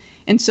Mullen,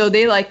 and so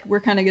they we're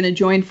kind of going to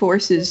join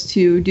forces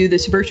to do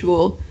this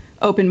virtual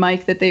open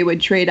mic that they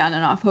would trade on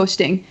and off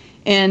hosting.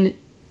 And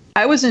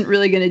I wasn't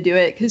really going to do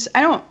it because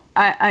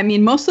I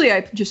mean, mostly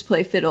I just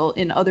play fiddle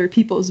in other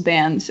people's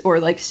bands or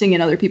like sing in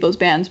other people's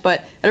bands,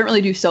 but I don't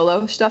really do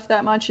solo stuff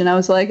that much. And I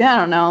was like, I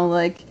don't know,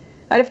 like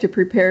I'd have to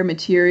prepare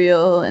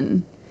material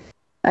and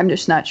I'm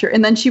just not sure.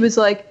 And then she was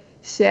like,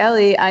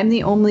 Sally, I'm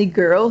the only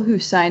girl who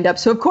signed up.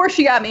 So of course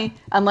she got me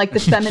on like the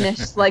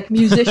feminist, like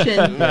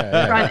musician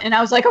front. And I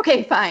was like,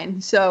 okay,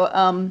 fine.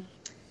 So,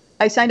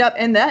 I signed up,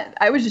 and that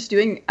I was just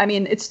doing. I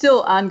mean, it's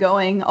still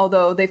ongoing,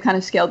 although they've kind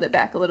of scaled it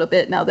back a little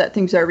bit now that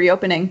things are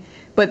reopening.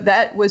 But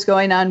that was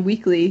going on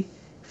weekly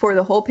for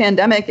the whole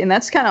pandemic, and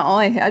that's kind of all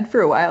I had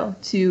for a while.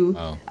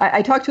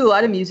 I talked to a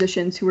lot of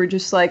musicians who were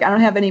just like, I don't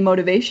have any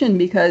motivation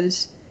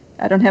because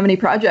I don't have any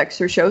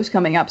projects or shows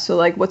coming up. So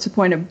like, what's the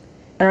point of?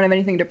 I don't have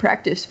anything to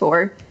practice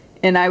for.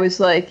 And I was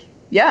like,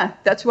 yeah,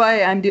 that's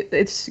why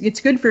it's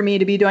good for me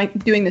to be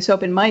doing this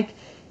open mic,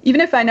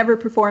 even if I never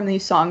perform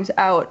these songs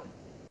out.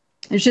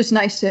 It's just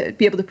nice to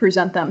be able to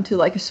present them to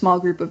like a small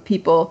group of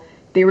people.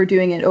 They were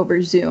doing it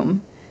over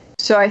Zoom.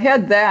 So I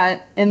had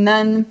that. And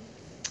then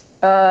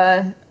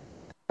a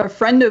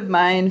friend of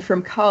mine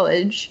from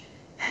college,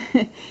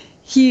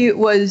 he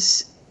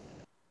was,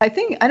 I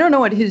don't know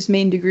what his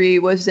main degree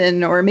was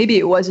in, or maybe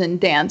it was in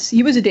dance.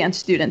 He was a dance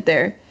student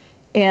there.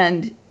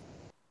 And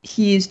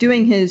he's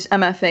doing his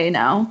MFA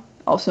now,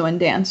 also in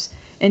dance.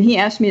 And he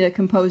asked me to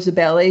compose a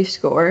ballet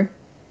score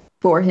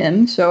for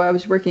him, so I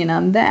was working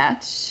on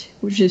that,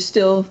 which is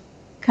still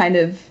kind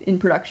of in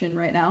production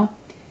right now.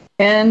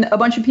 And a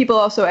bunch of people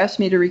also asked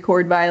me to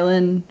record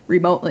violin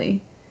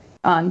remotely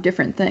on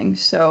different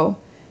things. So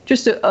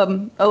just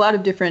a lot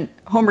of different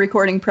home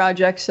recording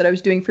projects that I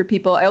was doing for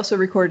people. I also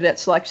recorded at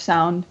Select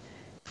Sound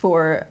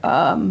for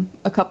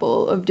a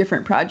couple of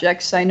different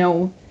projects. I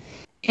know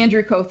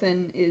Andrew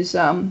Cothan is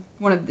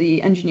one of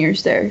the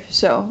engineers there.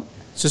 So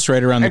it's just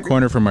right around the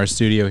corner from our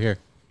studio here.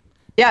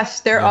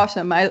 Yes, they're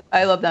awesome. I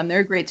love them.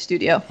 They're a great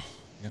studio.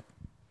 Yep.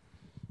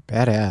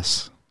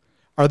 Badass.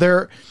 Are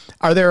there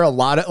a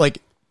lot of like,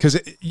 because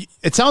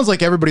it sounds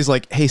like everybody's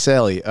like, hey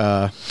Sally,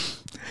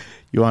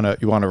 you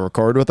wanna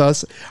record with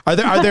us? Are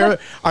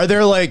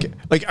there like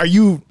are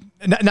you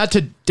not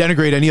to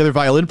denigrate any other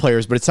violin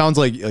players, but it sounds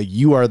like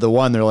you are the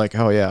one. They're like,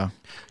 oh yeah.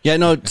 Yeah,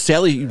 no,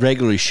 Sally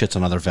regularly shits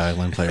on other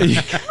violin players.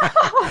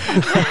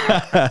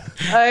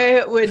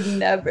 I would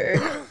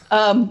never.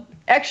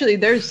 Actually,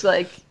 there's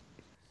like,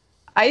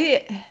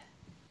 I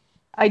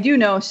do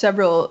know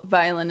several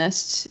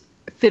violinists,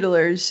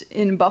 fiddlers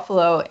in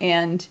Buffalo,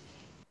 and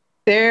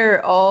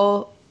they're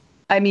all,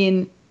 I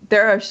mean,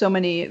 there are so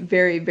many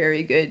very,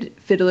 very good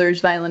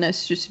fiddlers,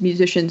 violinists, just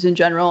musicians in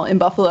general in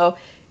Buffalo.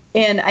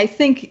 And I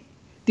think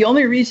the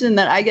only reason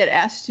that I get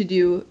asked to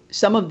do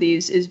some of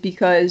these is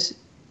because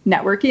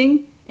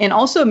networking, and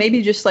also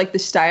maybe just like the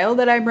style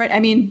that I'm writing. I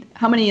mean,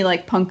 how many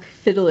like punk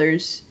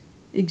fiddlers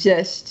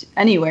exist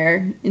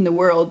anywhere in the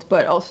world,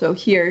 but also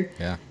here?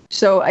 Yeah.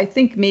 So I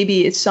think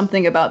maybe it's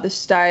something about the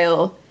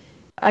style.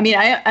 I mean,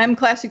 I'm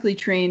classically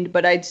trained,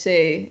 but I'd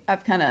say I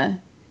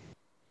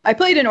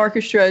played in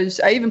orchestras.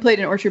 I even played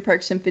in Orchard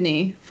Park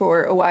Symphony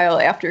for a while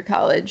after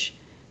college,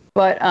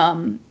 but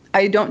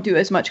I don't do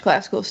as much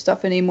classical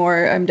stuff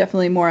anymore. I'm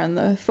definitely more on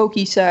the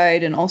folky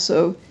side, and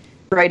also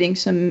writing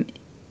some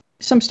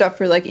stuff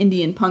for like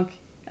indie and punk.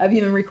 I've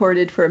even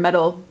recorded for a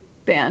metal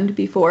band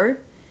before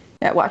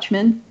at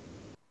Watchmen.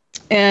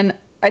 And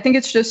I think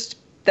it's just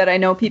that I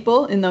know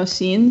people in those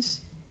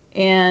scenes,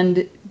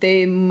 and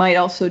they might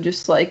also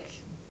just like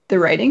the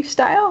writing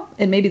style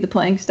and maybe the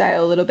playing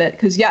style a little bit.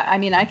 Because, yeah, I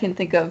mean, I can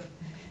think of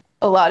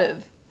a lot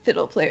of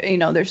fiddle players. You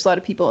know, there's a lot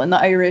of people in the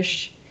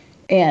Irish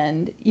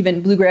and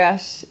even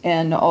bluegrass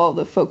and all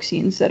the folk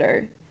scenes that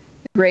are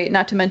great,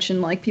 not to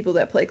mention like people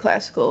that play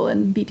classical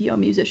and BPO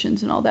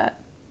musicians and all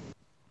that.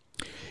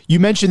 You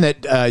mentioned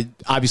that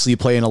obviously you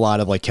play in a lot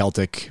of like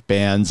Celtic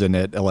bands and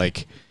at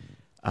like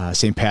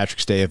St.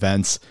 Patrick's Day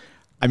events.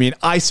 I mean,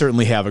 I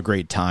certainly have a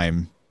great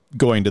time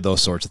going to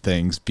those sorts of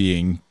things,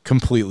 being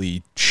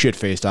completely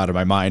shit-faced out of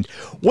my mind.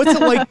 What's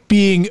it like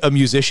being a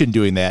musician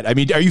doing that? I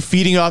mean, are you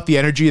feeding off the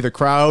energy of the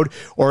crowd,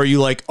 or are you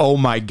like, oh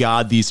my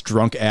God, these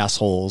drunk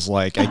assholes,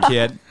 like I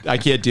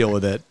can't deal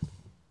with it?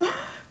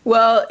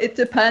 Well, it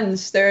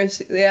depends. There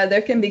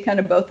can be kind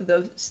of both of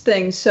those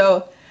things.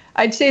 So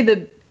I'd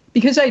say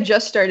because I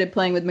just started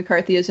playing with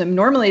McCarthyism,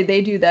 normally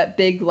they do that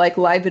big like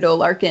Live at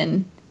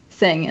O'Larkin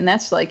thing, and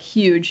that's like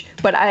huge,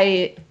 but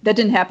that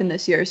didn't happen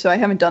this year, so I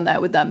haven't done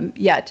that with them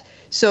yet.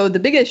 So the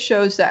biggest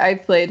shows that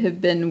I've played have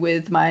been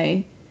with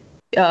my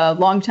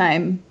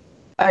longtime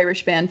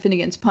Irish band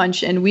Finnegan's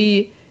Punch, and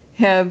we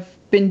have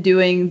been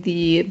doing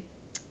the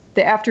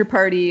after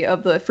party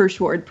of the First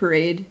Ward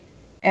Parade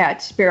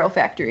at Barrel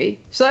Factory.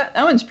 So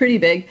that one's pretty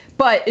big,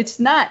 but it's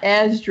not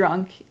as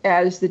drunk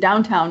as the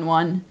downtown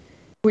one,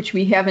 which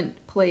we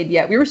haven't played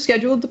yet. We were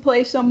scheduled to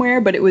play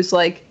somewhere, but it was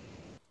going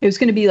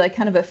to be like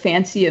kind of a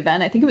fancy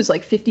event. I think it was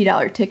like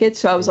 $50 tickets.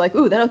 So I was like,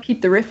 ooh, that'll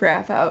keep the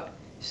riffraff out.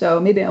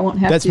 So maybe I won't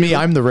have That's to. me.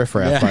 I'm the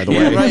riffraff, by the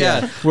way. Yeah, right,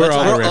 yeah. We're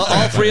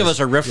all three of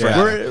us are riffraff.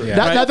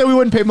 Not that we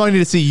wouldn't pay money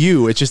to see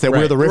you. It's just that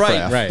we're the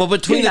riffraff. Right. But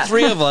between the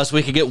three of us,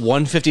 we could get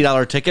one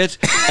 $50 ticket,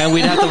 and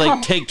we'd have to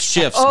like take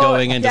shifts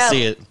going in to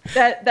see it.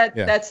 That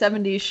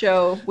 70s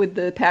show with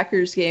the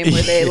Packers game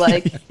where they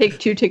like take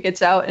 2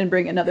 tickets out and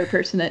bring another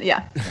person in.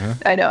 Yeah,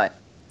 I know it.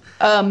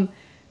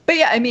 But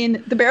yeah, I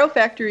mean, the Barrel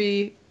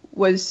Factory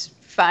was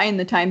fine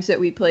the times that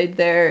we played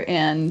there,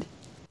 and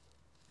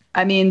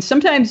I mean,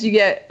 sometimes you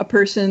get a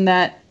person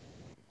that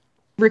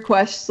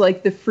requests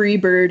like the free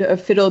bird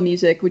of fiddle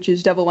music, which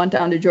is Devil Went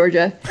Down to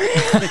Georgia.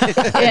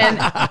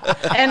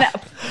 and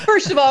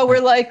first of all,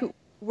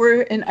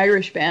 we're an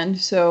Irish band,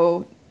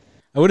 so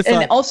I would have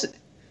thought. And also,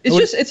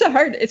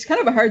 it's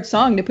kind of a hard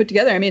song to put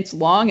together. I mean, it's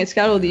long. It's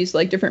got all these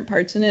like different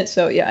parts in it.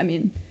 So yeah, I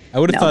mean, I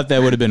would have thought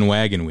that would have been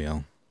Wagon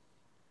Wheel.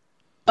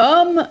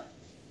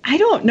 I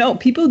don't know.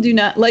 People do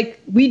not like.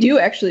 We do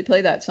actually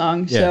play that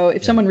song. Yeah, so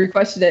if someone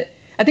requested it,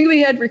 I think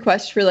we had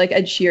requests for like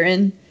Ed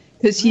Sheeran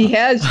because he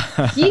has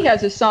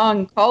a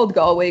song called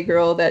Galway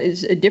Girl that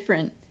is a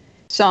different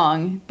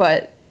song.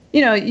 But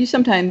you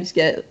sometimes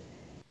get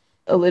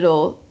a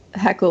little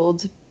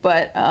heckled,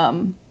 but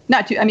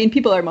not too. I mean,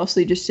 people are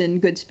mostly just in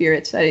good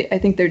spirits. I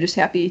think they're just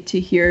happy to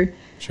hear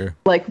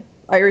like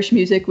Irish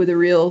music with a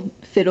real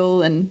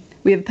fiddle, and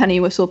we have a penny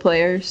whistle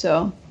player.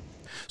 So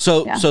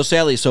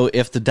Sally, so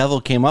if the devil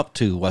came up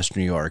to West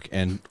New York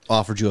and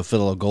offered you a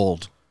fiddle of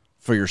gold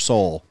for your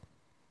soul,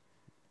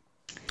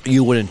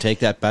 you wouldn't take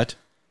that bet?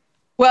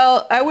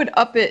 Well, I would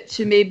up it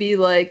to maybe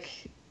like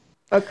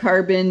a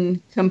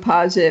carbon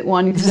composite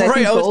one because I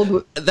think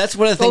gold. That's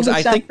one of the things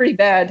I think pretty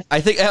bad.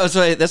 I think that's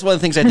one of the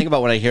things I think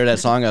about when I hear that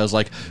song. I was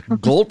like,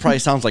 gold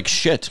price sounds like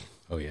shit.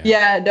 Oh yeah.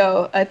 Yeah,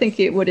 no, I think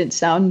it wouldn't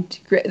sound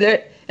great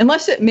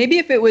unless maybe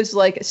if it was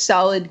like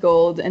solid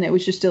gold and it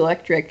was just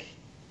electric,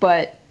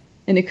 but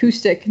an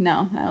acoustic,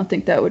 no, I don't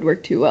think that would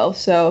work too well.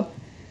 So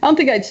I don't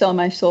think I'd sell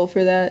my soul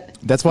for that.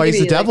 That's why he's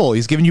the devil.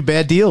 He's giving you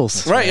bad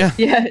deals. Right, yeah.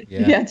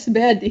 Yeah, it's a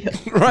bad deal.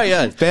 Right,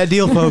 yeah. Bad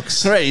deal,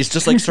 folks. Right, he's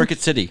just like Circuit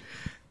City.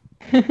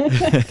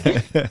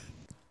 And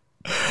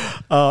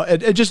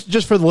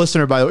just for the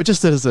listener, by the way,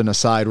 just as an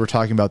aside, we're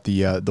talking about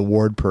the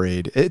Ward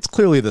Parade. It's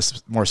clearly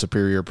the more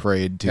superior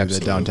parade to the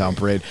Downtown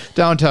Parade.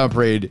 Downtown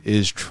Parade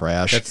is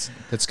trash.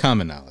 That's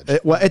common knowledge.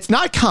 It's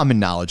not common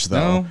knowledge,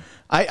 though. No.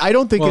 I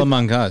don't think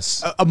among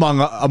us,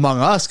 among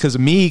us, because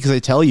I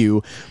tell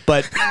you,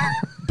 but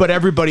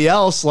everybody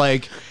else,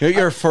 like you're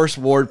your first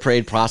Ward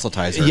Parade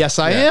proselytizer. Yes,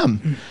 I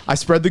am. I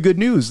spread the good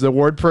news. The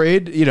Ward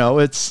Parade,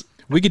 it's.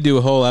 We could do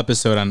a whole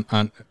episode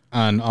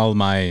on all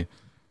my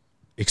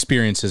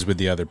experiences with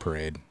the other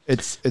parade.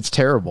 It's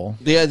terrible.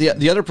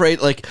 The other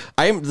parade, like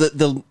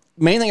the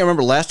main thing I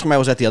remember last time I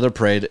was at the other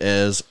parade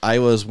is I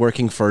was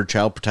working for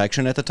Child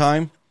Protection at the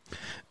time.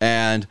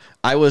 And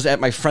I was at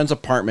my friend's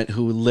apartment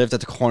who lived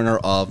at the corner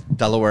of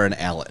Delaware and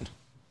Allen.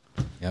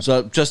 Yep.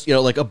 So just,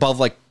 like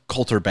above like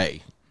Coulter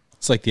Bay.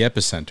 It's like the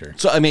epicenter.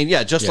 So, I mean,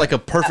 like a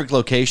perfect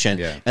location.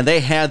 Yeah. And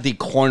they had the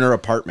corner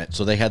apartment.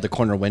 So they had the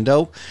corner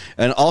window.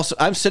 And also,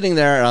 I'm sitting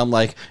there and I'm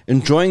like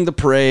enjoying the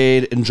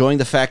parade, enjoying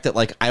the fact that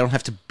like I don't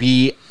have to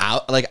be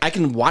out. Like I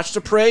can watch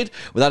the parade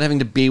without having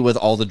to be with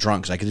all the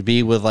drunks. I could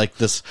be with like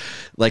this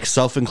like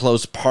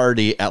self-enclosed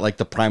party at like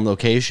the prime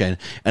location.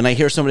 And I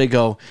hear somebody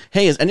go,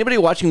 "Hey, is anybody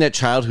watching that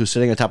child who's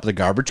sitting on top of the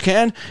garbage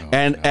can?"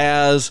 And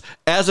as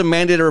a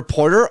mandated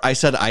reporter, I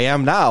said, "I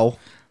am now."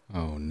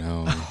 Oh,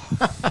 no.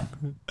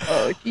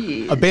 Oh,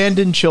 geez.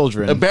 Abandoned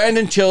children.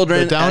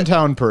 The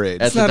Downtown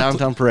Parade. At the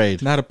Downtown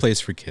Parade. Not a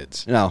place for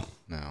kids. No.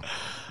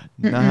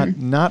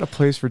 Not a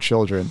place for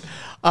children.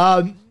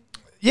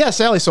 Yeah,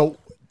 Sally, so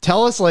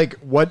tell us, like,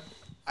 what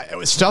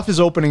stuff is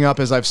opening up,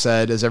 as I've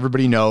said, as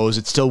everybody knows.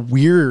 It's still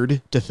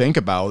weird to think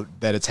about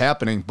that it's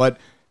happening, but,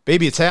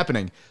 baby, it's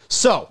happening.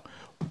 So,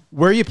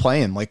 where are you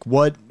playing? Like,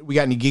 we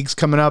got any gigs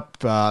coming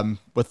up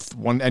with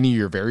any of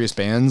your various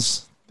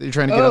bands that you're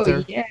trying to get out there?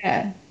 Oh,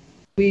 yeah.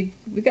 We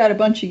got a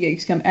bunch of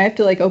gigs coming. I have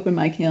to like open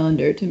my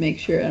calendar to make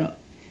sure I don't.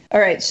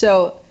 All right,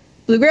 so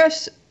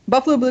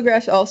Buffalo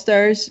Bluegrass All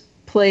Stars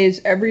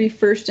plays every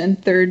first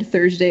and third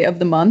Thursday of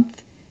the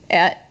month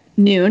at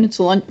noon.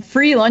 It's a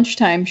free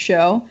lunchtime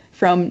show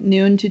from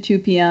noon to 2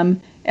 p.m.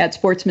 at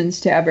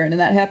Sportsman's Tavern, and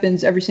that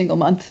happens every single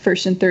month,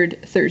 first and third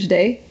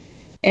Thursday.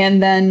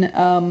 And then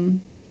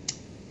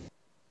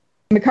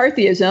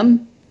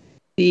McCarthyism,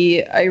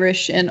 the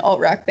Irish and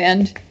alt-rock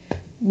band,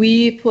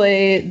 we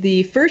play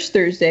the first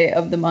Thursday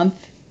of the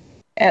month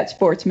at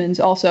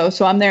Sportsman's also.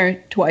 So I'm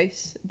there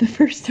twice. The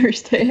first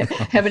Thursday,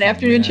 I have an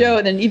afternoon show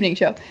and an evening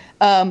show.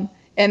 And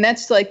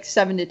that's like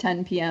 7 to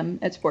 10 p.m.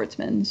 at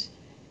Sportsman's.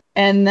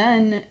 And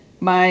then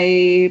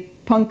my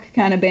punk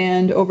kind of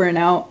band, Over and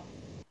Out,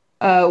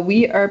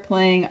 we are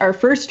playing our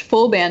first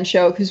full band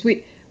show because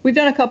we've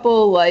done a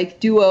couple like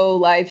duo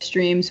live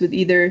streams with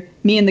either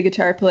me and the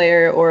guitar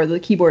player or the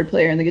keyboard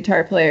player and the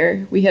guitar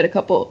player. We had a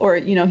couple, or,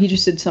 he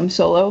just did some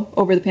solo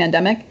over the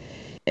pandemic.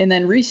 And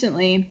then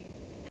recently,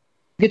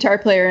 guitar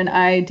player and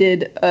I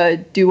did a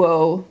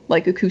duo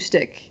like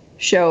acoustic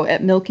show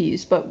at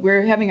Milky's, but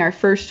we're having our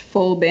first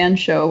full band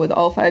show with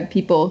all 5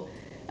 people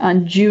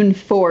on June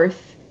 4th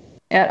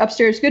at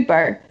Upstairs Good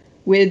Bar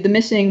with The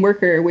Missing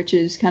Worker, which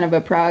is kind of a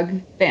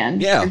prog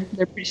band. Yeah.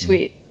 They're pretty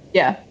sweet.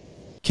 Yeah.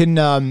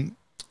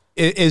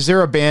 Is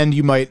there a band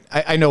you might,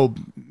 I know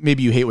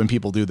maybe you hate when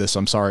people do this, so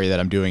I'm sorry that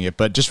I'm doing it,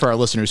 but just for our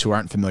listeners who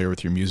aren't familiar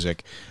with your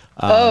music.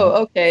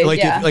 Okay. Like,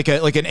 yeah.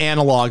 like an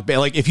analog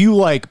band, like if you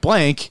like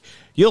blank,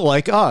 you'll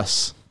like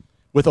us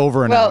with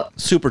Over and Out.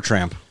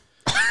 Supertramp.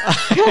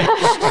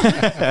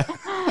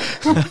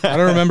 I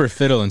don't remember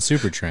Fiddle and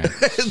Supertramp.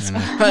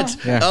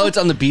 It's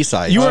on the B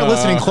side. You weren't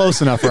listening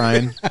close enough,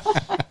 Ryan.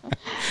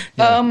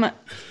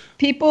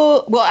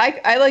 People, well,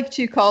 I like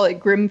to call it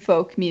grim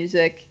folk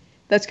music.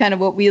 That's kind of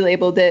what we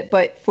labeled it.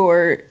 But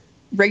for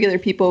regular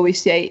people, we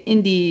say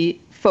indie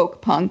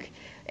folk punk.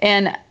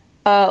 And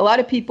a lot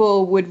of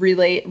people would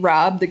relate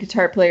Rob, the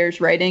guitar player's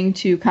writing,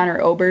 to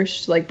Conor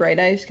Oberst's like Bright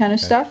Eyes kind of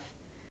stuff.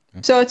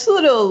 So it's a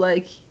little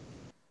like,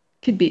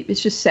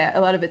 it's just sad.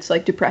 A lot of it's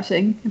like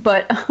depressing,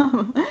 but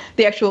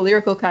the actual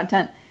lyrical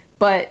content.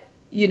 But,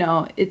 you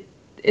know,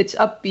 it's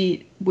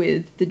upbeat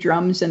with the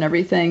drums and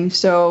everything.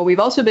 So we've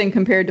also been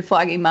compared to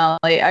Flogging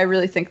Molly. I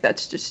really think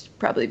that's just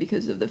probably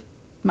because of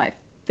my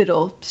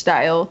fiddle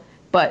style,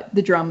 but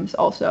the drums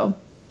also.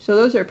 So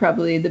those are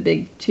probably the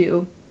big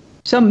two.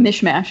 Some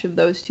mishmash of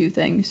those two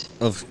things.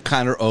 Of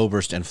Conor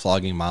Oberst and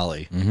Flogging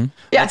Molly. Mm-hmm.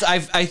 Yeah.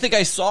 I think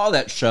I saw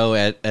that show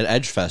at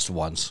Edgefest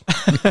once.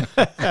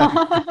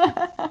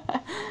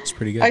 It's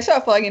pretty good. I saw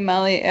Flogging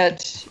Molly I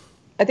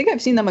think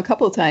I've seen them a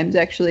couple of times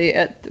actually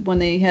when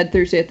they had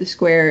Thursday at the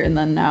Square and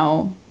then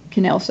now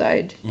Canal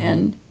Side.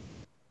 And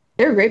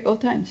they were great both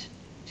times.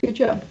 It's a good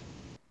show.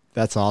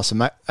 That's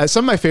awesome.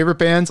 Some of my favorite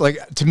bands, like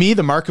to me,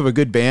 the mark of a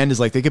good band is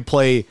like they could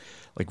play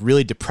like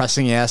really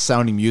depressing ass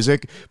sounding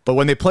music, but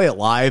when they play it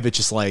live, it's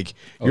just like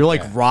you're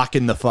like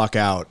rocking the fuck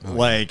out.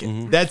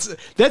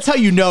 That's how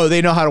you know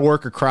they know how to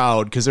work a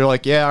crowd, because they're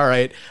like, yeah, all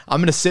right,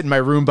 I'm gonna sit in my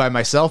room by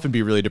myself and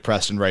be really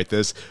depressed and write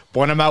this,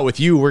 but when I'm out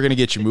with you, we're gonna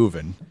get you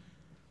moving.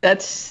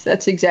 That's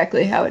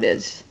exactly how it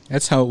is.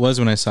 That's how it was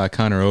when I saw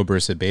Conor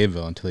Oberst at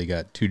Bayville until he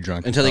got too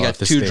drunk. Until he got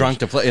too drunk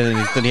to play, and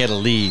then he had to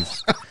leave.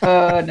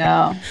 Oh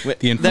no!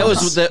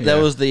 That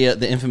was the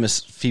infamous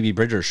Phoebe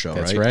Bridgers show,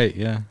 That's right? right.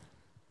 Yeah.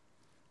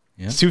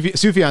 Yeah.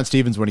 Sufjan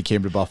Stevens, when he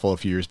came to Buffalo a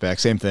few years back,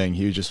 same thing.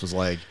 He just was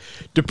like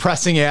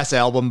depressing ass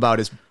album about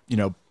his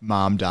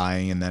mom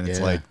dying, and then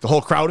it's like the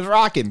whole crowd is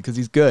rocking because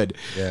he's good.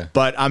 Yeah.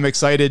 But I'm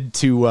excited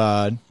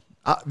to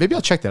maybe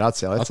I'll check that out,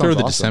 Sal. I'll throw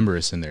the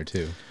Decemberists in there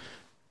too.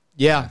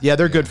 Yeah,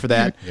 they're good for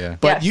that. Yeah.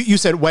 But you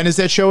said, when is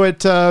that show at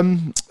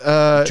June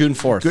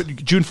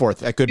 4th. June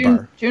 4th at Good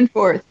Bar. June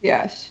 4th,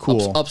 yes.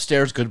 Cool.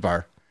 Upstairs Good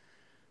Bar.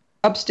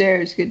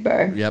 Upstairs Good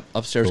Bar. Yep,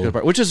 Upstairs Good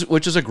Bar, which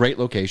is a great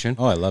location.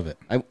 Oh, I love it.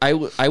 I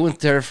went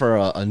there for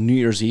a New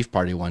Year's Eve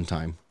party one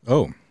time.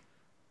 Oh.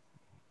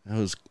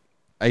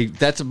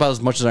 That's about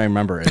as much as I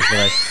remember it.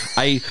 But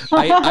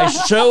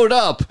I showed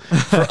up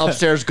for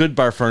Upstairs Good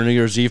Bar for a New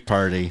Year's Eve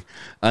party,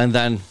 and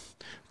then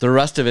the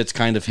rest of it's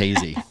kind of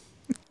hazy.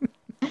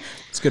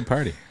 It's a good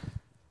party.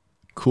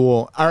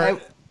 Cool. All right.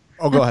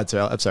 Go ahead,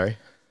 Sal. I'm sorry.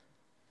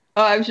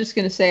 Oh, I was just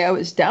going to say I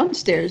was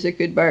downstairs at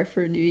Good Bar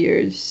for New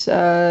Year's,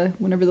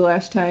 whenever the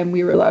last time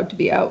we were allowed to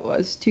be out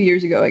was 2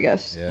 years ago, I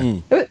guess. Yeah.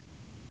 That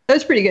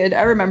was pretty good.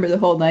 I remember the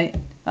whole night.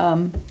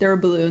 There were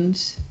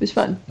balloons. It was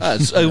fun.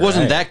 It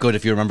wasn't that good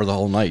if you remember the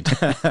whole night.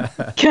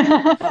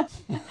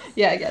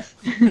 Yeah, I guess.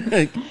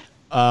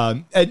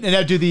 And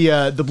now, do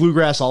the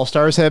Bluegrass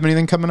All-Stars have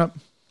anything coming up?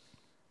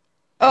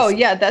 Oh,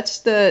 yeah, that's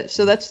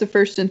the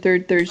first and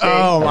third Thursday.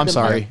 Oh, I'm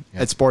sorry.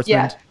 At Sportsman.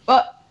 Yeah.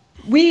 Well,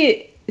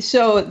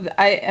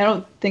 I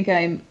don't think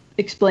I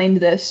explained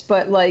this,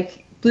 but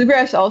like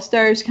Bluegrass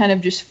All-Stars kind of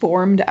just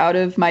formed out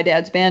of my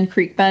dad's band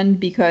Creek Bend,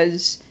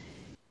 because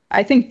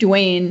I think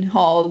Dwayne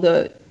Hall,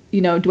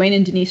 Dwayne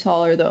and Denise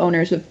Hall are the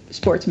owners of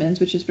Sportsman's,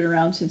 which has been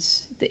around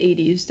since the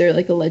 80s. They're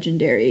like a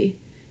legendary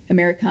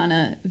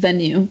Americana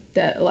venue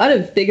that a lot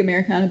of big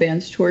Americana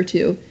bands tour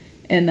to.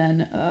 And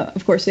then,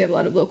 of course, they have a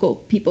lot of local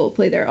people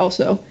play there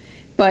also.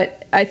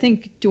 But I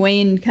think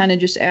Dwayne kind of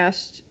just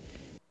asked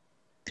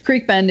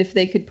Creek Bend if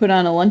they could put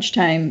on a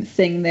lunchtime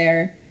thing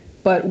there.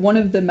 But one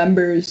of the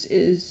members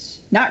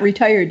is not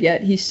retired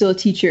yet. He's still a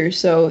teacher,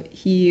 so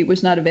he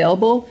was not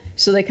available.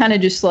 So they kind of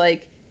just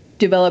like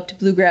developed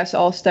Bluegrass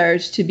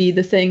All-Stars to be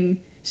the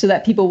thing so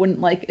that people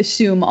wouldn't like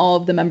assume all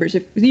of the members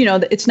of,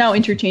 it's now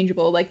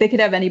interchangeable. Like they could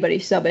have anybody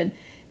sub in.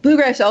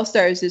 Bluegrass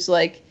All-Stars is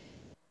like,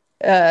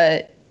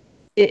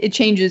 it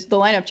changes, the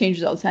lineup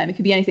changes all the time. It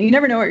could be anything. You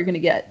never know what you're going to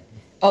get.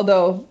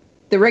 Although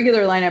the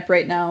regular lineup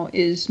right now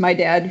is my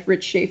dad,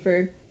 Rich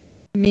Schaefer,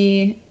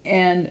 me,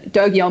 and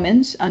Doug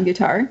Yeomans on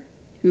guitar,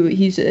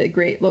 he's a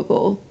great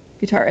local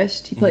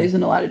guitarist. He plays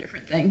in a lot of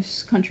different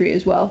things, country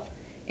as well.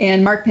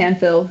 And Mark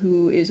Panfill,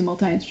 who is a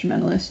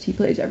multi-instrumentalist. He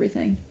plays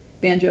everything.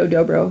 Banjo,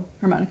 dobro,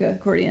 harmonica,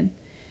 accordion.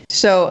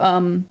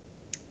 So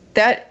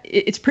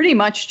it's pretty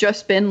much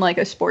just been like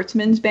a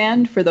Sportsman's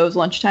band for those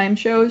lunchtime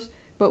shows.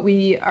 But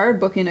we are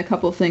booking a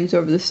couple things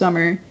over the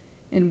summer,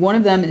 and one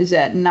of them is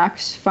at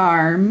Knox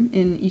Farm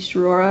in East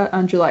Aurora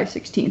on July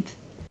 16th.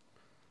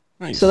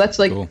 Nice. So that's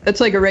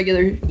like a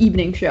regular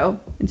evening show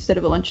instead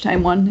of a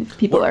lunchtime one if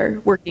people are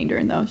working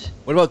during those.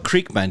 What about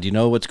Creek Bend? Do you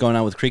know what's going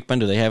on with Creek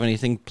Bend? Do they have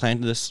anything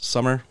planned this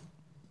summer?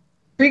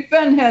 Creek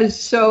Bend has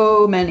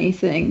so many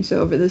things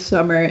over the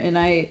summer, and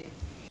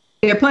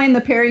they're playing the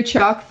Perry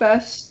Chalk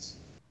Fest,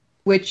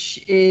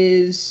 which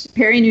is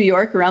Perry, New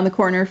York, around the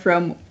corner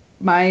from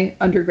my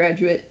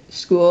undergraduate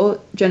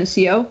school,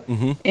 Geneseo.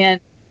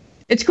 And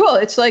it's cool.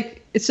 It's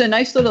a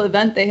nice little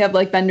event. They have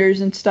like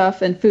vendors and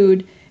stuff and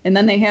food, And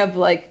then they have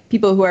like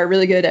people who are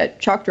really good at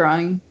chalk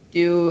drawing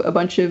do a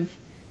bunch of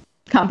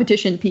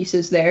competition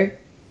pieces there.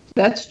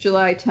 That's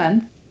July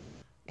 10th.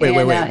 Wait,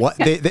 And, what?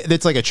 yeah.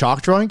 It's like a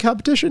chalk drawing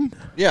competition?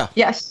 Yeah.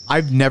 Yes.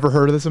 I've never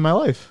heard of this in my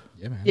life.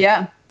 Yeah, man.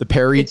 Yeah. The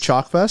Perry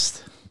Chalk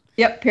Fest?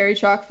 Yep. Perry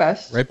Chalk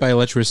Fest. Right by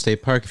Letchworth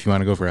State Park if you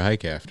want to go for a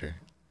hike after.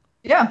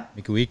 Yeah.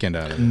 Make a weekend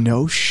out of it.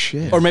 No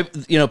shit. Or maybe,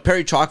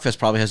 Perry Chalk Fest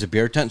probably has a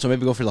beer tent, so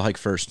maybe go for the hike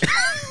first.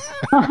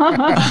 All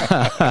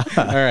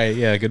right.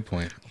 Yeah, good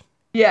point.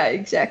 Yeah,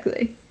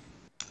 exactly.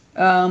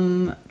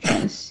 Trying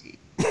to see.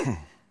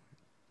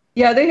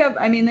 Yeah, they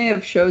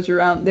have shows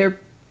around. They're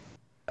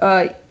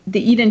the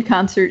Eden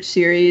concert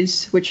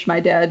series, which my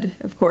dad,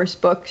 of course,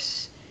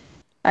 books.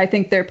 I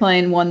think they're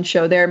playing one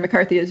show there.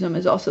 McCarthyism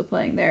is also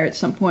playing there at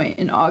some point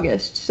in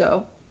August.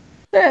 So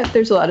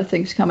there's a lot of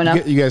things coming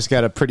up. You guys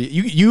got a pretty,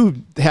 you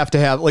have to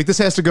have, like, this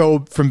has to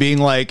go from being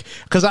like,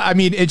 because I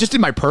mean, it just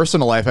in my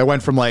personal life, I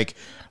went from like,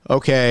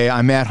 okay,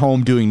 I'm at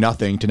home doing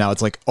nothing to now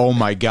it's like, oh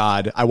my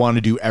God, I want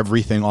to do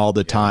everything all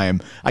the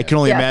time. I can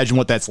only imagine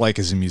what that's like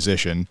as a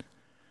musician.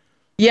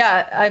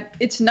 Yeah,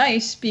 it's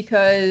nice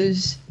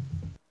because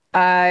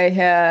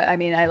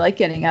I like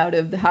getting out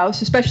of the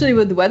house, especially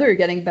with the weather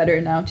getting better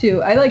now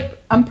too.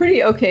 I'm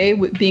pretty okay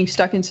with being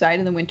stuck inside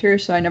in the winter,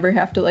 so I never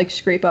have to like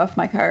scrape off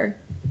my car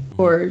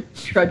or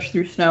trudge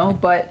through snow.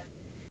 But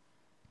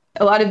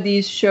a lot of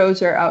these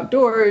shows are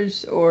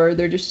outdoors or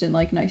they're just in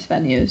like nice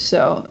venues,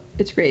 so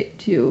it's great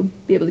to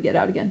be able to get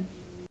out again.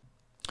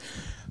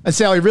 And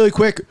Sally, really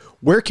quick,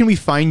 where can we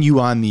find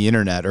you on the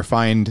internet or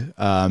find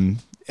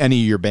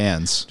any of your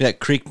bands? Yeah,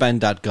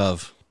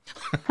 creekbend.gov.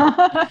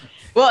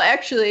 Well,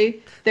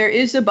 actually, there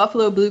is a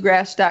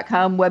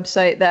BuffaloBluegrass.com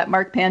website that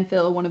Mark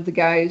Panfill, one of the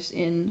guys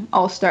in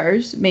All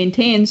Stars,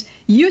 maintains.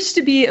 Used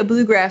to be a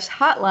bluegrass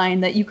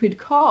hotline that you could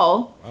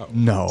call. Wow.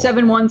 No.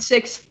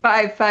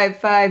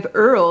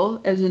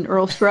 716-555-EARL, as in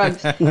Earl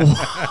Scruggs. No.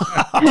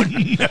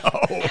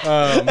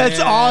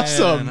 That's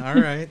awesome. All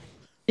right.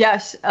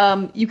 Yes,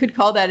 you could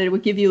call that. It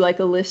would give you like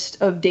a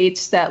list of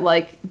dates that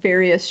like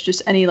various,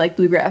 just any like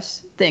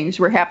bluegrass things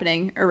were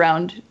happening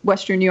around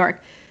Western New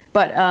York.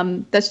 But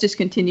that's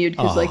discontinued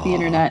because like the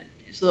internet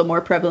is a little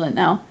more prevalent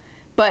now.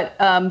 But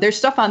there's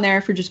stuff on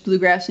there for just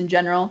bluegrass in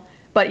general.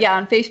 But yeah,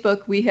 on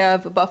Facebook, we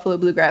have a Buffalo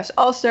Bluegrass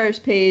All-Stars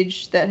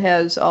page that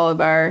has all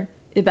of our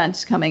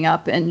events coming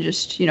up and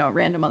just,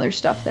 random other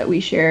stuff that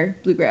we share,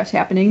 bluegrass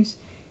happenings.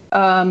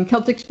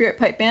 Celtic Spirit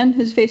Pipe Band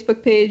has a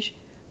Facebook page.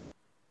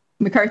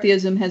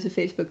 McCarthyism has a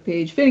Facebook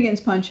page. Finnegan's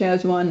Punch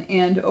has one,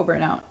 and Over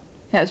and Out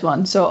has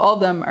one. So all of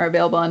them are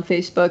available on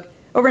Facebook.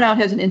 Over and Out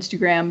has an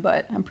Instagram,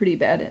 but I'm pretty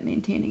bad at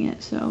maintaining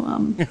it. So,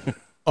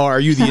 are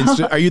you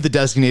the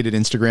designated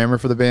Instagrammer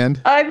for the band?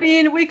 I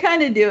mean, we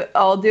kind of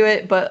all do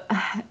it, but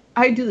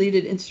I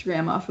deleted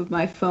Instagram off of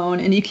my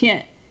phone, and you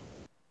can't.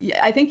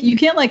 Yeah, I think you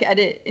can't like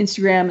edit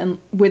Instagram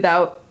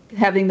without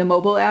having the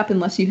mobile app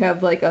unless you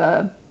have like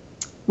a,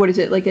 what is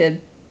it, like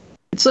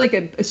it's like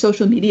a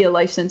social media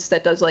license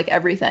that does like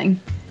everything.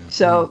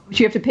 So which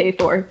you have to pay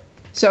for.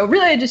 So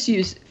really, I just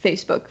use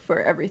Facebook for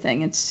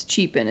everything. It's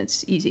cheap and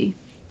it's easy.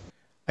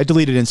 I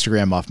deleted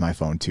Instagram off my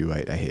phone too.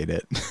 I hate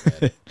it.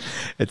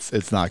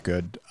 It's not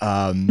good.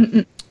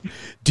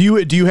 Do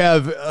you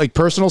have like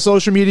personal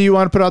social media you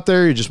want to put out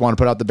there? Or you just want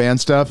to put out the band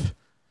stuff?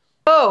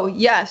 Oh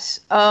yes.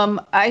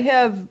 I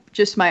have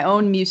just my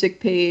own music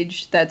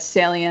page. That's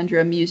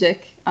Saliandra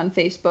Music on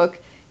Facebook.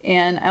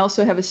 And I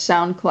also have a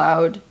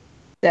SoundCloud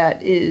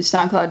that is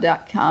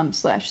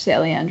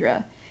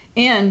soundcloud.com/Saliandra.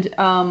 And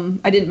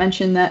I didn't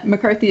mention that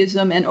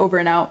McCarthyism and Over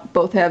and Out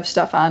both have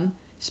stuff on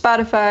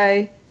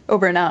Spotify.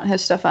 Over and Out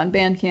has stuff on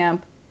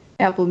Bandcamp,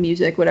 Apple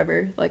Music,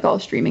 whatever, like all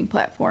streaming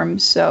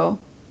platforms. So,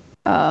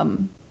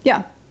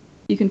 yeah,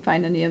 you can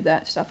find any of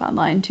that stuff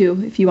online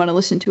too if you want to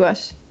listen to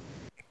us.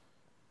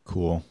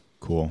 Cool.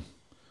 Well,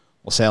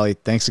 Sally,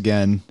 thanks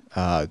again.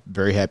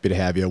 Very happy to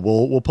have you.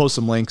 We'll post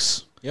some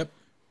links. Yep.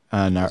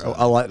 And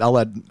I'll let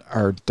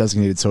our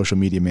designated social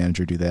media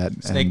manager do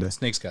that.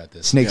 Snake's got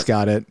this. Snake's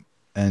got it.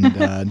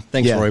 And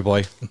Thanks, Roy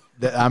Boy.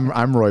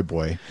 I'm Roy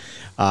Boy.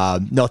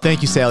 No,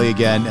 thank you, Sally,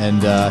 again.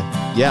 And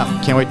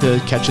can't wait to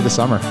catch you this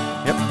summer.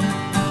 Yep.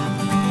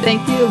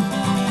 Thank you.